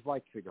just always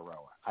liked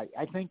Figueroa.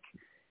 I think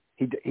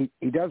he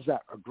does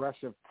that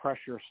aggressive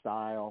pressure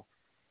style.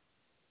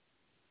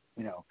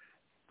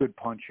 Good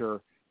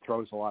puncher,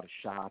 throws a lot of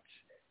shots.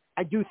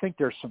 I do think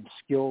there's some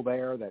skill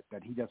there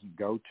that he doesn't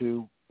go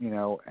to,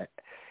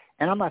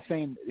 and I'm not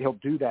saying he'll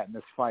do that in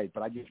this fight,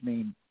 but I just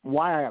mean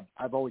why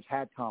I've always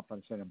had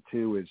confidence in him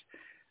too is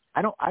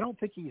I don't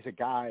think he's a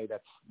guy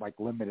that's like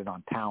limited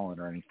on talent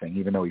or anything,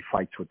 even though he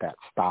fights with that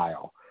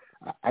style.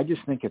 I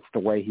just think it's the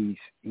way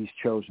he's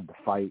chosen to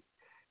fight,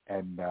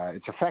 and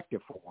it's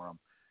effective for him.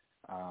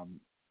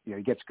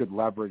 He gets good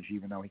leverage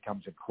even though he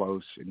comes in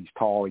close, and he's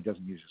tall. He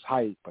doesn't use his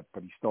height, but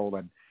he still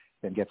then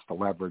gets the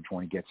leverage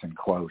when he gets in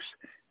close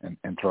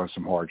and throws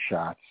some hard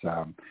shots.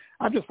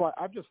 I've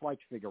just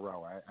liked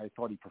Figueroa. I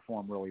thought he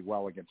performed really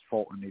well against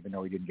Fulton, even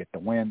though he didn't get the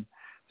win.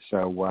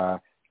 So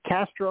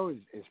Castro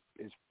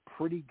is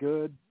pretty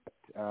good.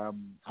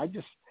 I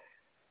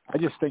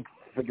just think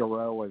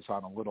Figueroa is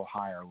on a little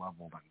higher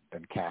level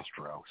than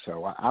Castro.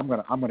 So I'm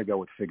gonna go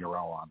with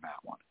Figueroa on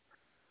that one.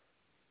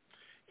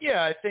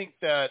 Yeah, I think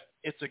that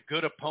it's a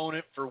good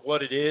opponent for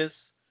what it is.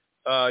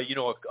 A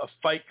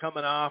fight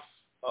coming off,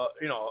 a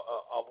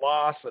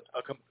loss,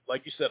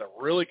 like you said, a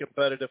really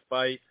competitive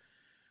fight.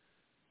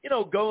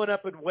 Going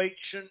up in weight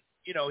shouldn't.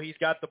 He's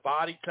got the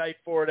body type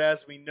for it, as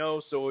we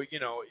know. So,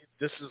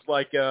 this is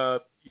like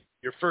your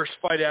first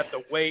fight at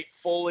the weight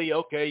fully.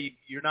 Okay,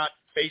 you're not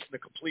facing a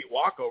complete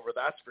walkover,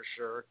 that's for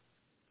sure.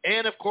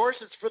 And, of course,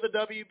 it's for the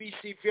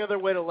WBC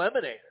featherweight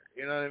eliminator.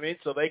 You know what I mean?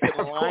 So they can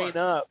line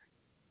up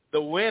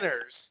the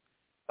winners.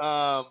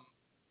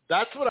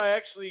 That's what I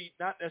actually,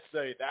 not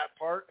necessarily that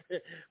part,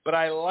 but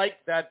I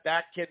like that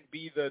can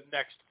be the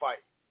next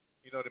fight.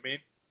 You know what I mean?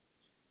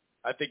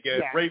 I think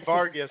Ray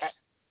Vargas,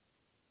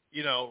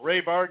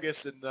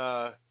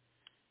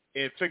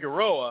 and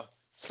Figueroa,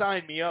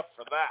 sign me up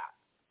for that.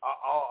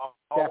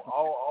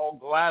 I'll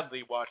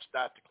gladly watch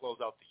that to close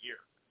out the year.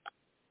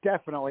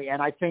 Definitely,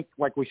 and I think,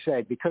 like we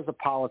said, because of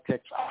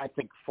politics, I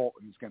think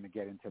Fulton's going to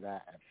get into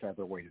that at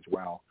featherweight as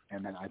well,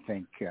 and then I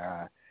think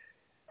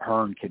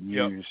Hearn can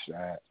use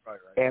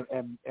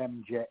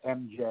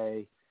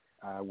MJ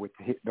with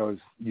those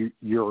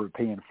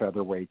European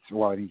featherweights.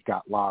 Well, and he's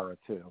got Lara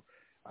too.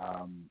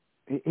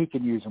 He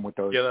can use them with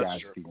those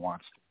guys if he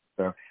wants to.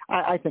 So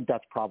I think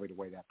that's probably the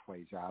way that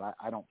plays out.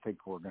 I don't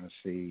think we're going to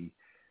see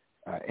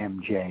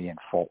MJ and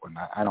Fulton.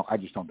 I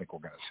just don't think we're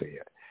going to see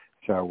it.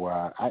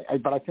 So,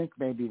 but I think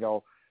maybe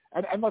they'll.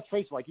 And let's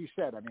face it, like you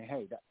said. I mean,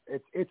 hey,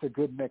 it's a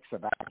good mix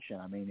of action.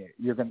 I mean,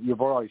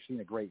 you've already seen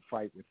a great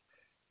fight with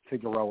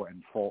Figueroa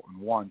and Fulton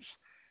once.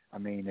 I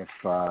mean, if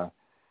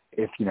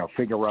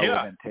Figueroa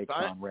then takes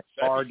on Ray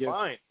Vargas,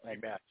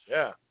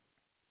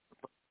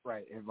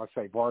 right, and let's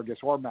say Vargas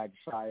or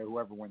Magsayo,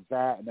 whoever wins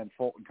that, and then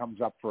Fulton comes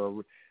up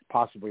for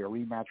possibly a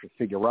rematch with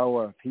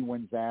Figueroa if he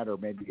wins that, or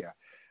maybe a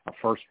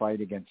first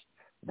fight against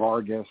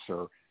Vargas,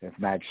 or if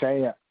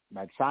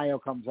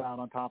Magsayo comes out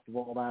on top of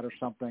all that or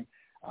something.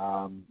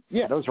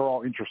 Those are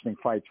all interesting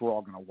fights we're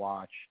all going to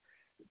watch.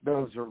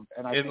 Those are,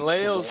 and I think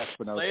Leo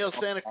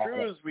Santa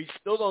Cruz, we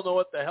still don't know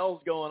what the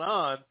hell's going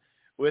on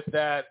with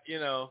that,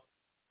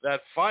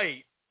 that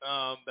fight.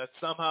 That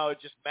somehow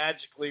it just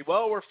magically,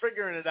 we're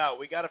figuring it out.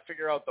 We got to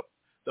figure out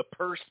the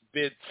purse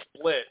bid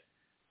split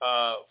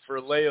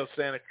for Leo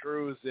Santa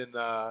Cruz and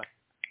the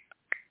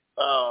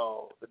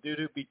dude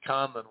who beat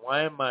Conlon.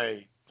 Why am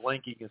I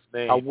blanking his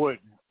name? Woods.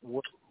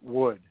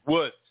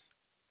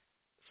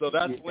 So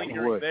that's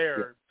lingering there.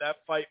 Yeah. That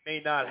fight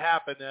may not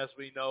happen, as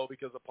we know,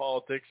 because of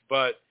politics.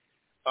 But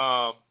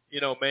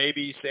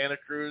maybe Santa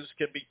Cruz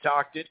can be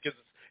talked in, because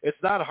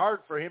it's not hard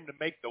for him to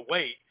make the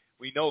weight.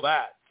 We know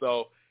that.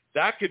 So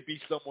that could be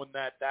someone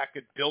that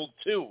could build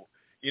too,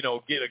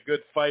 get a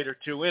good fight or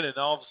two in, and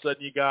all of a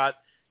sudden you got,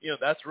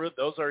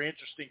 those are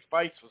interesting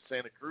fights with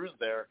Santa Cruz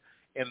there,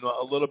 and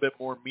a little bit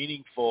more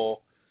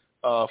meaningful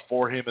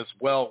for him as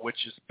well,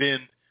 which has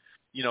been,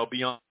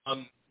 beyond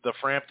the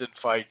Frampton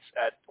fights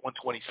at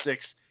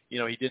 126. He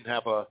didn't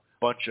have a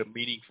bunch of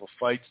meaningful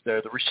fights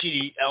there. The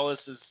Rashidi Ellis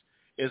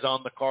is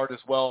on the card as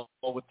well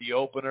with the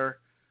opener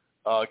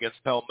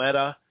against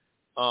Palmetta.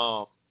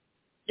 I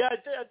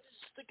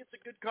just think it's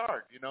a good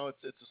card.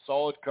 It's a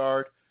solid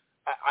card.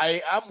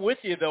 I'm with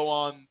you, though,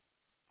 on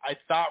I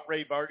thought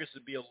Ray Vargas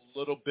would be a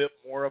little bit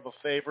more of a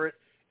favorite,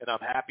 and I'm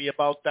happy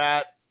about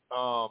that.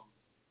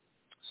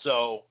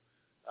 So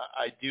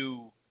I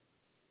do,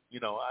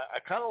 I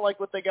kind of like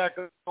what they got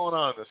going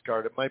on in this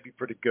card. It might be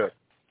pretty good.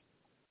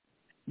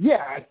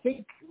 Yeah, I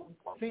think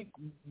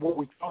what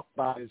we talked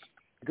about is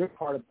the good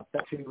part about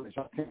that, too, is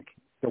I think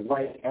the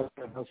way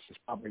Espinosa is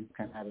probably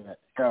looking at it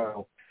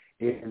go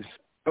is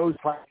those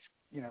fights,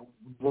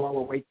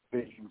 lower weight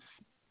divisions,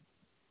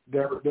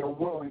 they're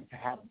willing to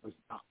have those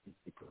not be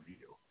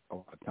pay-per-view a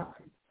lot of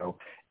time. So,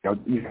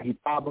 he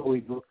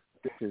probably looks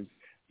at this as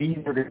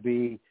either going to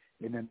be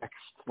in the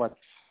next, let's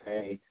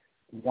say,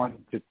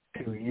 1 to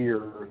 2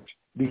 years,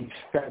 these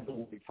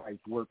featherweight fights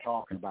we're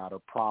talking about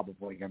are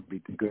probably going to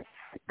be the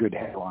good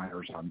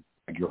headliners on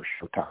your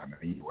Showtime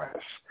in the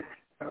U.S.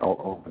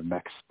 Over the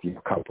next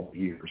couple of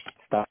years.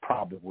 That's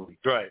probably what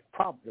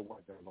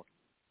they're looking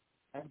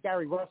at. And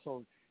Gary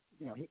Russell,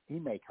 he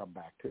may come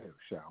back too.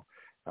 So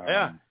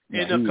and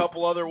a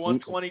couple other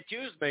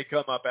 122s may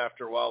come up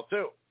after a while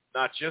too,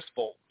 not just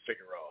Fulton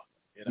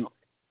Figueroa.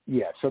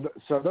 Yeah, so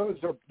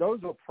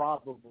those will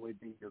probably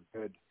be your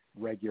good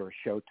regular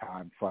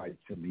Showtime fights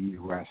in the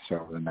U.S.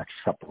 over the next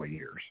couple of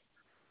years.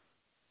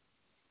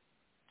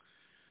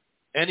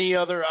 Any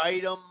other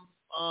item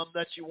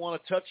that you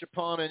want to touch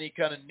upon? Any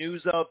kind of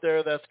news out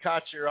there that's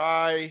caught your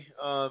eye?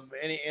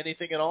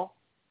 Anything at all?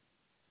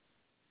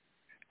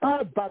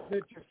 But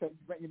just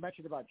you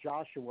mentioned about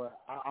Joshua.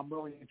 I'm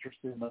really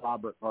interested in the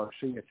Robert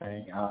Garcia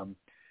thing.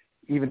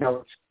 Even though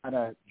it's kind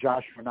of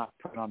Joshua not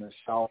putting on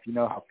himself, you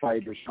know how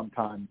fighters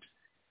sometimes,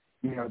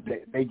 you know,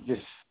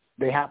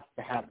 they have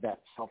to have that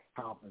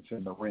self-confidence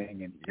in the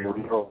ring, and you're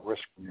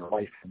risking your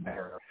life in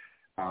there.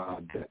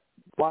 A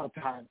lot of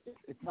times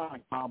it's not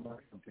uncommon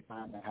to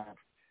kind of have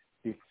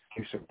the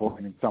excuse of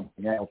blaming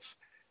something else.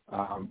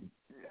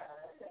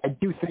 I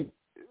do think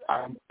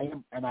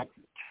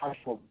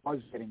Joshua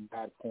was getting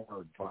bad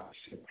cornered by us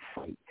in the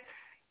fight.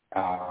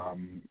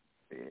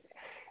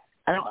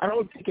 I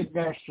don't think it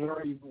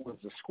necessarily was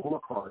the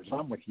scorecards.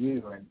 I'm with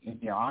you, and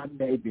you know, I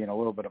may be in a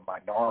little bit of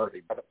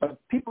minority, but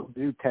people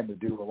do tend to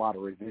do a lot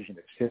of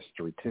revisionist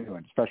history too,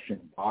 and especially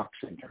in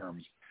boxing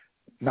terms,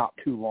 not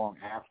too long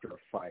after a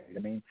fight. I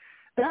mean,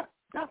 that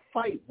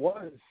fight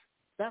was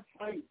up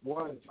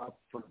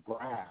for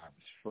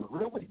grabs for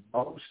really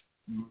most.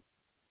 You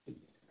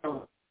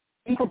know,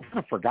 people kind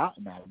of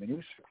forgotten that. I mean,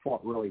 Usyk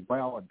fought really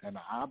well, and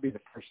I'll be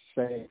the first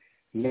to say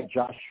he had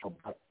Joshua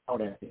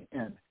out at the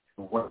end.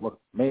 What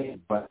looked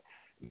made, but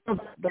you know,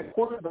 the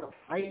quarter of the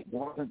fight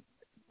wasn't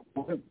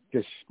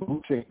just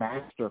Usyk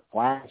master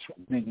class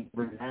winning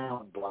every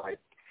round like,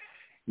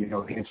 you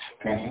know, his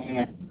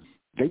fans.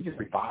 They just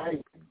revived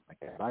him like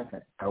that, I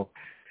think.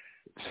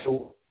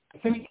 So I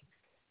think,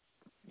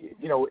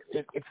 you know,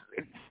 it's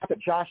not that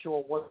Joshua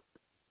was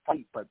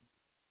fight, but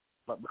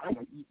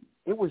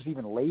it was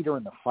even later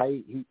in the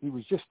fight. He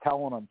was just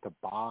telling him to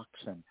box.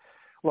 And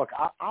look,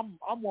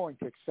 I'm willing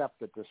to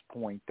accept at this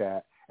point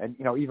that, and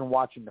you know, even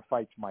watching the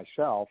fights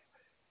myself,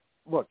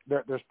 look,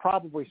 there's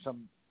probably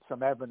some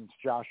evidence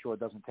Joshua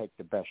doesn't take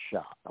the best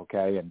shot,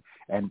 okay?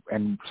 And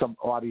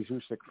a lot of these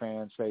Usyk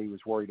fans say he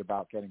was worried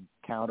about getting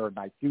countered, and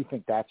I do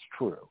think that's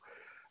true.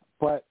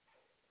 But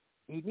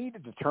he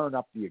needed to turn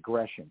up the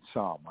aggression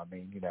some. I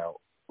mean, you know,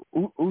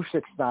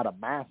 Usyk's not a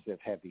massive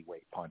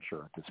heavyweight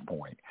puncher at this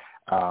point.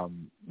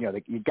 You know,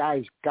 the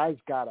guy's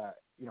gotta,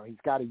 you know, he's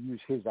got to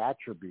use his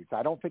attributes.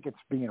 I don't think it's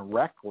being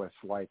reckless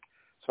like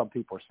some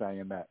people are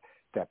saying that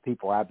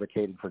people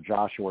advocating for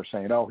Joshua are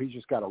saying, oh, he's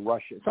just got to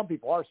rush it. Some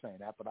people are saying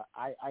that, but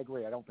I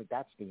agree. I don't think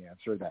that's the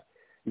answer, that,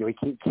 you know,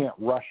 he can't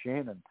rush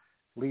in and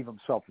leave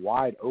himself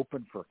wide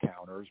open for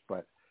counters,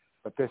 but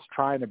this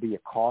trying to be a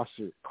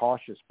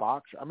cautious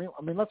boxer. I mean,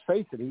 let's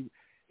face it,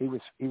 he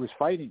was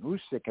fighting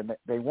Usyk, and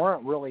they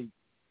weren't really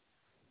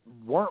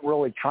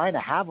trying to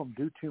have him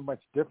do too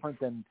much different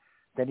than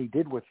he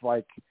did with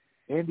like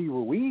Andy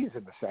Ruiz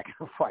in the second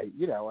fight.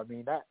 You know, I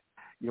mean, that,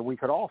 you know, we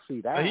could all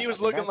see that. He was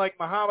looking like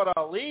Muhammad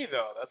Ali,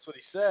 though. That's what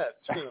he said.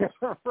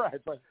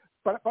 Right,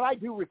 but I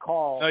do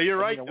recall. No, you're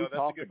right, you know,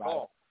 though. That's a good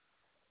call.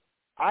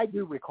 I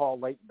do recall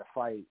late in the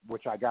fight,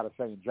 which I got to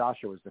say in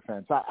Joshua's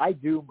defense, I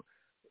do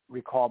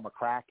recall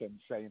McCracken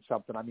saying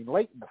something. I mean,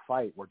 late in the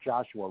fight where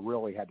Joshua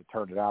really had to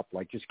turn it up,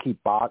 like just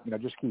keep boxing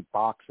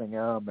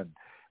him and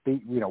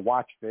you know,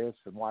 watch this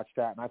and watch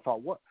that. And I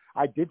thought,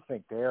 I did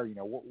think there, you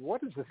know,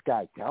 what is this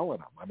guy telling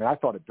him? I mean, I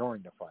thought it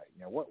during the fight.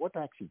 You know, what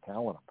the heck's he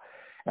telling him?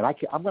 And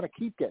I'm going to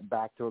keep getting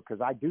back to it because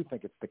I do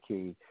think it's the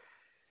key.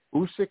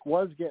 Usyk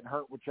was getting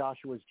hurt with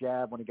Joshua's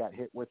jab when he got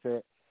hit with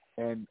it.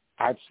 And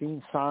I've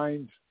seen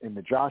signs in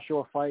the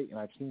Joshua fight, and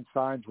I've seen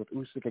signs with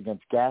Usyk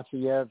against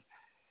Gassiev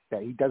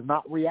that he does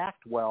not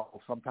react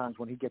well sometimes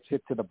when he gets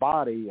hit to the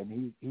body,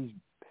 and he's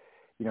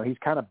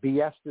kind of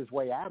BS'd his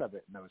way out of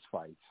it in those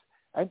fights.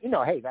 And, you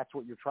know, hey, that's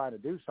what you're trying to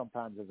do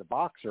sometimes as a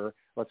boxer,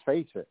 let's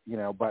face it, you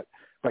know, but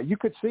you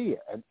could see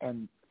it.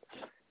 And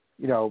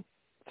you know,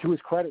 to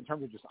his credit, in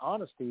terms of just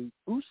honesty,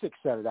 Usyk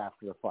said it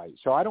after the fight.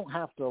 So I don't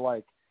have to,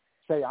 like,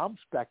 say I'm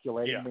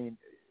speculating. Yeah. I mean,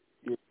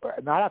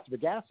 not after the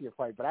Gassiev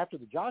fight, but after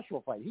the Joshua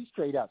fight, he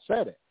straight out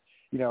said it.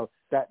 You know,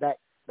 that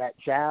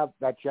jab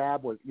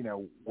was, you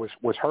know,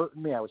 was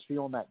hurting me. I was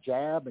feeling that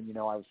jab, and, you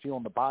know, I was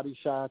feeling the body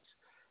shots.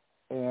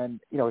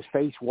 And, you know, his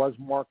face was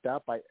marked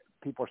up.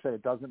 People say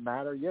it doesn't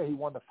matter. Yeah, he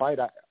won the fight.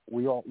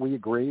 We all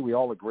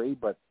agree,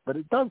 but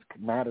it does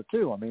matter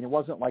too. I mean, it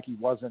wasn't like he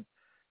wasn't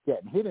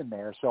getting hit in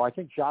there. So I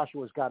think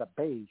Joshua's got a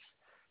base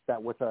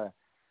that with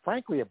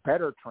frankly a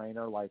better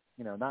trainer, like,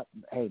 you know,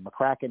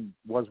 McCracken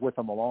was with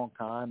him a long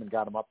time and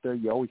got him up there.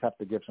 You always have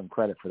to give some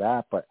credit for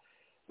that. But,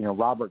 you know,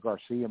 Robert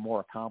Garcia, more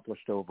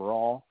accomplished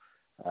overall.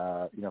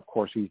 You know, of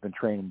course, he's been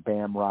training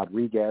Bam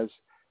Rodriguez,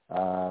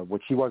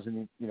 which he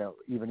wasn't, you know,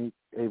 even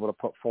able to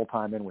put full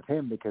time in with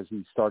him because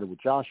he started with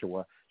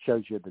Joshua.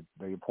 Shows you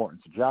the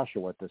importance of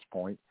Joshua at this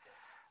point.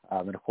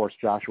 And of course,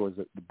 Joshua is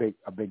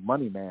a big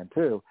money man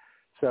too.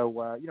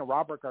 So, you know,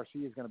 Robert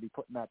Garcia is going to be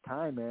putting that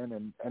time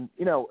in. And,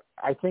 you know,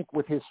 I think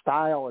with his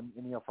style and,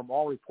 you know, from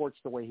all reports,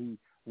 the way he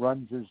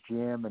runs his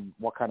gym and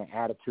what kind of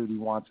attitude he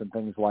wants and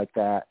things like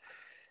that,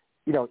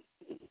 you know,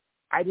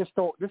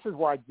 this is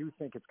where I do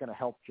think it's going to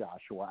help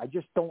Joshua. I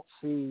just don't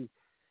see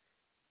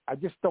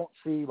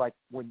like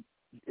when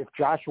if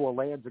Joshua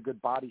lands a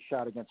good body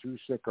shot against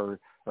Usyk,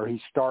 or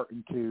he's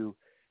starting to,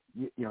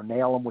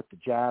 nail him with the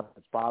jab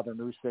that's bothering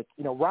Usyk,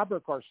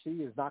 Robert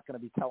Garcia is not going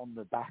to be telling him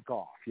to back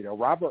off.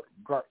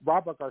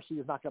 Robert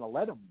Garcia is not going to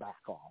let him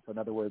back off. In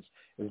other words,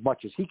 as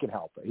much as he can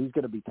help it, he's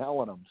going to be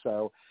telling him.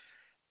 So,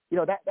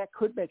 that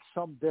could make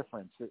some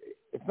difference.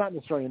 It's not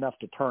necessarily enough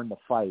to turn the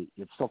fight.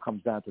 It still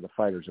comes down to the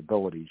fighter's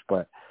abilities.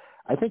 But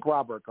I think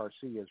Robert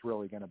Garcia is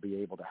really going to be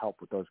able to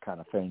help with those kind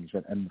of things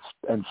and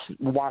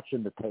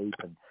watching the tape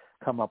and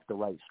come up with the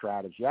right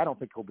strategy. I don't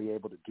think he'll be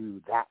able to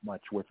do that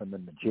much with him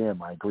in the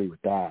gym. I agree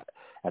with that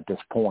at this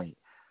point,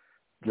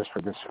 just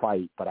for this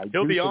fight. But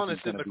he'll be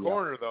honest in the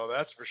corner, though,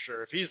 that's for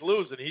sure. If he's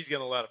losing, he's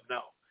going to let him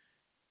know.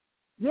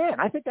 Yeah,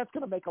 and I think that's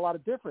going to make a lot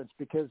of difference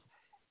because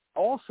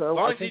also, as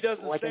long as he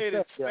doesn't say it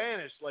in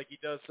Spanish like he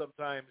does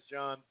sometimes,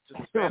 John, to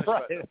the Spanish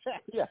fighters.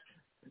 Yeah.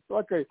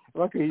 Luckily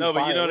he's no,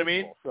 but you know what I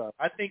mean? So.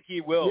 I think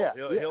he will. Yeah,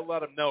 he'll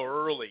let him know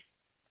early.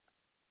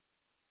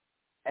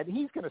 And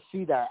he's going to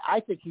see that. I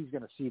think he's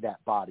going to see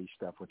that body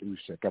stuff with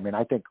Usyk. I mean,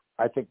 I think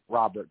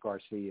Robert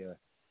Garcia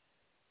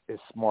is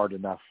smart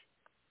enough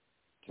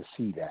to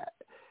see that.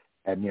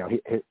 And, he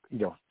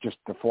just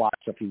the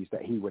philosophies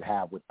that he would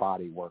have with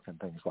body work and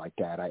things like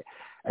that. I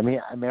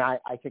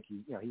think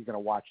he's going to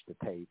watch the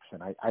tapes,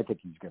 and I think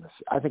he's going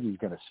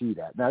to see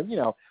that.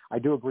 Now, I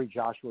do agree he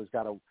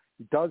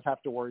does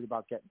have to worry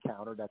about getting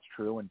countered. That's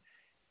true. And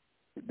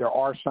there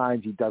are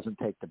signs he doesn't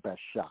take the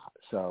best shot.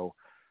 So,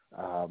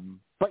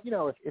 but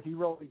if he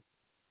really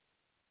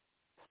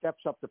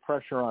steps up the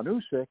pressure on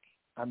Usyk,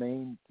 I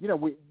mean,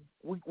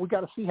 we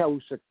got to see how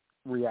Usyk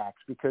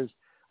reacts, because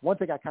one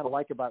thing I kind of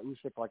like about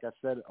Usyk, like I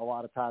said, a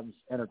lot of times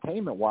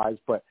entertainment-wise,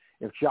 but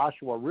if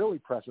Joshua really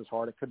presses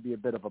hard, it could be a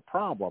bit of a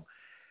problem.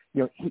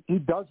 He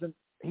doesn't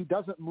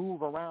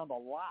move around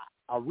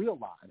a real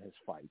lot in his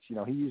fights. He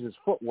uses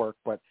footwork,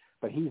 but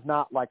he's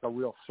not like a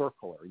real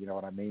circler. You know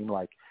what I mean?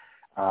 Like,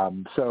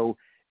 so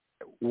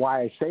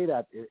why I say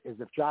that is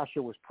if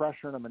Joshua was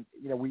pressuring him, and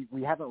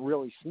we haven't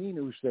really seen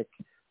Usyk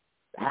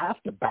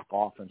have to back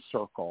off and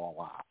circle a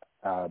lot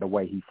the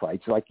way he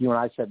fights. Like you and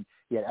I said,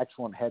 he had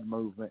excellent head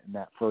movement in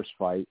that first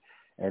fight,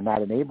 and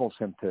that enables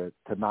him to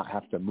not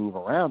have to move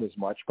around as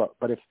much.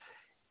 But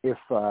if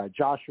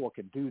Joshua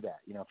can do that,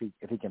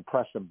 if he can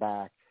press him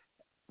back,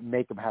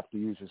 make him have to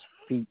use his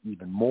feet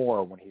even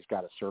more when he's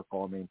got a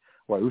circle. I mean,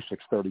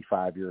 Usyk's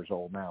 35 years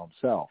old now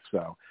himself,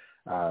 so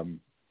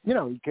he's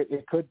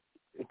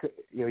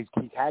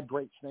had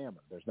great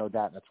stamina. There's no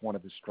doubt that's one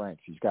of his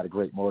strengths. He's got a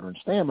great motor and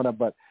stamina,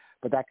 but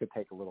that could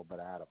take a little bit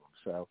out of him.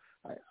 So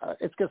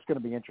it's just going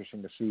to be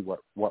interesting to see what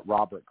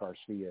Robert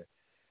Garcia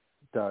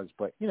does.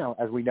 But,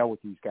 as we know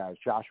with these guys,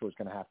 Joshua's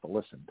going to have to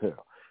listen too.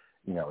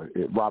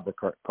 Robert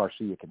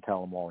Garcia can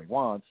tell him all he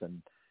wants,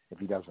 and if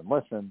he doesn't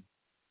listen,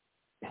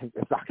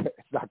 it's not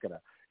going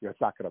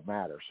to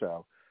matter.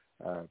 So,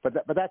 but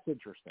that's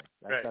interesting.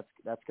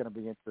 That's going to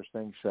be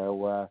interesting.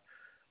 So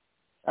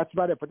that's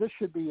about it. But this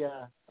should be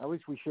at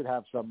least we should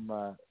have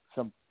some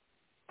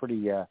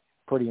pretty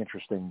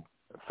interesting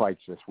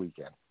fights this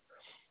weekend.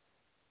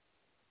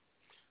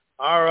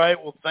 All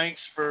right. Well, thanks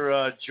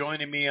for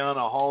joining me on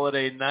a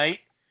holiday night,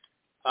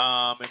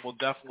 and we'll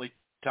definitely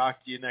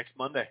talk to you next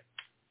Monday.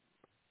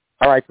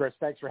 All right, Chris.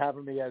 Thanks for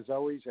having me as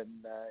always, and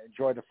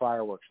enjoy the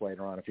fireworks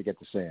later on if you get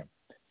to see them.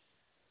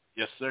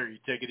 Yes, sir. You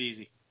take it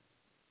easy.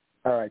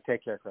 All right.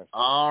 Take care, Chris.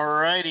 All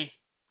righty.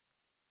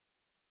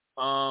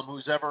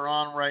 Who's ever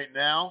on right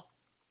now,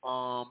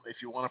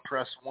 if you want to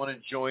press 1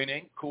 and join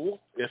in,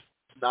 cool. If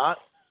not,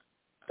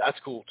 that's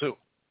cool too.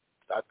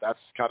 That's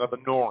kind of the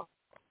norm.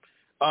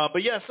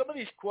 But yeah, some of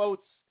these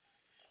quotes,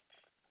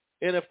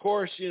 and of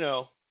course,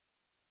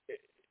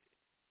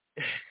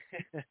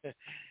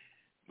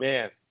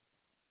 man,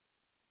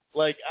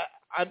 like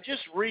I'm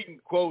just reading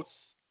quotes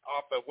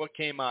off of what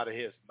came out of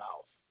his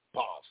mouth.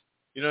 Pause.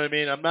 You know what I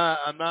mean? I'm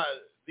not,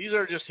 these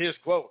are just his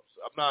quotes.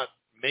 I'm not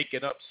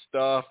making up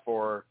stuff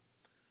or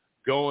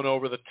going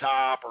over the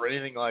top or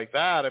anything like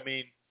that. I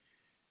mean,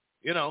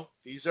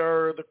 these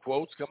are the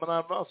quotes coming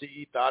out of his mouth.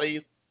 He thought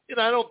I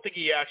don't think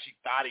he actually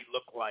thought he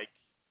looked like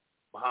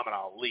Muhammad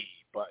Ali,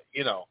 but,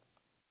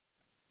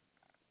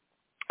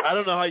 I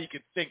don't know how you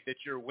can think that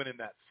you're winning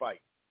that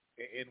fight.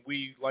 And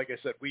we, like I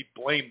said, we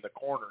blame the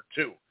corner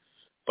too.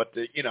 But,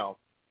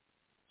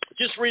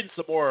 just reading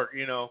some more,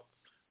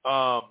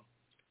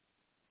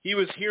 he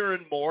was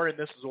hearing more, and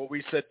this is what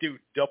we said, dude,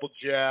 double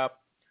jab,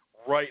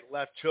 right,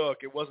 left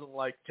hook. It wasn't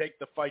like, take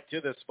the fight to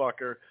this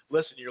fucker.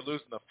 Listen, you're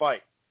losing the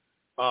fight.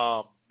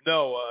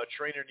 No, a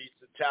trainer needs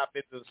to tap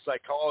into the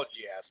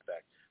psychology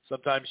aspect.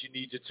 Sometimes you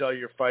need to tell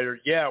your fighter,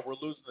 yeah, we're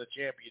losing the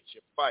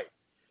championship fight.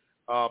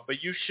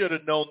 But you should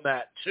have known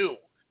that too,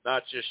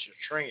 not just your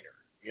trainer.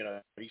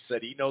 He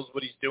said he knows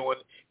what he's doing.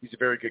 He's a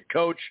very good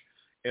coach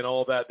and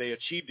all that they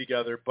achieved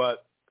together.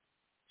 But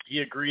he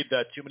agreed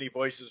that too many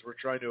voices were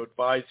trying to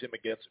advise him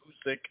against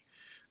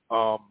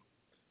Usyk.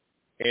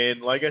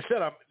 And like I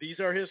said, these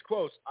are his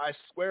quotes. I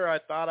swear I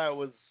thought I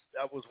was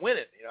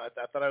winning. I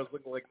thought I was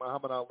looking like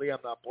Muhammad Ali. I'm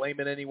not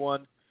blaming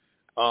anyone.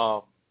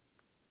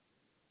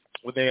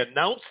 When they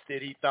announced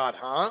it, he thought,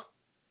 huh?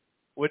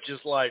 which is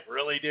like,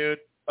 really, dude?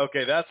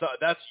 Okay, that's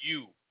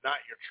you, not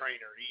your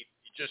trainer. He's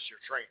just your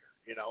trainer,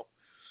 you know.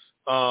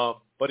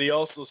 But he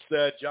also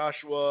said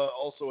Joshua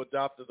also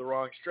adopted the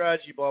wrong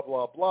strategy, blah,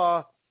 blah,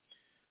 blah.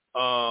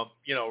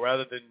 You know,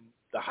 rather than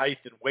the height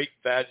and weight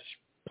advantage,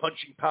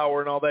 punching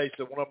power and all that, he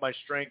said one of my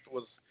strengths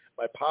was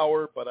my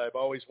power, but I've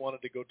always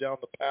wanted to go down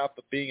the path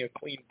of being a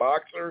clean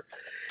boxer.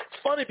 It's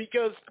funny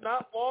because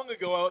not long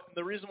ago, and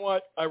the reason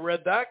why I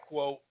read that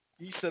quote,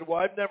 he said, well,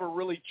 I've never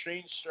really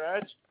changed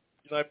strategy.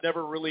 You know, I've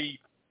never really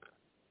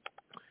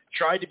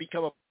tried to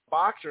become a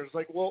boxer. It's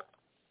like, well,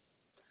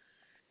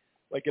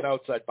 like an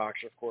outside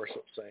boxer, of course,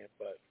 I'm saying,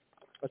 but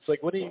it's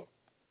like, what do you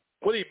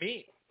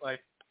mean? Like,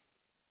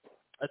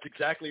 that's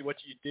exactly what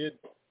you did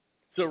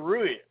to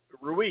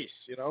Ruiz,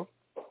 you know?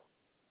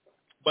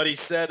 But he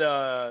said,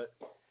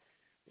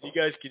 you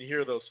guys can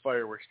hear those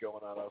fireworks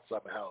going on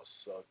outside my house.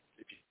 So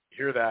if you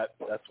hear that,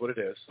 that's what it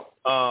is.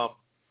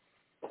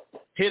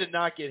 Hit and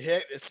not get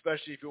hit,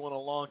 especially if you want a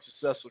long,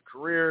 successful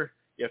career.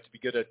 You have to be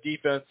good at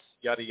defense,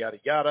 yada, yada,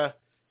 yada.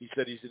 He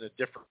said he's in a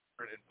different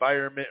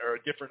environment, or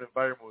a different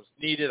environment was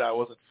needed. I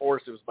wasn't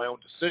forced. It was my own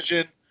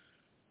decision.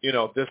 You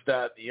know, this,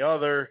 that, and the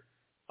other.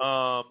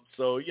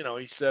 So, you know,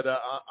 he said,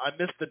 I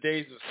miss the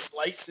days of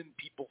slicing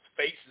people's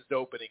faces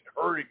open and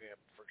hurting them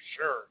for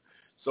sure.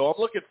 So I'm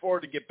looking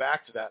forward to get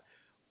back to that.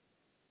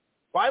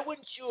 Why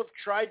wouldn't you have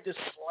tried to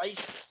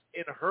slice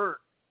and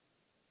hurt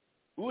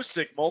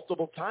Usyk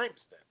multiple times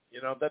then?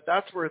 You know,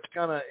 that's where it's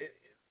kind of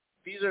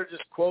these are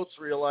just quotes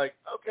where you're like,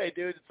 okay,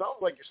 dude, it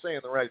sounds like you're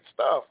saying the right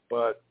stuff,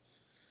 but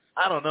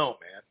I don't know,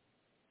 man.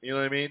 You know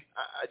what I mean?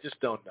 I just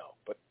don't know.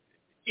 But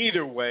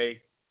either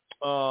way,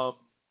 talking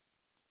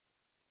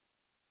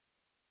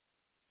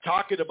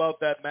about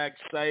that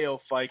Magsayo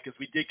fight, because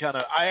we did kind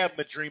of – I have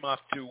Madrimov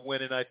to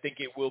win, and I think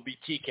it will be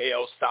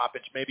TKO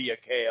stoppage, maybe a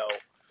KO.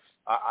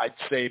 I'd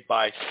say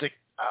by 6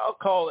 – I'll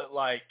call it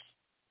like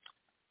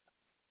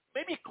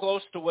maybe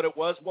close to what it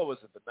was. What was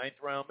it, the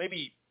 9th round?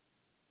 Maybe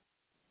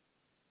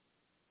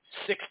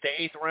 6th to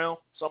 8th round,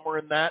 somewhere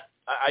in that.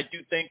 I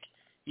do think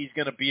he's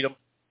going to beat him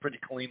pretty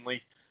cleanly.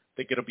 I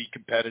think it'll be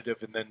competitive,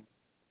 and then,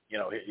 you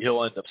know,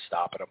 he'll end up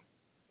stopping him.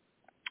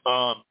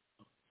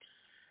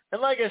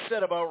 And like I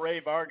said about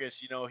Ray Vargas,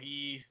 you know,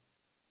 he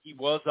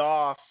was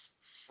off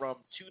from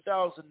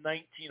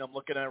 2019, I'm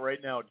looking at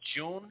right now,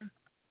 June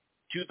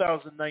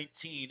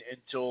 2019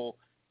 until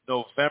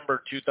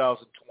November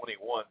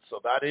 2021. So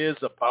that is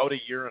about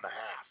a year and a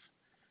half.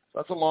 So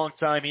that's a long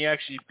time. He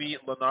actually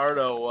beat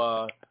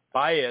Leonardo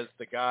Baez,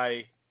 the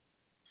guy.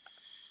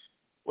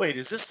 Wait,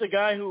 is this the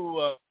guy who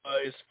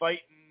is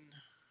fighting?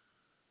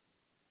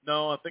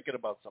 No, I'm thinking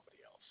about somebody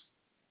else.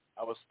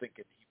 I was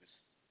thinking he was.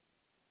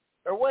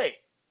 Or wait,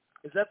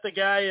 is that the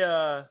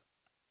guy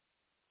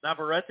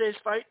Navarrete's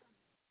fighting?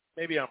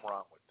 Maybe I'm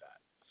wrong with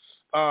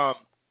that.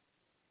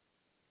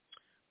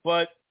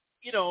 But,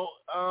 you know,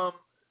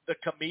 the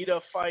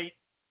Kamita fight,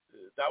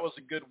 that was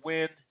a good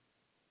win.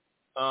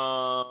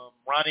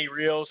 Ronnie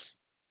Rios,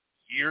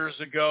 years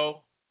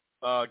ago.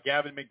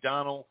 Gavin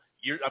McDonald,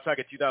 I'm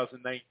talking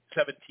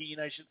 2017,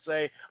 I should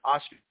say.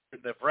 Oscar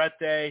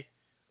Navarrete.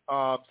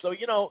 So,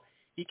 you know,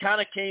 he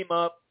kind of came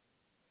up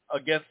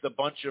against a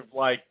bunch of,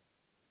 like,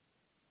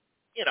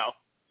 you know,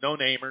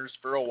 no-namers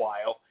for a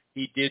while.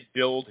 He did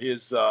build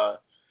his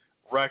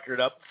record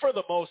up, for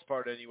the most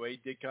part anyway.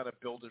 He did kind of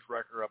build his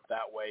record up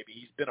that way. But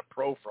he's been a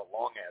pro for a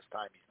long-ass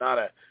time. He's not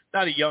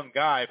a young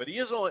guy, but he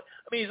is only,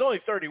 I mean, he's only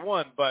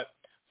 31, but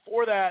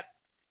for that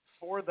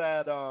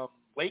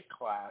weight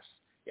class,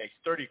 yeah, he's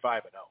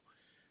 35-0.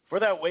 For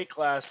that weight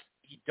class,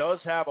 he does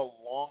have a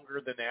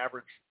longer than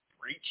average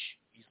reach.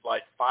 He's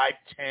like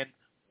 5'10"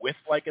 with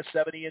like a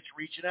 70-inch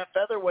reach. And at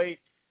featherweight,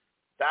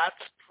 that's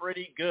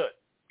pretty good.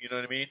 You know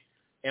what I mean?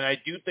 And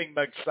I do think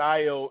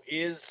Magsayo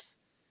is,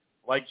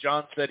 like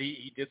John said,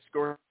 he did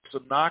score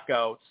some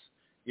knockouts,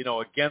 you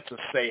know, against a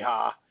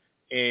Ceja.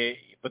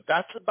 But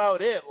that's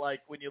about it.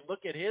 Like, when you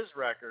look at his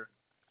record,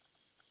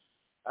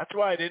 that's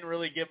why I didn't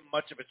really give him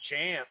much of a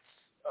chance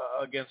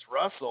against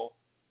Russell,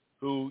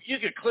 who you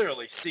could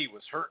clearly see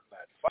was hurt in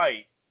that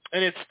fight.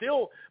 And it's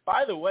still,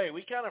 by the way,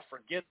 we kind of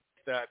forget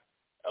that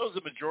was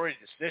a majority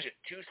decision.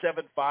 2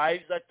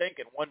 7-5s, I think,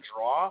 and 1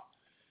 draw.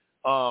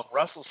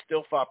 Russell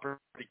still fought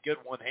pretty good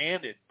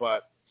one-handed,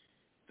 but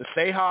the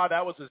Ceja,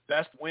 that was his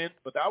best win,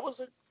 but that was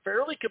a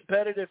fairly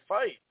competitive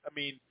fight. I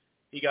mean,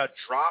 he got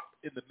dropped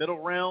in the middle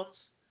rounds.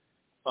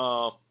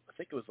 I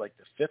think it was like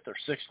the 5th or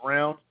 6th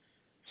round.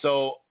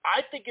 So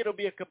I think it'll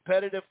be a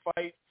competitive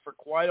fight for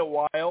quite a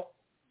while.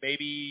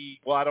 Maybe,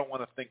 well, I don't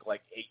want to think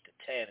like 8 to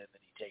 10 and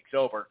then he takes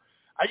over.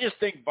 I just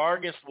think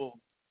Vargas will,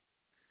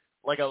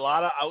 like a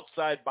lot of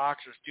outside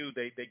boxers do,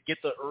 they get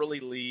the early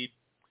lead.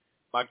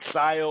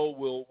 Magsayo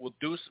will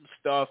do some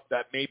stuff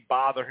that may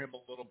bother him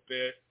a little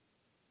bit.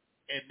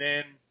 And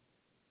then,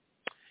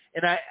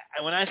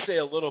 when I say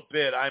a little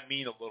bit, I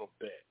mean a little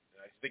bit.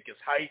 I think his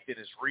height and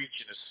his reach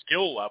and his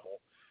skill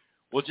level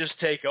will just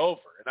take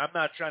over. And I'm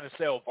not trying to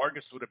say,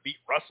 Vargas would have beat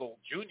Russell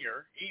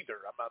Jr. either.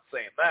 I'm not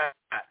saying that.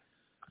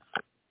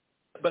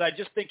 But I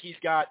just think he's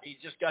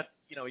just got,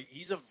 you know,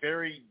 he's a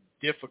very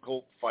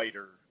difficult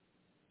fighter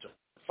to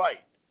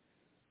fight.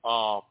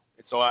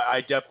 And so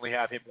I definitely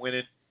have him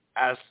winning,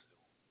 as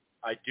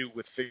I do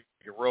with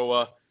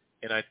Figueroa.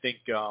 And I think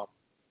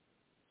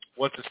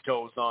once his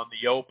toes on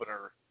the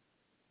opener,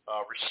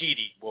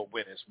 Rashidi will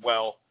win as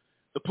well.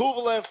 The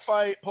Pulev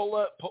fight,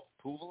 Pulev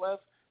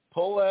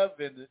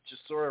and the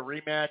Chisora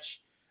rematch.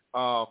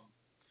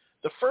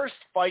 The first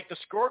fight, the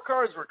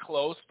scorecards were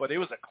close, but it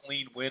was a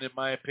clean win in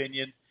my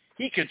opinion.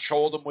 He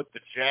controlled him with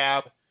the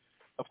jab.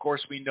 Of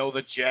course, we know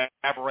the jab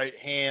right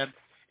hand.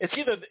 It's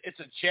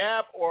a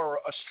jab or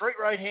a straight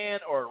right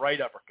hand or a right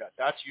uppercut.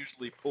 That's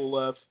usually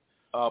Pulev.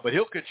 But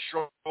he'll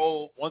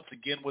control once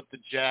again with the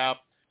jab.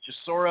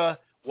 Chisora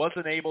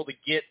wasn't able to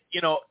get,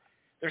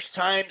 there's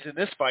times in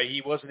this fight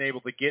he wasn't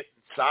able to get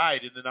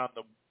inside, and then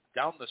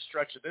down the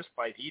stretch of this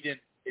fight, it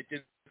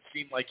didn't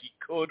seem like he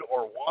could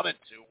or wanted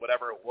to,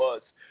 whatever it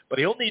was. But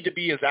he'll need to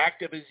be as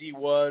active as he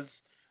was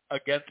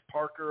against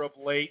Parker of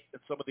late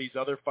and some of these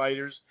other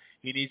fighters.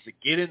 He needs to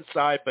get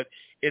inside, but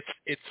it's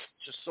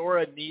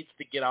Chisora needs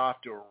to get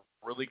off to a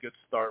really good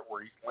start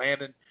where he's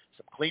landing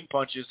some clean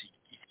punches.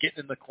 He's getting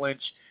in the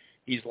clinch.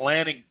 He's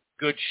landing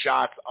good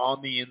shots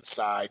on the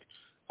inside.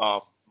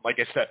 Like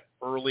I said,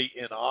 early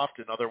and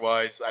often.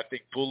 Otherwise, I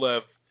think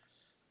Pulev,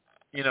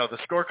 the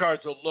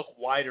scorecards will look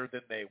wider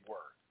than they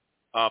were.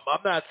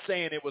 I'm not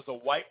saying it was a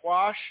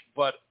whitewash,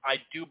 but I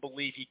do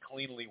believe he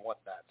cleanly won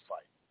that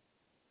fight.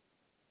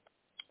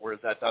 Whereas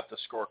I thought the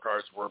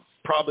scorecards were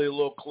probably a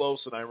little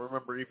close, and I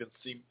remember even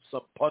seeing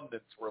some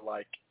pundits were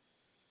like,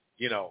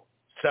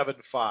 7-5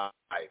 or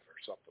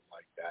something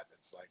like that.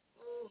 It's like,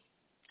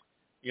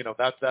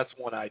 that's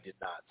one I did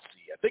not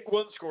see. I think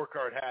one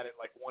scorecard had it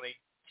like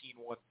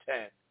 118,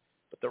 110,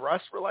 but the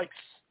rest were like,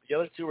 the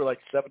other two were like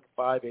 7-5,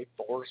 8-4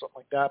 or something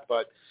like that.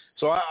 But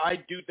so I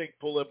do think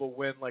Pulev will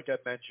win, like I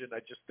mentioned. I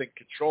just think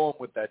control him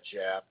with that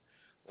jab,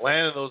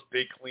 landing those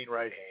big clean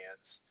right hands,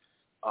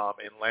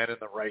 and landing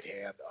the right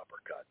hand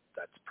uppercut.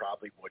 That's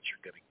probably what you're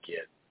going to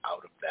get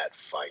out of that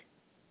fight.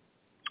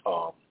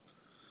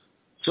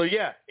 So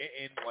yeah,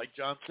 and like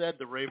John said,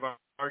 the Ray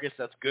Vargas,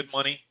 that's good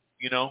money.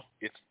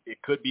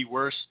 It could be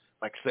worse.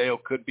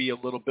 Maxeo could be a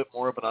little bit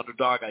more of an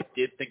underdog. I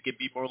did think it'd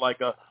be more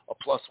like a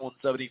plus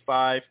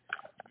 175,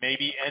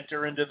 maybe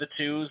enter into the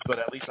twos, but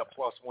at least a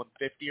plus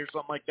 150 or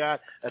something like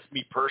that. That's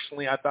me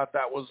personally. I thought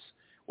that was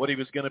what he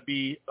was going to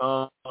be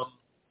on,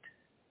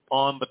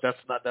 but that's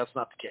not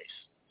the case.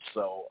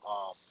 So,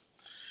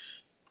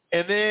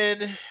 and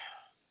then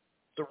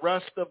the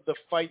rest of the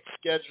fight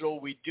schedule,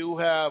 we do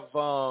have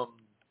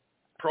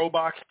Pro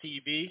Box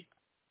TV.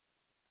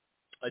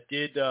 I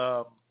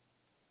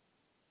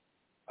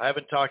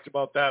haven't talked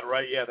about that,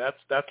 right? Yeah, that's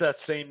that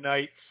same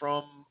night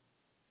from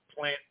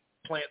Plant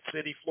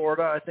City,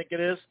 Florida, I think it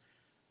is.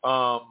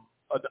 A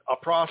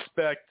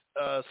prospect,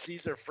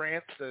 Cesar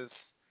Francis,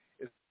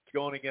 is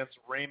going against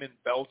Raymond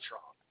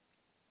Beltran.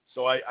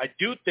 So I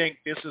do think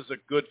this is a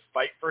good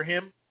fight for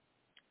him,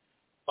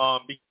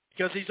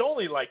 because he's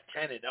only like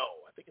 10-0.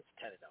 I think it's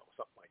 10-0,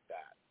 something like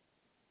that.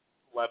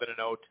 11-0,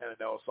 10-0,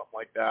 something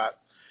like that.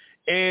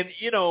 And,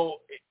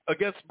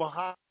 against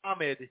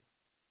Muhammad,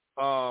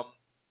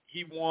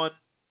 he won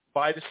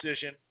by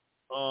decision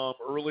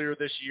earlier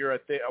this year. I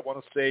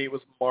want to say it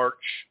was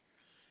March.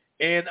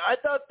 And I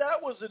thought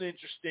that was an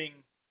interesting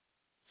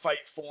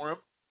fight for him,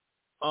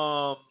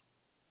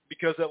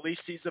 because at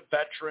least he's a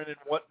veteran and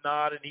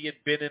whatnot, and he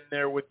had been in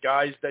there with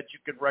guys that you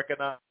could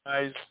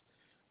recognize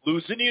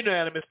losing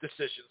unanimous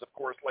decisions, of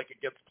course, like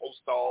against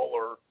Postal,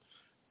 or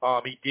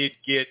he did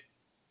get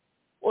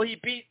 – he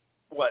beat,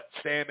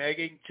 Sam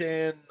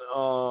Eggington.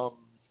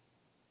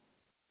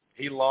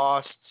 He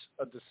lost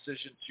a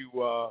decision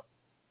to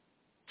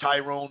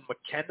Tyrone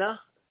McKenna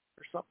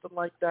or something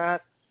like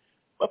that.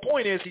 The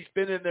point is, he's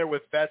been in there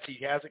with vets. He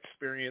has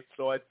experience.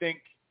 So I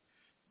think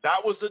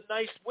that was a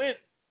nice win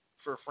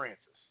for Francis.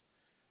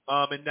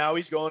 And now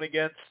he's going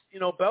against,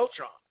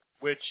 Beltran,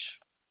 which,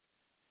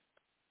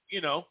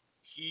 he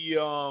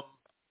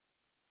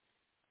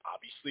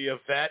obviously a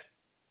vet.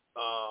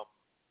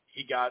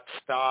 He got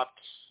stopped.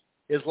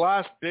 His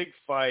last big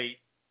fight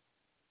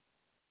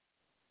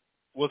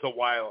was a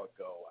while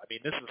ago. I mean,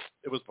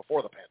 it was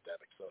before the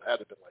pandemic, so it had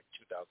to have been like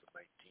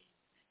 2019.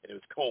 And it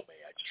was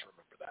Comey. I just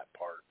remember that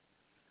part.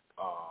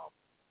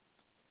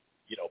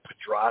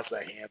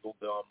 Pedraza handled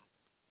them.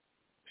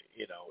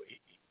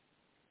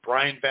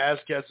 Brian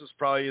Vasquez is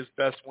probably his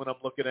best win. I'm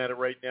looking at it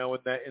right now in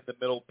the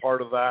middle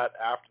part of that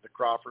after the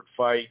Crawford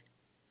fight.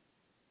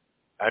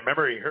 I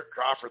remember he hurt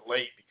Crawford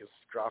late because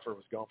Crawford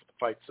was going for the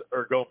fights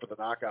or going for the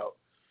knockout.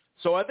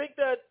 So I think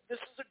that this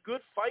is a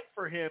good fight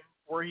for him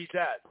where he's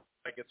at.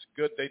 Like, it's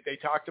good. They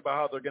talked about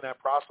how they're going to have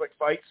prospect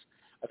fights.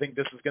 I think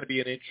this is going to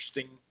be an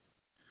interesting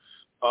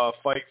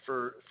fight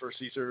for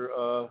Cesar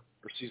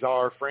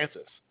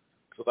Francis.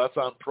 So that's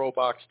on Pro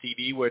Box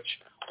TV, which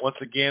once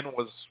again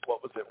was,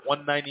 what was it,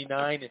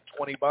 $199 and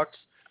 $20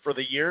 for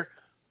the year,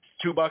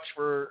 $2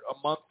 for a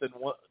month and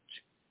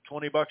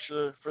 $20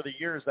 for the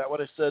year. Is that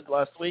what I said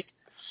last week?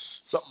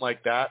 Something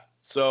like that.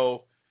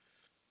 So,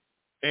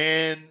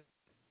 and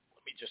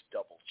let me just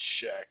double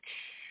check.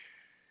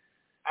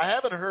 I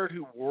haven't heard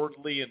who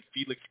Wardley and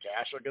Felix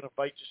Cash are going to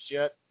fight just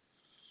yet.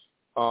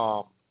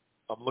 I'm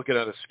looking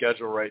at a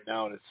schedule right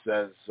now, and it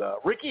says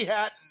Ricky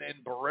Hatton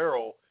and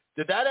Barrero.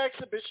 Did that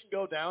exhibition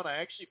go down? I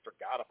actually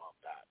forgot about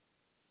that.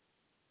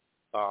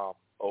 Oh,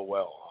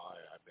 well,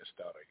 I missed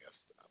out, I guess.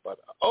 But,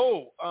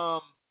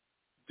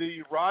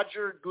 the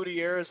Roger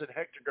Gutierrez and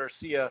Hector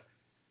Garcia,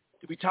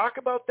 did we talk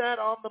about that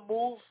on the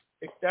move?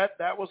 If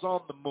that was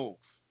on the move.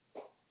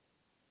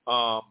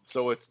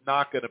 So it's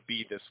not going to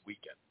be this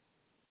weekend.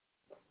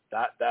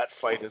 That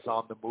fight is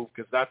on the move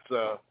because that's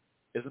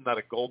isn't that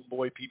a Golden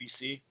Boy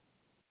PBC?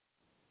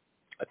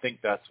 I think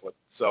that's what.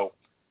 So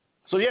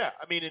yeah.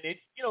 I mean,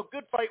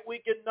 good fight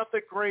weekend,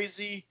 nothing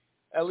crazy.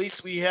 At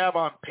least we have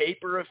on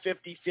paper a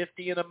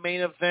 50-50 in a main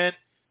event.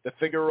 The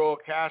Figueroa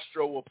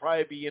Castro will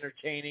probably be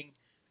entertaining,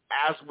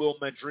 as will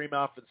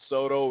Madrimov and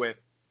Soto, and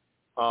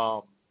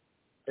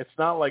it's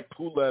not like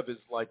Pulev is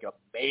like a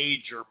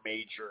major,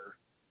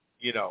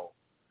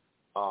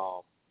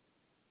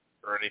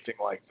 or anything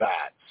like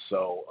that.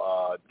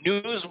 So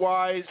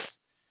news-wise,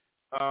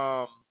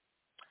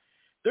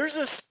 there's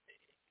a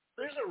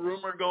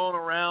rumor going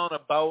around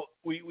about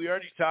we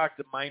already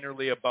talked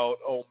minorly about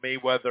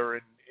Mayweather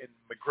and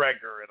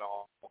McGregor and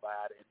all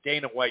that, and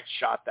Dana White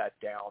shot that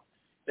down.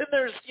 Then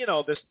there's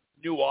this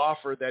new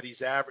offer that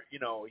he's offering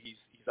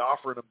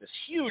him this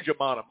huge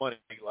amount of money,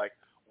 like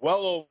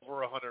well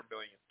over $100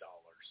 million.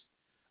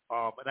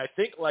 And I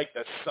think like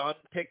the Sun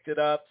picked it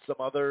up, some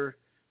other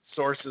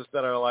sources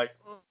that are like,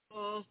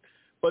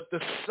 but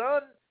the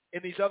Sun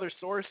and these other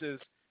sources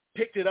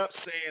picked it up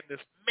saying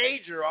this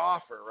major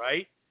offer,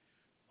 right?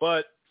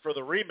 But for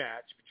the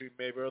rematch between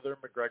Mayweather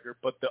and McGregor,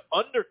 but the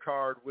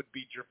undercard would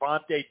be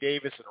Gervonta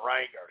Davis and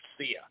Ryan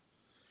Garcia.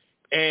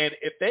 And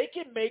if they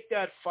can make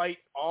that fight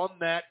on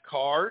that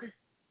card,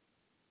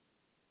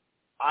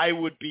 I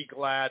would be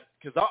glad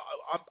because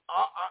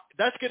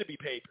that's going to be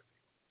pay-per-view.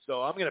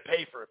 So I'm going to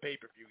pay for a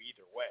pay-per-view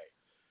either way.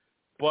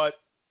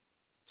 But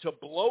to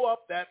blow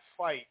up that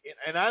fight,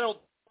 and I don't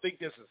think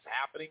this is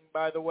happening,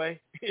 by the way,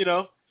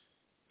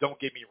 don't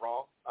get me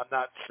wrong. I'm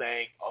not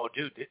saying, oh,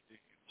 dude,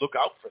 look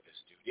out for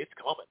this dude. It's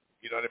coming.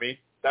 You know what I mean?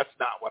 That's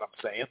not what I'm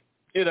saying,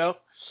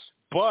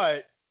 But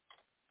if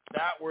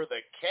that were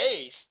the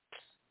case,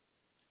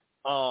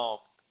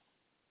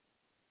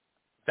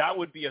 that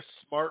would be a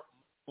smart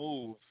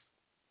move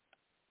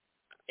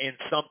and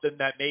something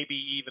that maybe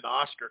even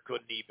Oscar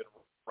couldn't even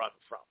run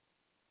from.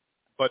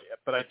 But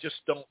I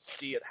just don't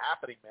see it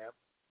happening, man.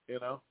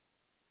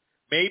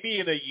 Maybe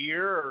in a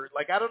year or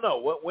I don't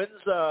know.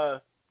 When's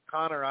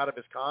Conor out of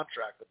his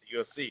contract with the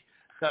UFC?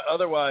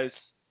 Otherwise,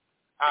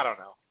 I don't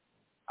know.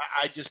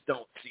 I just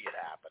don't see it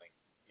happening.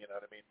 You know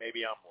what I mean?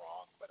 Maybe I'm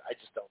wrong, but I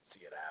just don't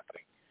see it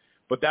happening.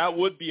 But that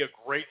would be a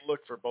great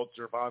look for both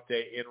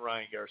Gervonta and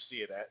Ryan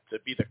Garcia to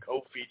be the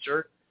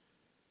co-feature.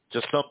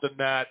 Just something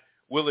that,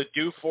 will it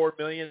do $4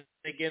 million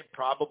again?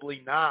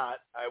 Probably not.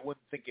 I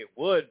wouldn't think it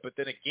would. But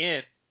then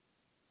again,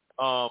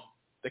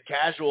 the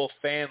casual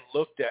fan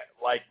looked at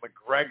like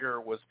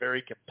McGregor was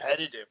very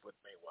competitive with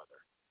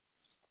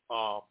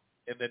Mayweather.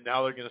 And then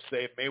now they're going to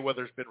say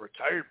Mayweather's been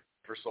retired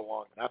for so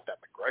long. Not that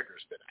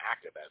McGregor's been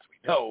active, as we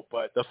know,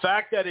 but the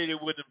fact that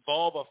it would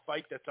involve a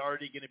fight that's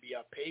already going to be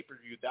on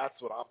pay-per-view, that's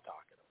what I'm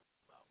talking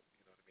about.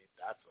 You know what I mean?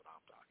 That's what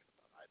I'm talking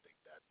about. I think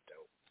that's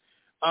dope.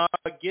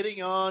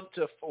 Getting on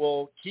to,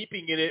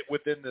 keeping it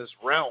within this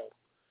realm.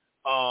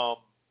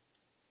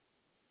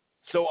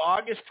 So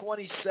August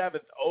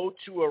 27th,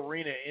 O2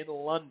 Arena in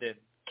London,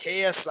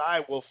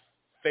 KSI will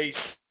face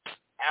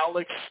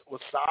Alex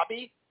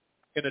Wasabi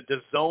in a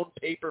DAZN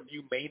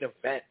pay-per-view main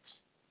event.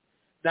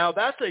 Now,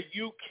 that's a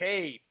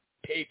UK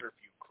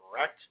pay-per-view,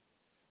 correct?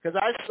 Because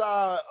I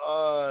saw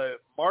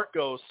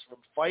Marcos from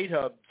Fight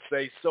Hub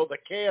say, so the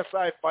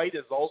KSI fight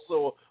is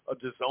also a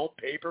DAZN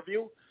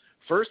pay-per-view?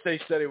 First, they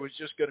said it was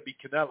just going to be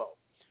Canelo.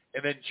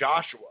 And then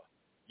Joshua.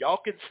 Y'all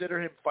consider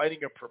him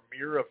fighting a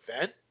premier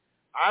event?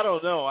 I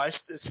don't know. It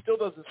still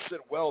doesn't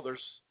sit well.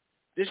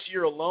 This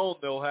year alone,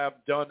 they'll have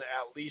done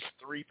at least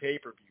 3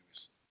 pay-per-views.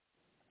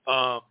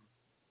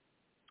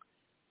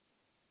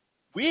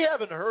 We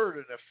haven't heard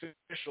an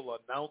official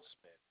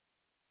announcement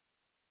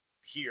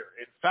here.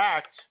 In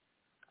fact,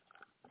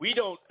 we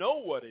don't know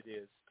what it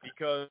is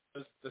because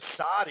the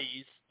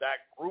Saudis,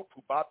 that group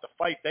who bought the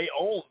fight, they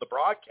own the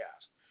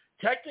broadcast.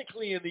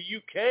 Technically in the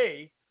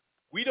UK,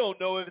 we don't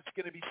know if it's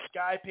going to be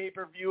Sky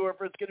pay-per-view or if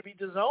it's going to be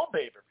DAZN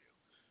pay-per-view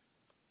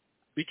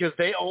because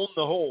they own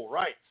the whole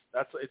rights.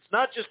 It's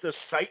not just a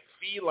site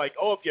fee like,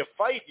 if you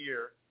fight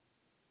here,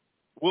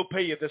 we'll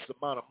pay you this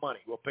amount of money.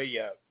 We'll pay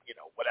you,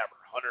 whatever,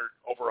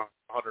 over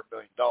 $100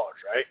 million,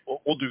 right?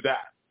 We'll do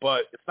that.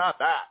 But it's not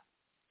that.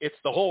 It's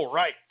the whole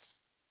rights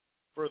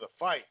for the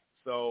fight.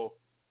 So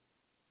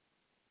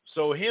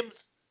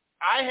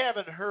I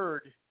haven't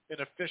heard an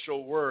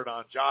official word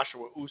on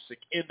Joshua Usyk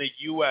in the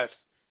U.S.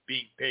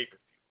 being pay-per-view.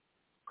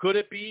 Could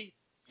it be?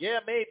 Yeah,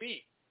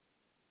 maybe.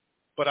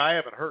 But I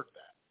haven't heard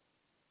that.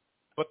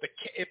 But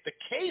if the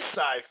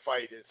K-side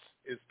fight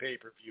is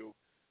pay-per-view,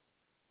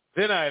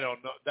 then I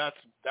don't know. That's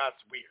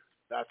weird.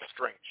 That's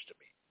strange to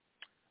me.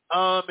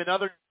 In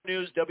other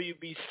news,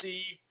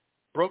 WBC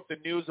broke the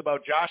news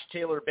about Josh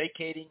Taylor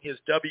vacating his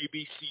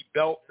WBC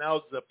belt.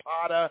 Now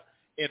Zapata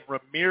and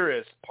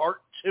Ramirez,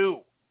 Part 2,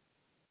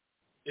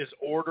 is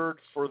ordered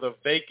for the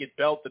vacant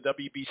belt. The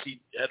WBC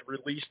had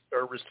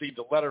received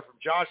a letter from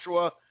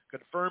Joshua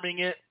confirming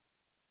it.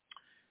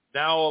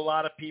 Now a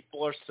lot of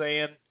people are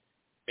saying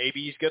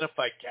maybe he's going to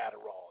fight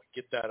Catterall and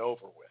get that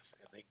over with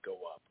and then go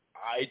up.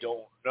 I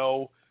don't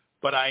know,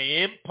 but I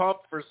am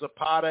pumped for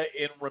Zapata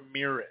and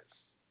Ramirez.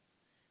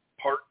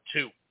 Part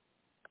 2.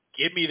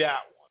 Give me that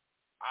one.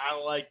 I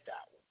like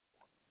that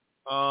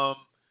one.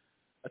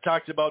 I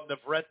talked about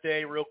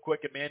Navarrete real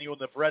quick. Emmanuel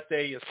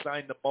Navarrete has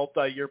signed the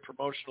multi-year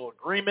promotional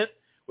agreement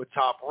with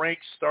Top Rank,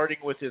 starting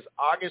with his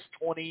August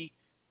 20th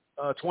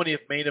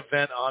main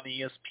event on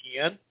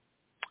ESPN.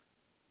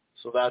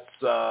 So that's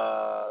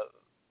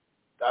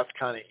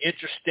kind of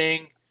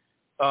interesting.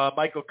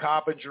 Michael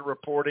Coppinger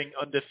reporting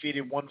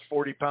undefeated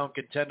 140-pound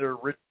contender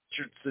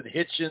Richardson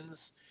Hitchens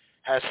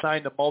has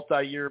signed a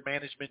multi-year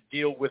management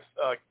deal with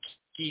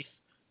Keith,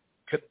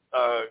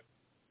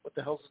 what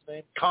the hell's his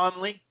name?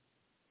 Connolly?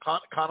 Yeah,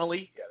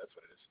 that's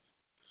what it is.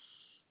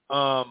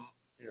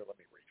 Here, let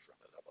me read from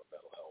it. How about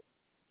that'll help?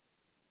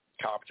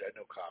 Coppinger, I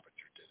know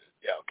Coppinger did it.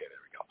 Yeah, okay,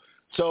 there we go.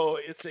 So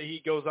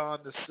he goes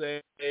on to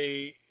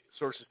say,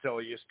 sources tell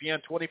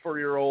ESPN,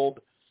 24-year-old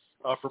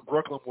from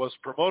Brooklyn was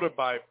promoted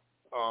by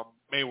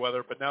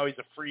Mayweather, but now he's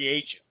a free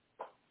agent.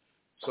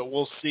 So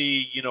we'll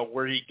see,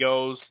 where he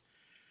goes.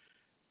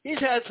 He's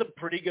had some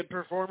pretty good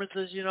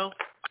performances,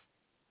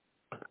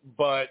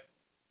 but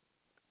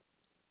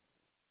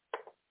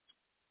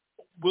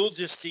we'll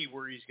just see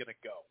where he's going to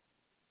go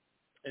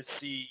and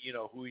see,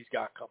 who he's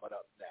got coming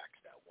up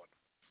next at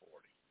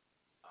 140.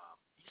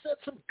 He's had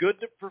some good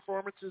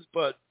performances,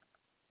 but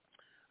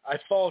I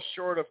fall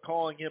short of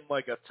calling him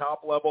like a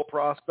top-level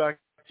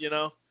prospect,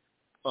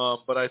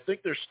 but I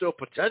think there's still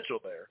potential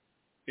there,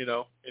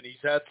 and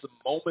he's had some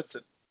moments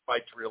in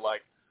fights where you're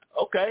like,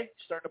 okay,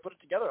 he's starting to put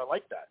it together. I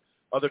like that.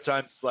 Other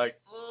times it's like,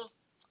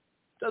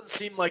 doesn't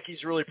seem like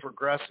he's really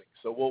progressing.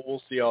 So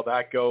we'll see how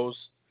that goes.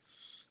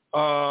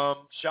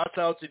 Shouts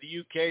out to the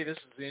UK. This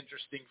is an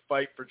interesting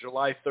fight for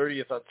July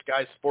 30th on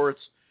Sky Sports.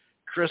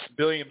 Chris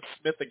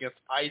Billiam-Smith against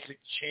Isaac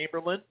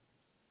Chamberlain.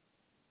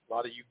 A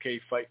lot of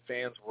UK fight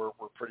fans were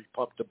pretty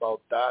pumped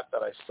about that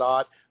I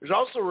saw it. There's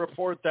also a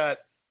report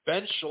that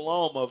Ben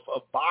Shalom of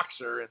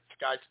Boxer and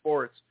Sky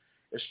Sports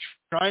is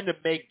trying to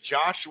make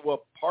Joshua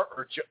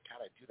Parker, God,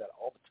 I do that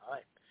all the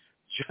time,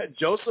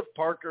 Joseph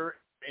Parker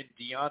and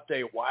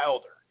Deontay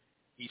Wilder.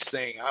 He's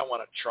saying, I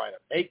want to try to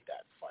make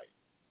that fight.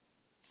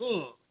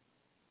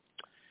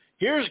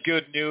 Here's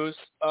good news.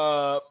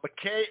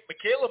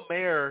 Michaela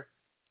Mayer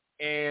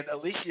and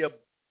Alicia,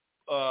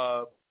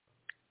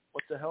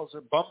 what the hell's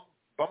her,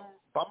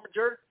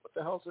 Bominger? What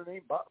the hell's her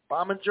name?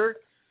 Bominger?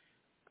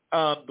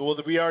 Well,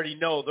 we already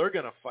know they're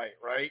going to fight,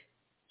 right?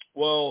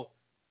 Well,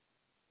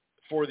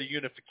 for the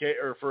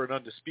unification, or for an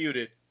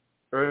undisputed,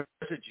 or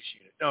is it just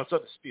unit? No, it's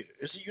undisputed.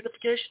 Is it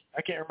unification?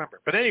 I can't remember.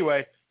 But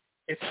anyway,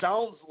 it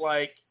sounds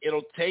like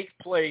it'll take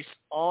place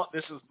on,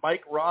 this is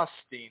Mike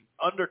Rothstein,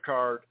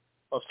 undercard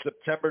of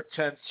September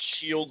 10th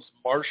Shields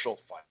Marshall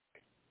fight.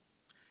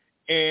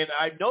 And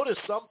I've noticed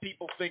some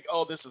people think,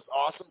 oh, this is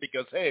awesome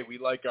because, hey, we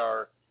like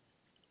our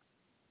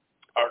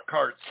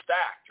cards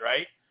stacked,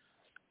 right?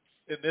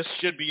 And this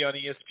should be on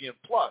ESPN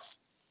Plus.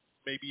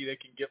 Maybe they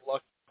can get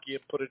lucky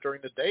and put it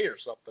during the day or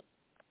something.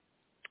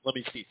 Let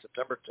me see,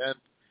 September 10th.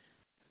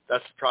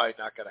 That's probably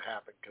not going to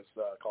happen because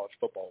college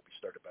football will be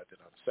started by then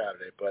on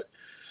Saturday. But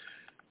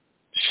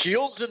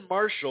Shields and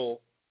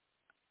Marshall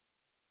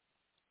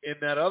in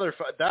that other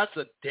fight, that's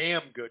a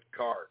damn good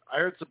card. I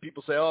heard some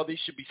people say, oh, these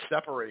should be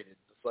separated.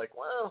 It's like,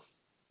 well,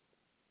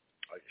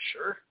 are you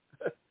sure?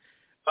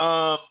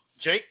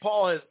 Jake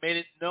Paul has made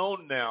it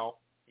known now.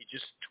 He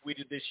just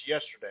tweeted this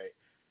yesterday.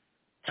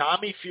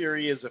 Tommy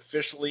Fury is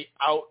officially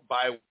out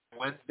by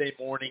Wednesday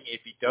morning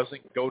if he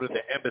doesn't go to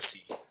the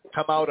embassy.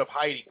 Come out of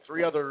hiding.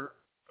 3 other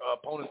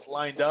opponents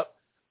lined up.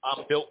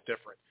 I'm built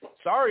different.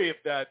 Sorry if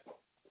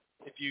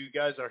you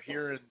guys are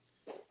hearing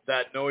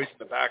that noise in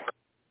the background.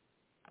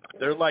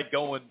 They're like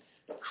going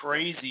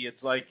crazy.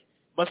 It's like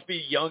must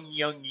be young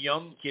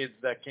kids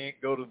that can't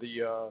go to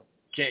the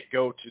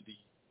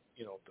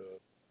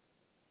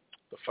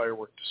the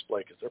firework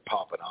display because they're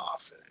popping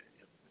off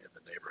in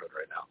the neighborhood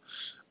right now.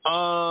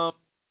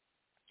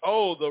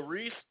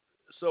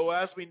 So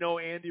as we know,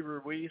 Andy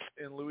Ruiz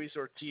and Luis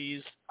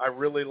Ortiz, I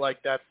really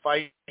like that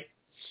fight.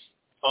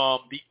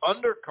 The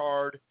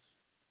undercard,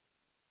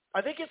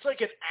 I think it's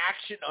like an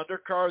action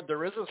undercard.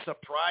 There is a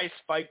surprise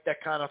fight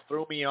that kind of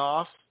threw me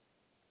off.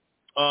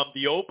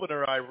 The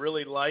opener I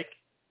really like.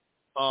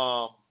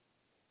 But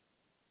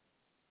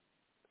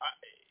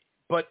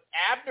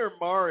Abner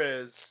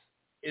Mares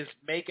is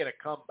making a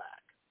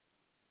comeback.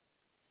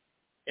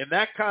 And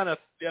that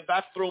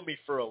threw me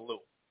for a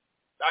loop.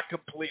 That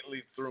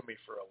completely threw me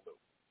for a loop.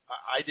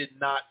 I did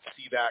not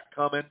see that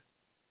coming.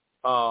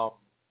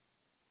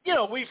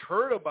 We've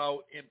heard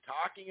about him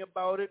talking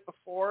about it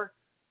before,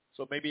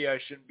 so maybe I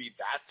shouldn't be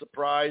that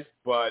surprised,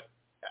 but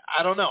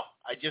I don't know.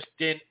 I just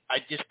didn't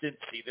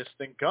see this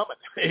thing coming.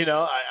 Like I said,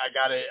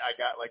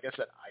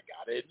 I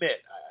gotta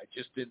admit, I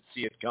just didn't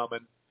see it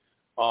coming.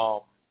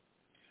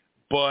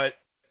 But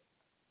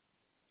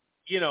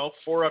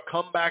for a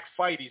comeback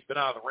fight, he's been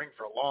out of the ring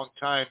for a long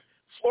time.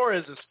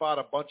 Flores has fought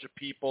a bunch of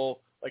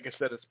people. Like I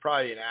said, it's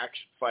probably an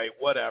action fight,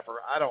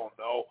 whatever. I don't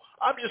know.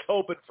 I'm just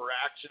hoping for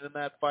action in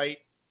that fight.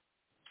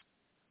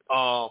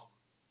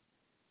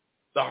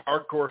 The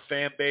hardcore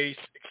fan base,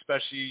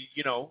 especially,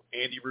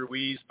 Andy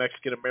Ruiz,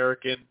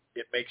 Mexican-American,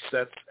 it makes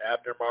sense.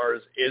 Abner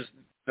Mares is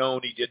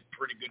known. He did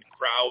pretty good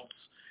crowds.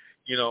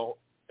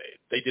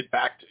 They did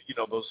back to,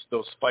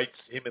 those fights,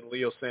 him and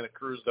Leo Santa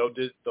Cruz, those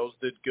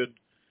did good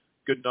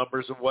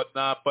numbers and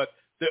whatnot. But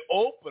the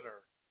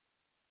opener,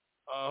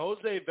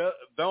 Jose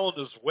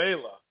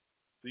Valenzuela,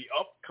 the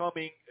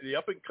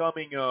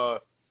up-and-coming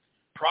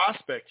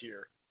prospect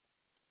here,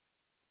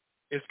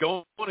 is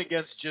going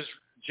against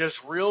just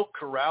real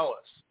Corrales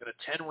in a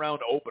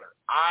 10-round opener.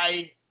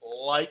 I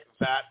like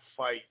that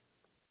fight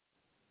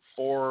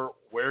for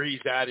where he's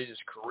at in his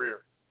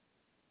career.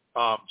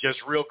 Just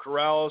real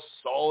Corrales,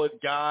 solid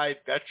guy,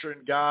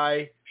 veteran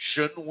guy,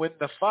 shouldn't win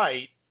the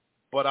fight,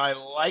 but I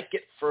like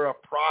it for a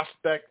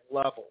prospect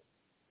level.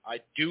 I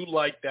do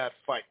like that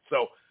fight.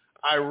 So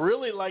I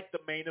really like the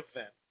main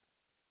event.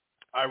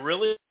 I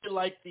really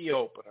like the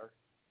opener.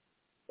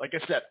 Like I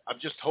said, I'm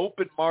just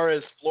hoping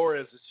Mares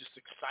Flores is just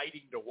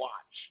exciting to watch.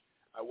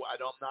 I'm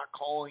not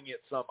calling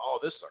it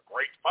this is a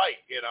great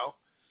fight,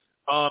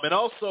 And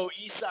also,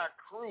 Isaac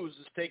Cruz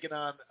is taking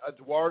on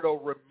Eduardo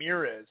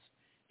Ramirez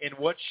in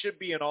what should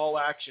be an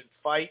all-action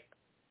fight.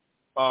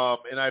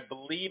 And I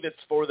believe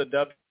it's for the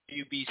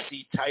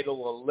WBC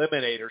title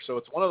eliminator. So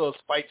it's one of those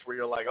fights where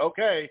you're like,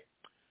 okay,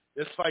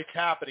 this fight's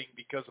happening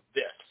because of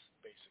this,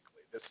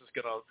 basically. This is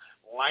going to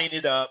line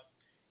it up.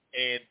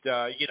 And,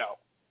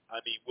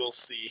 we'll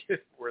see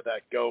where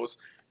that goes.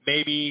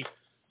 Maybe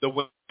the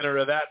winner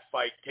of that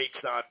fight takes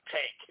on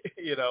Tank,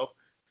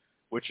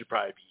 which would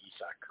probably be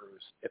Isaac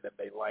Cruz. And then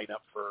they line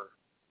up for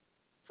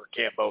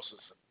Kambosos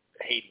and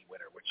Haney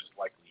winner, which is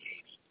likely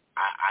Haney.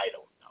 I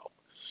don't know.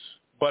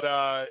 But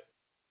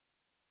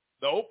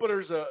the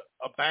opener's a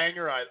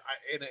banger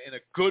in a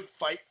good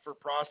fight for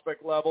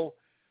prospect level.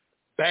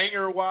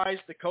 Banger-wise,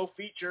 the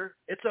co-feature,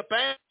 it's a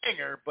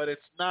banger, but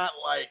it's not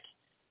like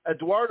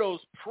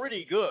Eduardo's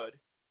pretty good,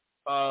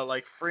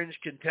 like fringe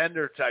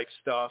contender type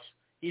stuff.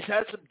 He's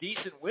had some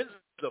decent wins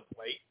of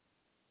late,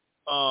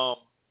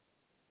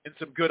 and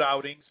some good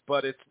outings,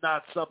 but it's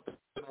not something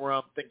where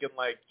I'm thinking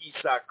like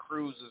Isaac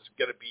Cruz is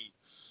going to be,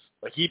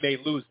 like he may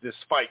lose this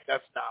fight.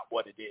 That's not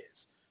what it is.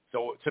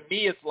 So to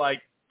me, it's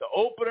like the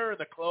opener and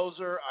the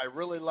closer I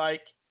really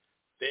like.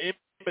 The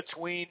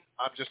in-between,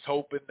 I'm just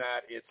hoping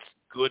that it's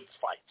good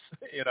fights,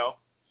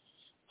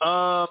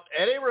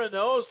 Eddie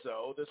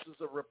Reynoso, this is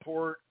a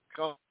report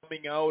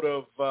coming out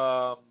of,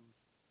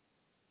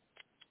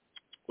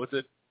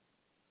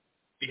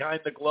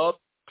 Behind the Gloves?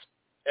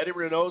 Eddie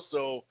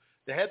Reynoso,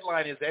 the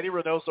headline is Eddie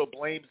Reynoso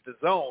blames the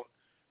zone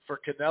for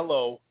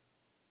Canelo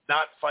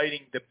not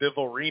fighting the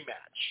Bivol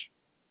rematch.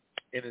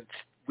 And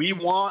we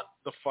want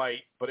the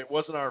fight, but it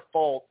wasn't our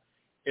fault.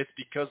 It's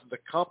because of the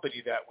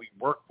company that we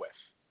work with.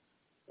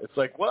 It's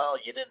like, well,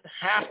 you didn't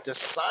have to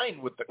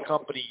sign with the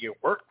company you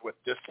worked with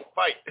this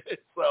fight.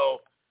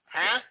 So,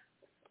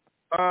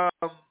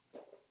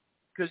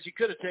 because you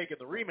could have taken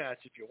the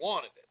rematch if you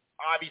wanted it.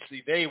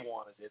 Obviously, they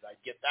wanted it. I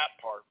get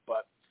that part.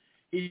 But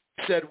he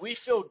said, we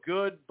feel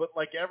good, but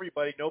like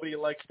everybody, nobody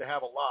likes to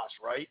have a loss,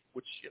 right?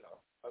 Which,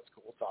 that's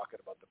cool talking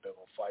about the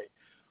Bivol fight.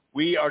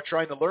 We are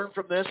trying to learn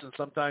from this, and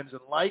sometimes in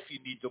life you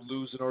need to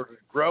lose in order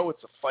to grow.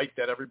 It's a fight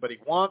that everybody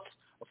wants.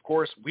 Of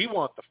course, we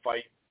want the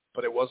fight,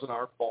 but it wasn't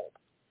our fault.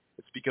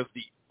 It's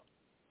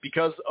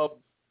because of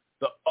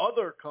the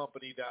other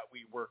company that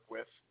we work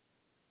with.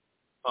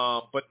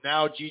 But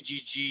now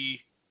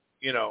GGG,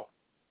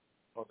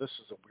 this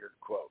is a weird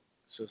quote.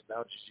 It says,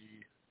 now GGG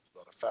is a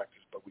lot of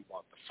factors, but we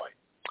want the fight.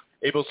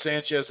 Abel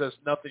Sanchez has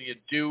nothing to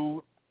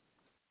do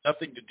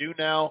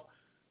now.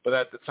 But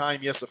at the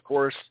time, yes, of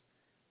course,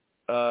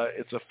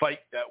 it's a fight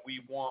that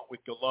we want with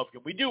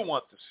Golovkin. We do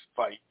want this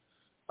fight.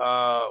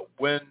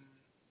 When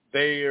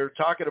they are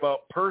talking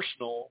about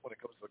personal, when it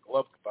comes to the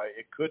Golovkin fight,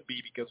 it could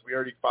be because we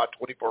already fought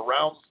 24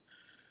 rounds.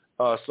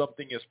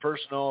 Something is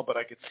personal, but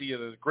I could see it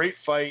as a great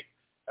fight.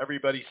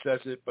 Everybody says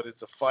it, but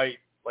it's a fight.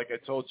 Like I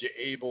told you,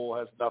 Abel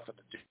has nothing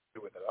to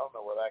do with it. I don't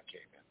know where that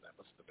came in. That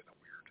must have been a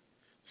weird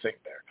thing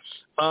there.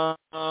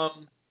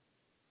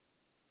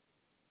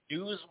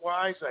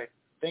 News-wise, I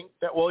think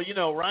that,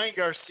 Ryan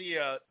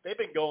Garcia, they've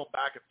been going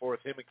back and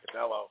forth, him and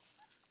Canelo.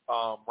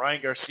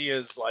 Ryan Garcia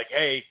is like,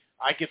 hey,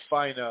 I could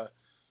find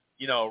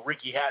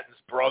Ricky Hatton's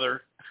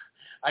brother.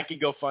 I could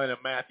go find a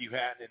Matthew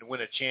Hatton and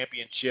win a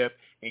championship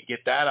and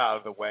get that out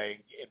of the way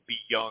and be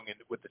young and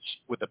with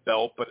the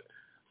belt. But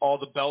all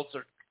the belts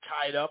are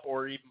tied up,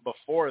 or even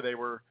before they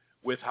were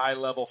with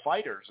high-level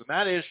fighters. And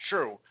that is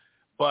true.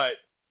 But,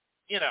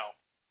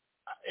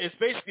 it's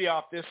basically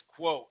off this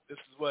quote. This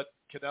is what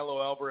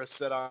Canelo Alvarez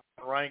said on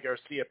Ryan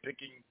Garcia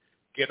picking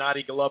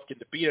Gennady Golovkin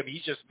to beat him.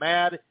 He's just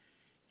mad.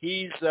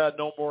 He's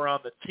no more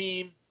on the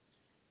team,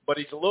 but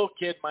he's a little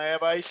kid. My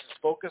advice is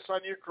focus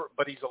on your career.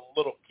 But he's a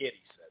little kid,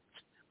 he said.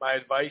 My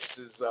advice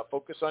is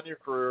focus on your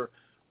career,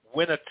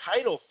 win a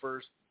title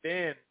first,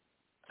 then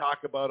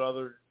talk about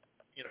other,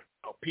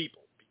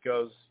 people,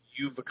 because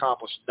you've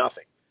accomplished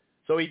nothing.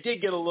 So he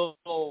did get a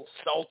little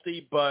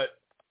salty, but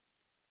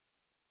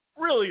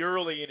really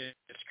early in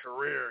his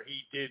career,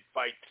 he did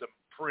fight some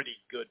pretty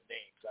good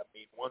names. I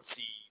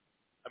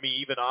mean,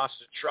 even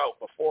Austin Trout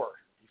before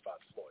he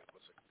fought Floyd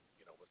was a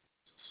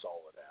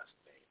solid ass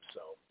name.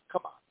 So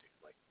come on, dude.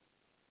 Like,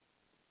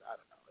 I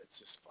don't know. It's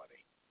just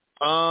funny.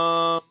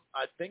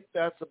 I think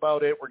that's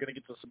about it. We're gonna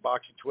get to some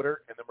boxing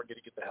Twitter, and then we're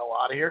gonna get the hell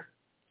out of here.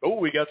 Oh,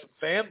 we got some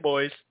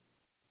fanboys.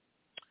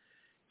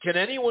 Can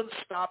anyone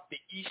stop the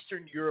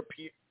Eastern Euro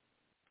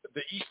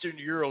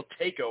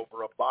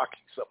takeover of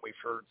boxing? Something we've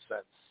heard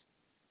since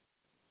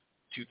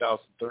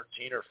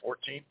 2013 or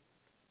 14.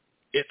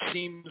 It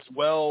seems,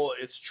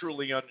 it's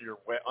truly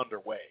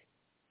underway.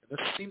 And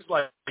this seems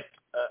like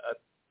a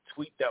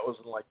tweet that was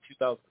in like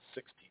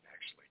 2016,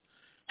 actually.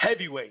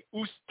 Heavyweight,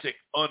 Usyk,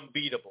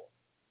 unbeatable.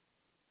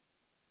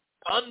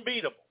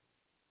 Unbeatable.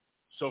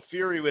 So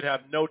Fury would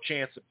have no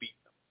chance of beating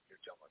him, you're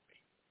telling me.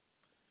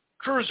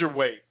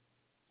 Cruiserweight,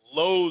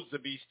 loads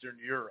of Eastern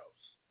Euros.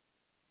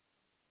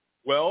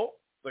 Well,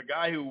 the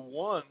guy who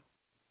won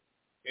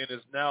and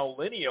is now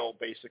lineal,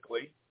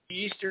 basically,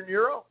 Eastern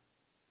Euro,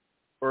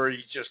 or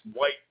he's just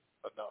white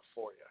enough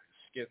for you.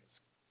 His skin's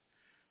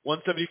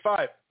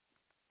 175.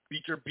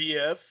 Beater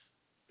Biev,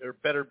 or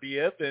better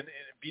Biev, and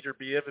Beater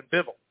Biev and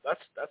Bivol.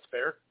 That's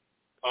fair.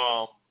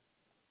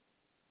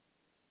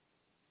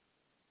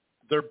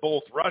 They're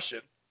both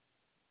Russian,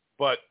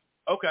 but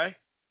okay,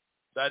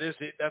 that is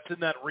it. That's in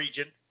that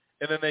region.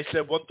 And then they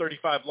said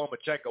 135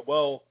 Lomachenko.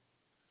 Well,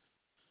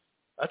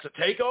 that's a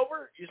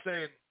takeover? You're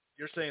saying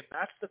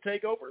that's the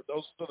takeover?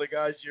 Those are the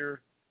guys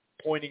you're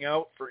pointing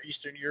out for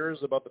Eastern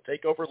Euros about the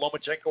takeover?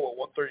 Lomachenko at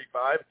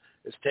 135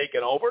 is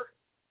taken over?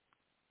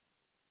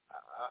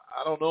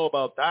 I don't know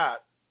about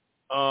that.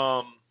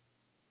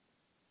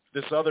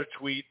 This other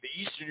tweet, the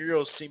Eastern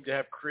Euros seem to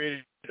have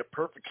created a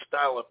perfect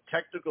style of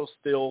technical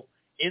skill,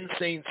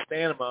 insane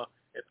stamina,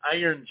 and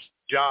iron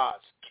jaws.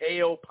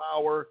 KO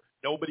power,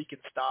 nobody can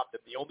stop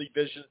them. The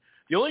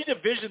only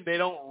division they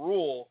don't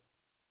rule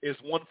is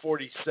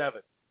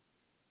 147.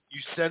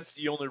 You sense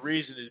the only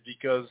reason is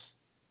because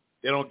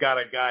they don't got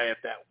a guy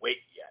at that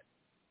weight yet.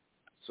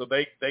 So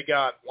they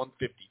got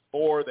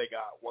 154, they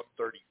got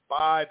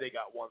 135, they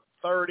got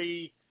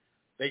 130,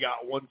 they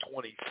got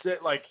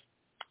 126. Like,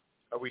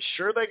 are we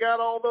sure they got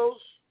all those?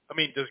 I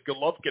mean, does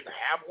Golovkin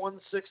have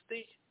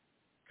 160?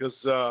 Because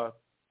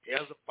he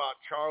hasn't fought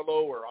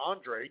Charlo or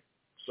Andre,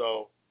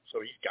 so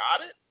he's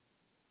got it.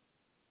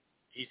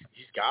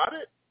 He's got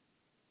it.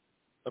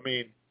 I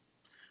mean,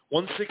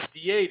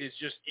 168 is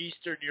just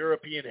Eastern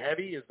European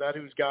heavy. Is that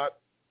who's got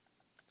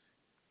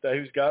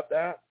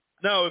that?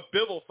 No, if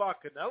Bivol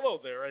fought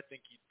Canelo there, I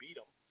think he'd beat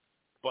him.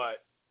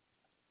 But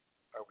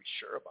are we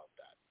sure about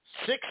that?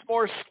 6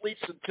 more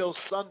sleeps until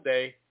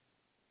Sunday.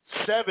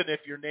 7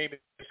 if your name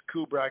is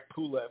Kubrak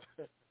Pulev.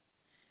 Okay.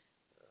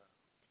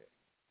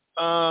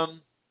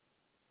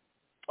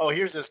 Oh,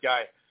 here's this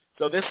guy.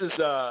 So this is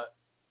I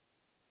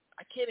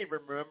can't even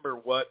remember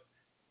what.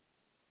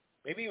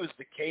 Maybe it was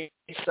the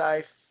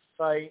K-Sci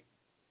fight,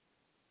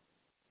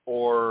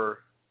 or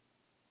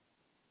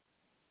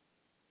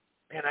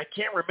man, I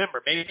can't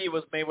remember. Maybe it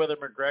was Mayweather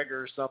McGregor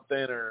or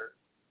something, or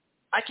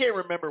I can't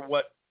remember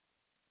what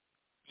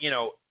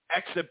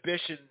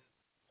exhibition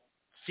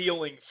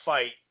feeling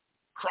fight,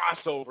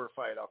 crossover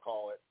fight, I'll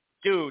call it.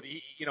 Dude,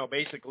 he,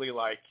 basically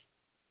like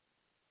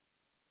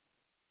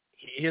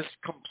his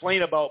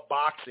complaint about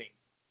boxing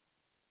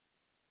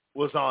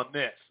was on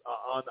this,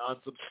 on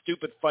some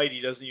stupid fight he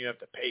doesn't even have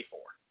to pay for.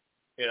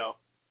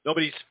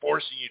 Nobody's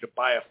forcing you to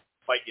buy a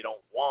fight you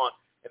don't want,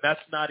 and that's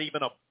not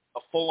even a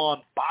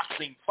full-on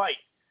boxing fight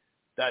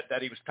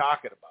that he was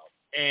talking about.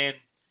 And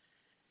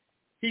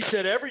he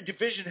said every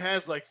division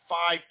has like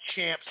 5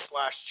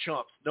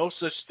 champs/chumps. No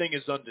such thing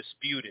as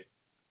undisputed.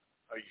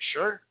 Are you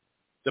sure?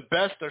 The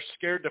best are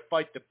scared to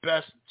fight the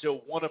best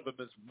until one of them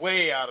is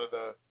way out of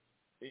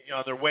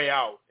on their way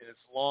out, and it's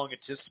long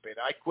anticipated.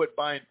 I quit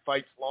buying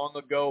fights long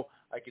ago.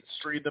 I can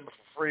stream them for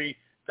free,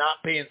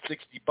 not paying $60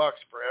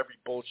 for every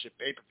bullshit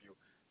pay-per-view.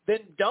 Then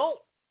don't.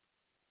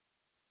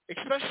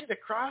 Especially the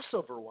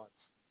crossover ones.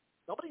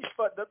 Nobody's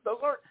fun.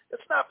 Those aren't.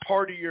 It's not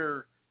part of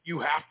your. You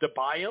have to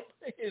buy them,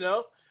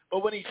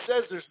 But when he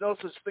says there's no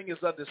such thing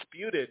as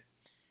undisputed,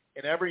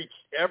 and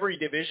every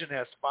division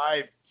has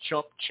 5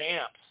 chump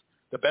champs,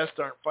 the best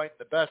aren't fighting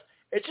the best.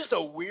 It's just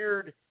a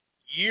weird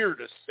year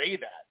to say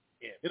that.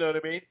 You know what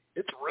I mean?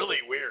 It's really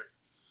weird.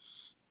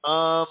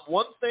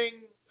 One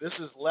thing, this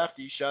is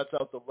Lefty, shouts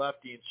out to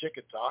Lefty and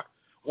Chicken Talk.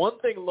 One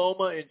thing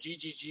Loma and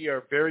GGG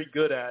are very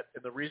good at,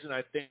 and the reason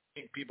I think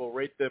people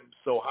rate them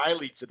so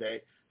highly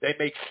today, they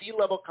make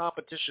C-level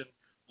competition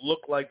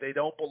look like they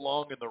don't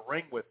belong in the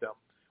ring with them,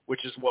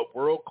 which is what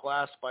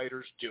world-class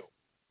fighters do.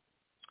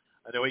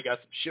 I know he got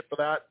some shit for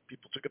that.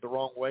 People took it the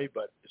wrong way,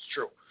 but it's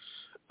true.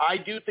 I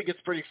do think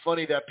it's pretty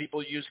funny that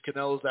people use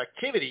Canelo's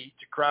activity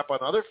to crap on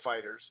other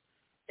fighters,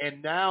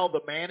 and now the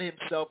man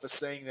himself is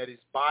saying that his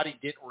body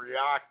didn't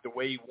react the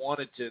way he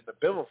wanted to in the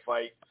Bivol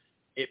fight.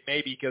 It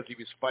may be because he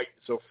was fighting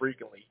so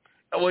frequently.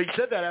 Well, he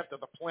said that after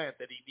the plant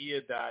that he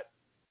needed that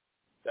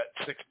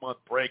 6-month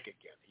break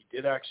again. He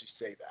did actually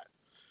say that.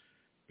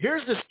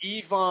 Here's this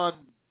Ivan.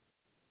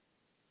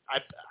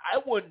 I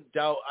wouldn't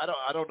doubt.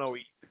 I don't know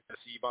this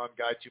Ivan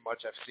guy too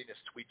much. I've seen his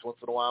tweets once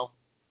in a while.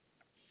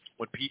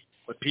 When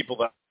people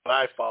that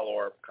I follow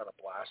are kind of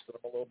blasting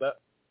him a little bit.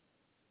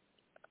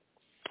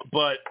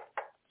 But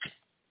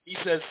he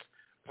says,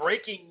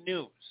 breaking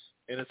news,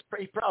 and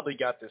he probably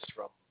got this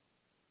from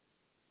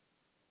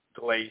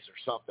Glaze or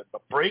something,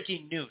 but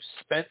breaking news,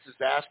 Spence is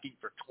asking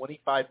for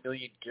 $25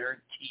 million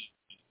guaranteed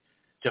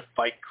to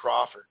fight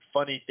Crawford.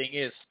 Funny thing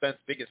is,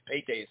 Spence's biggest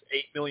payday is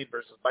 $8 million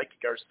versus Mikey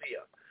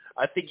Garcia.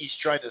 I think he's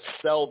trying to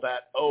sell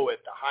that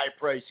at the high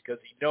price because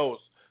he knows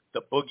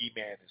the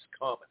boogeyman is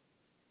coming.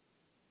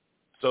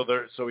 So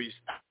he's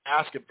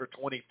asking for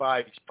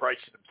 25. He's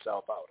pricing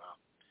himself out, huh?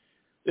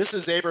 This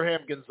is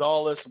Abraham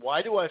Gonzalez.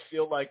 Why do I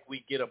feel like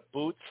we get a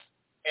Boots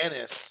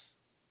Ennis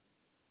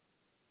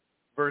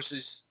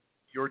versus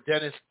your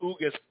Dennis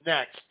Ugas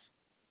next,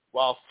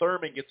 while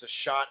Thurman gets a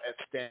shot at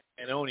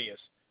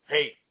Stanonius?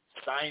 Hey,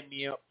 sign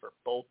me up for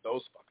both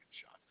those fucking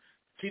shots.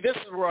 See, this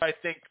is where I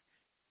think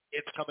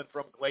it's coming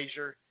from,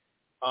 Glazier.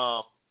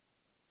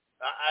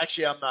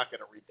 Actually, I'm not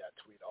going to read that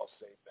tweet. I'll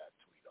save that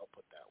tweet. I'll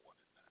put that one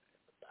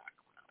in the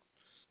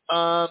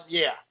background.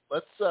 Yeah,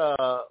 let's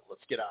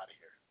get out of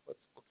here. Let's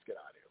get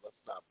out of here.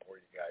 Let's not bore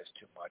you guys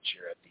too much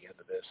here at the end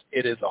of this.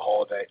 It is a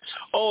holiday.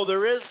 Oh,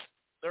 there is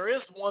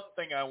one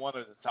thing I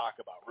wanted to talk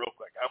about real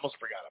quick. I almost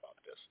forgot about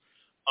this.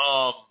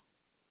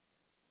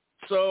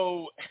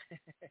 So,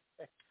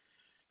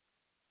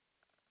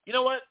 you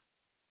know what?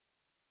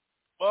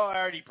 Well, I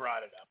already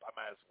brought it up. I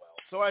might as well.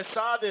 So I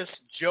saw this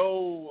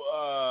Joe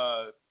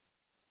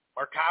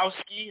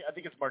Markowski. I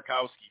think it's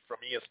Markowski from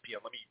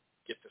ESPN. Let me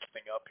get this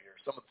thing up here.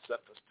 Someone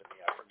sent this to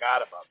me. I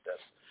forgot about this.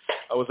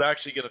 I was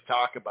actually going to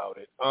talk about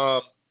it.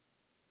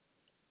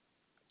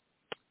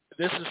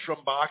 This is from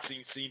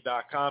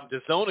BoxingScene.com.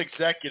 The DAZN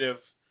executive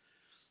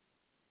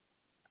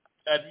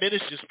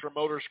admonishes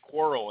promoters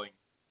quarreling.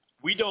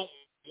 We don't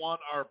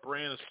want our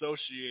brand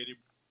associated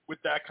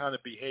with that kind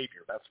of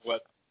behavior. That's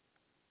what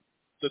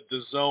the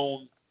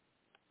DAZN,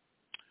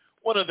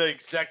 one of the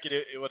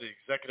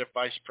executive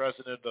vice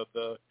president of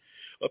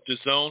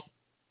DAZN,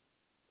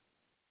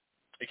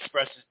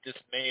 expresses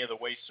dismay of the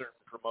way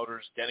certain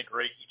promoters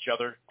denigrate each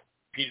other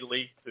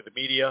repeatedly through the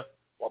media,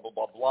 blah, blah,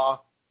 blah, blah.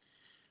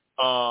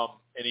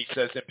 And he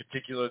says in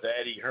particular that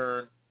Eddie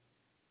Hearn,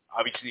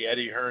 obviously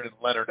Eddie Hearn and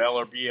Leonard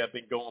Ellerbe have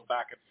been going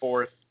back and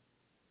forth,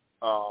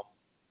 and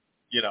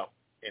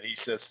he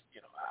says,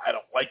 I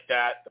don't like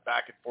that. The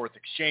back and forth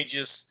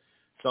exchanges,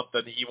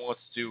 something he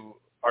wants to,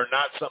 are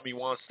not something he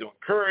wants to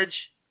encourage.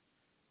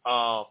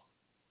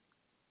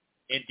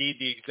 Indeed,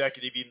 the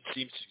executive even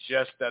seems to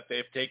suggest that they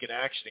have taken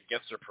action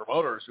against their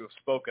promoters who have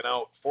spoken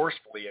out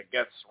forcefully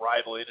against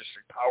rival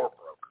industry power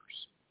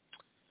brokers.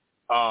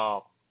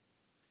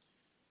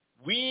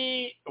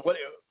 Where's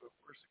the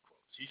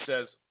quotes? He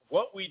says,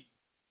 what we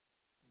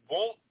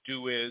won't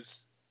do is,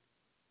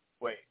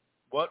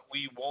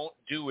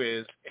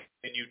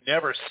 and you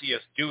never see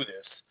us do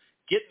this,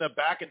 get in the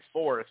back and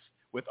forth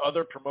with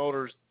other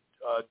promoters,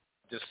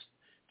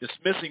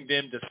 dismissing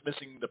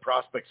the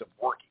prospects of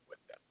working with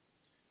them.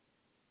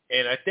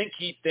 And I think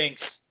he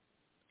thinks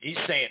he's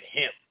saying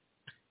him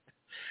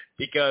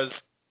because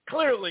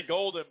clearly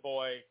Golden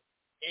Boy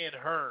and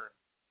Hearn,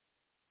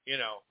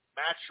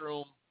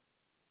 Matchroom,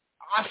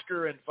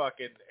 Oscar and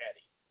fucking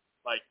Eddie.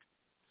 Like,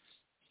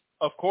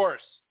 of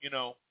course,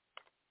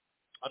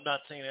 I'm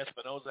not saying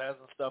Espinoza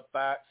hasn't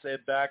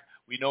said back.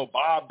 We know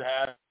Bob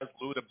has,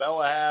 Lou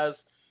DiBella has.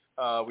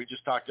 We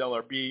just talked to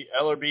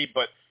Ellerbe,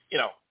 but,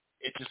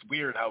 it's just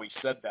weird how he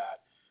said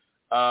that.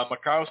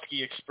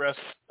 Markowski expressed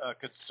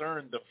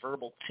concern the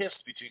verbal tiffs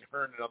between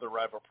Hearn and other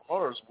rival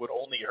promoters would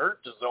only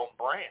hurt DAZN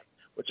brand,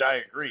 which I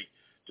agree.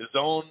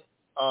 DAZN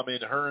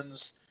in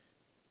Hearn's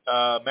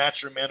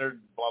Matchroom entered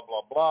blah,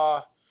 blah,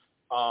 blah.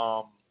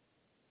 Let's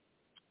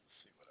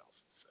see what else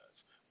it says.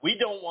 We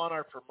don't want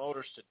our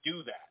promoters to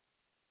do that,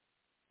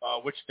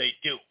 which they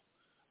do.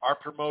 Our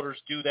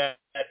promoters do that.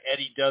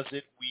 Eddie does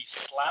it. We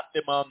slap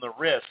them on the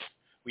wrist.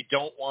 We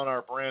don't want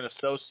our brand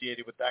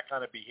associated with that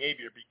kind of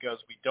behavior because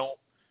we don't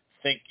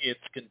think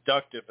it's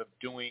conductive of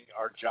doing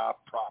our job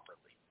properly.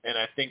 And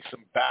I think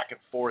some back and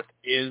forth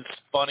is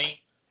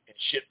funny and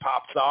shit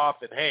pops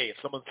off. And, hey, if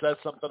someone says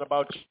something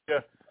about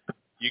you,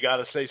 you got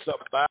to say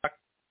something back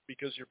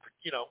because you're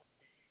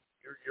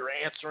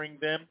answering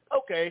them.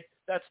 Okay,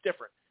 that's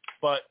different.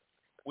 But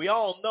we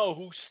all know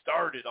who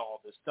started all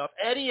this stuff.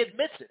 Eddie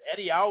admits it.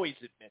 Eddie always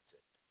admits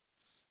it.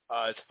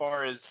 As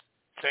far as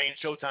saying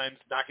Showtime's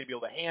not going to be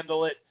able to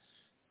handle it,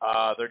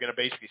 they're going to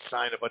basically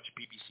sign a bunch of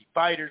PBC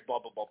fighters, blah,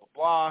 blah, blah, blah,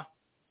 blah.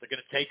 They're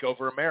going to take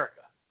over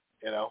America,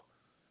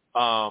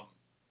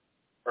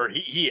 or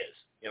he is,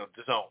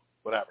 DAZN,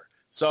 whatever.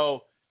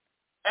 So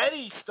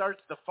Eddie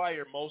starts the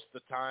fire most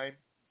of the time,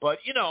 but,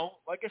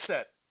 like I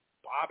said,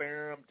 Bob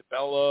Arum,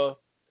 DeBella,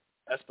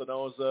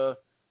 Espinoza,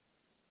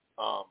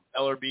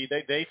 LRB,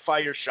 they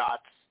fire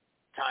shots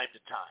time to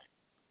time.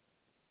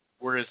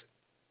 Whereas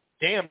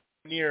damn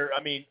near,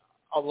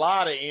 a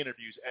lot of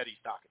interviews, Eddie's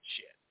talking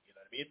shit. You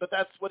know what I mean? But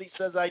that's what he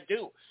says I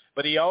do.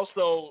 But he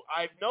also,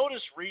 I've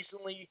noticed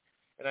recently,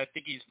 and I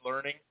think he's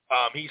learning,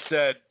 he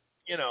said,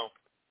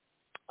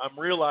 I'm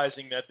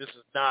realizing that this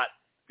is not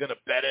going to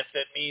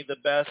benefit me the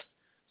best,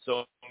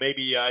 so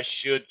maybe I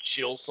should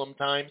chill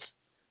sometimes.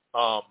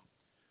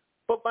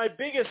 But my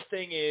biggest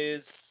thing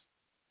is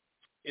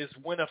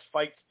when a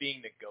fight's being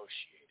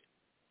negotiated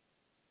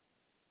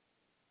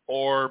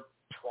or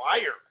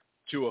prior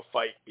to a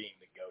fight being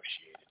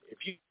negotiated. If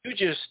you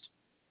just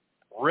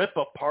rip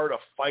apart a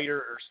fighter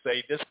or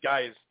say this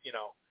guy is,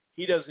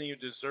 he doesn't even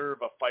deserve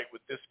a fight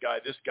with this guy,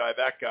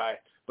 that guy.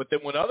 But then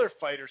when other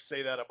fighters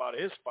say that about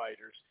his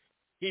fighters,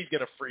 he's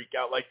going to freak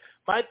out. Like,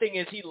 my thing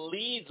is he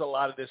leads a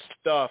lot of this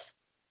stuff,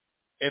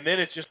 and then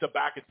it's just a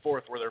back and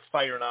forth where they're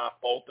firing off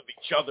both of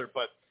each other.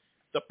 But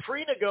the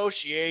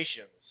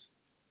pre-negotiations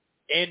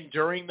and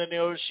during the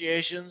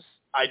negotiations,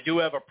 I do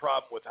have a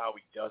problem with how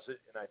he does it,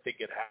 and I think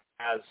it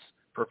has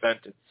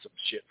prevented some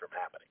shit from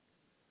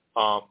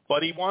happening.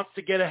 But he wants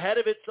to get ahead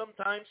of it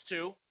sometimes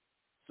too,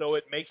 so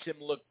it makes him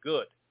look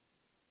good.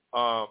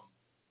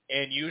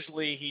 And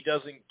usually he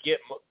doesn't get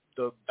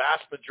the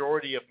vast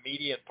majority of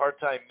media and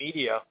part-time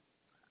media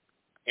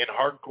and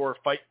hardcore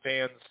fight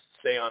fans,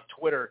 say on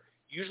Twitter,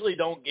 usually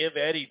don't give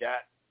Eddie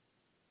that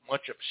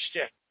much of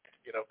shit,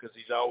 because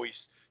he's always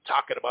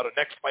talking about a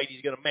next fight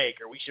he's going to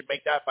make, or we should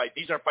make that fight.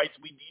 These are fights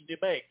we need to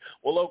make.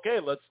 Well, okay,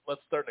 let's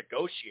start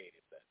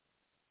negotiating then.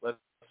 Let's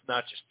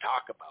not just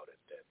talk about it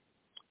then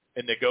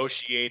and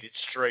negotiate it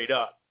straight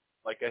up.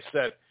 Like I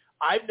said,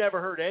 I've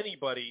never heard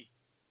anybody,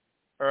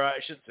 or I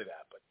shouldn't say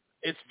that, but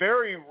it's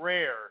very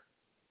rare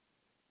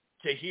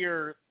to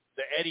hear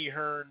the Eddie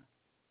Hearn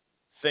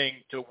thing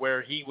to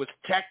where he was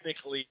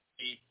technically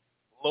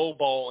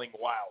lowballing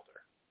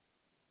Wilder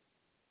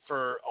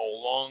for a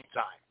long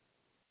time.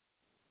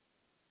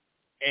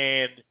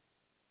 And,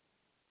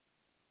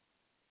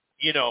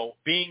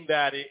 being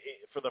that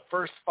for the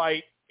first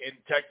fight, and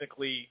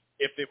technically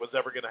if it was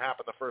ever going to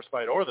happen, the first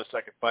fight or the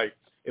second fight,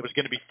 it was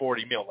going to be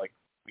 $40 million, like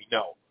we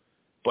know.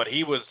 But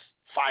he was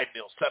 $5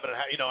 million,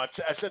 $7.5.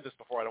 I said this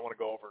before. I don't want to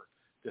go over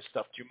this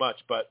stuff too much,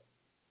 but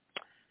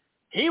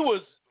he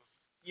was,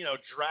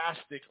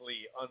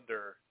 drastically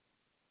under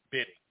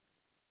bidding,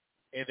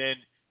 and then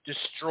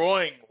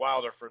destroying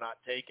Wilder for not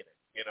taking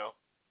it.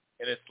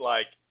 And it's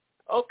like,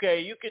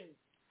 okay, you can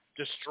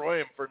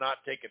destroy him for not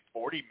taking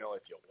 $40 million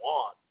if you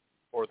want,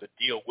 or the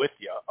deal with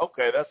you.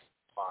 Okay, that's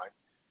fine.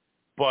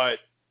 But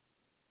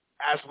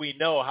as we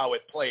know how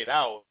it played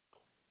out,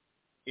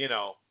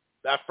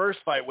 that first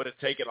fight would have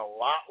taken a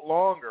lot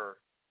longer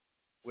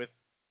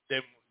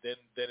than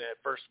at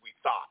first we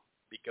thought,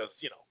 because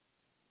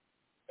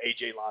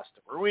AJ lost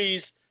to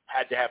Ruiz,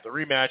 had to have the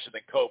rematch, and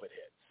then COVID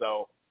hit.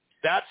 So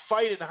that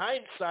fight, in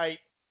hindsight,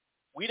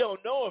 we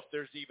don't know if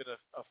there's even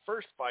a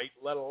first fight,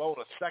 let alone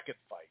a second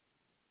fight,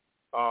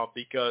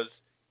 because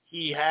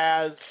he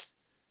has,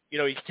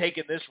 he's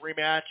taken this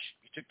rematch.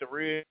 He took the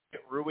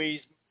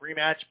Ruiz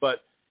rematch,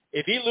 but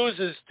if he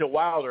loses to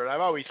Wilder, and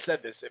I've always said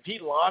this, if he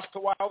lost to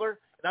Wilder,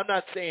 and I'm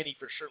not saying he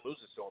for sure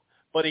loses to him,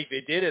 but if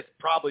he did, it's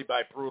probably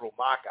by brutal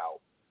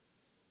knockout.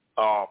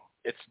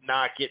 It's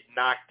not getting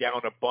knocked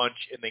down a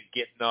bunch and then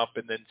getting up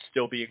and then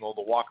still being able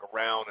to walk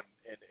around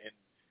and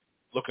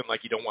looking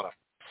like you don't want to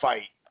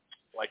fight,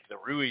 like the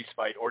Ruiz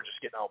fight, or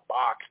just getting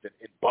outboxed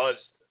and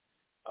buzzed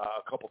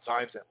a couple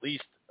times at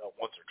least,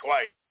 once or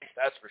twice,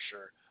 that's for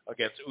sure,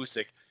 against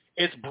Usyk.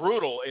 It's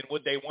brutal, and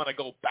would they want to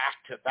go back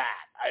to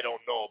that? I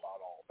don't know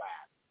about all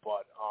that.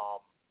 But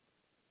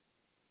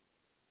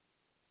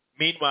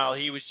meanwhile,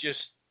 he was just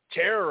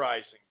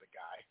terrorizing the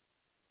guy,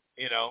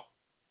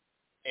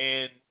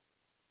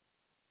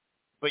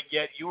 but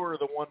yet you were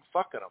the one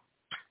fucking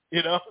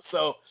him,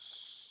 So,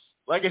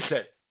 like I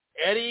said,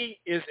 Eddie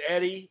is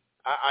Eddie.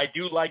 I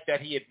do like that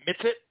he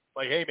admits it.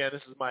 Like, hey, man,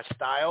 this is my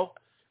style.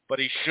 But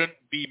he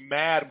shouldn't be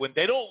mad when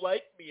they don't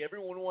like me.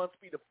 Everyone wants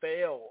me to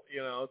fail.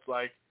 It's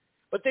like,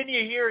 but then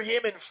you hear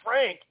him and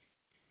Frank,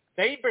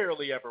 they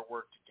barely ever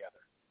work together.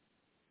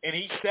 And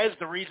he says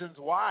the reasons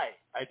why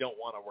I don't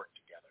want to work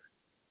together.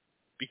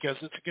 Because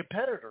it's a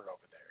competitor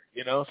over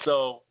there,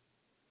 So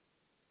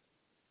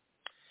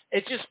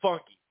it's just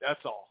funky.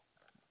 That's all.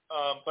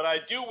 But I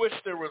do wish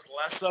there was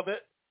less of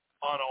it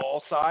on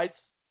all sides.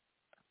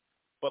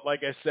 But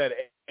like I said,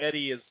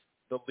 Eddie is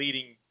the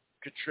leading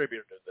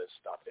contributor to this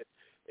stuff.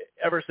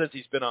 Ever since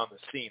he's been on the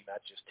scene,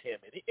 that's just him.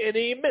 And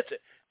he admits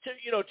it.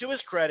 To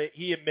his credit,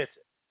 he admits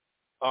it.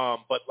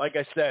 But like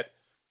I said,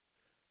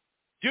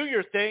 do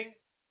your thing,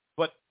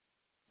 but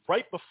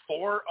right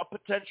before a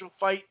potential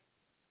fight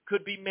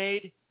could be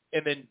made,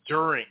 and then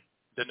during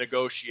the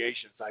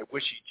negotiations, I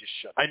wish he'd just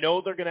shut. I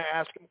know they're going to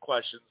ask him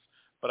questions,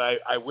 but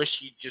I wish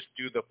he'd just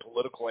do the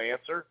political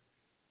answer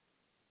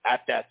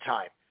at that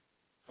time.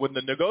 When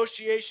the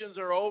negotiations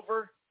are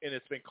over and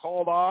it's been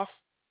called off,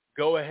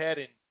 go ahead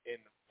and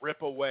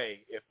rip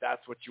away if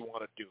that's what you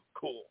want to do.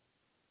 Cool.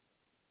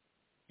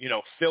 You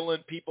know, fill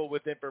in people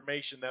with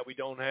information that we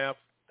don't have,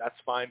 that's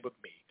fine with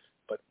me.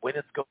 But when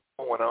it's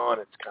going on,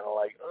 it's kind of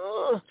like,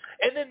 ugh.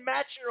 And then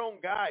match your own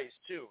guys,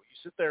 too. You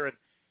sit there and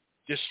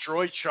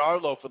destroy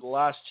Charlo for the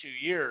last 2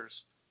 years,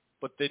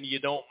 but then you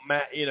don't,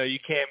 you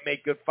can't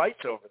make good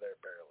fights over there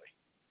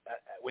barely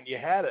when you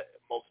had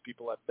most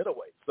people at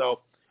middleweight.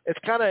 So it's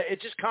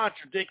just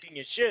contradicting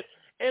his shit.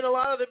 And a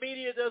lot of the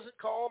media doesn't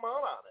call him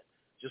out on it.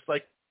 Just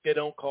like they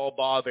don't call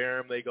Bob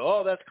Arum. They go,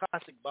 oh, that's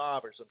classic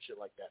Bob or some shit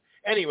like that.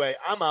 Anyway,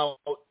 I'm out.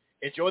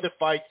 Enjoy the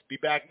fights. Be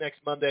back next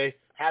Monday.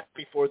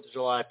 Happy 4th of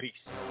July. Peace.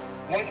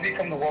 Once you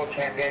become the world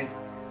champion,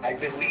 I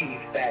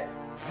believe that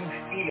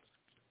you feel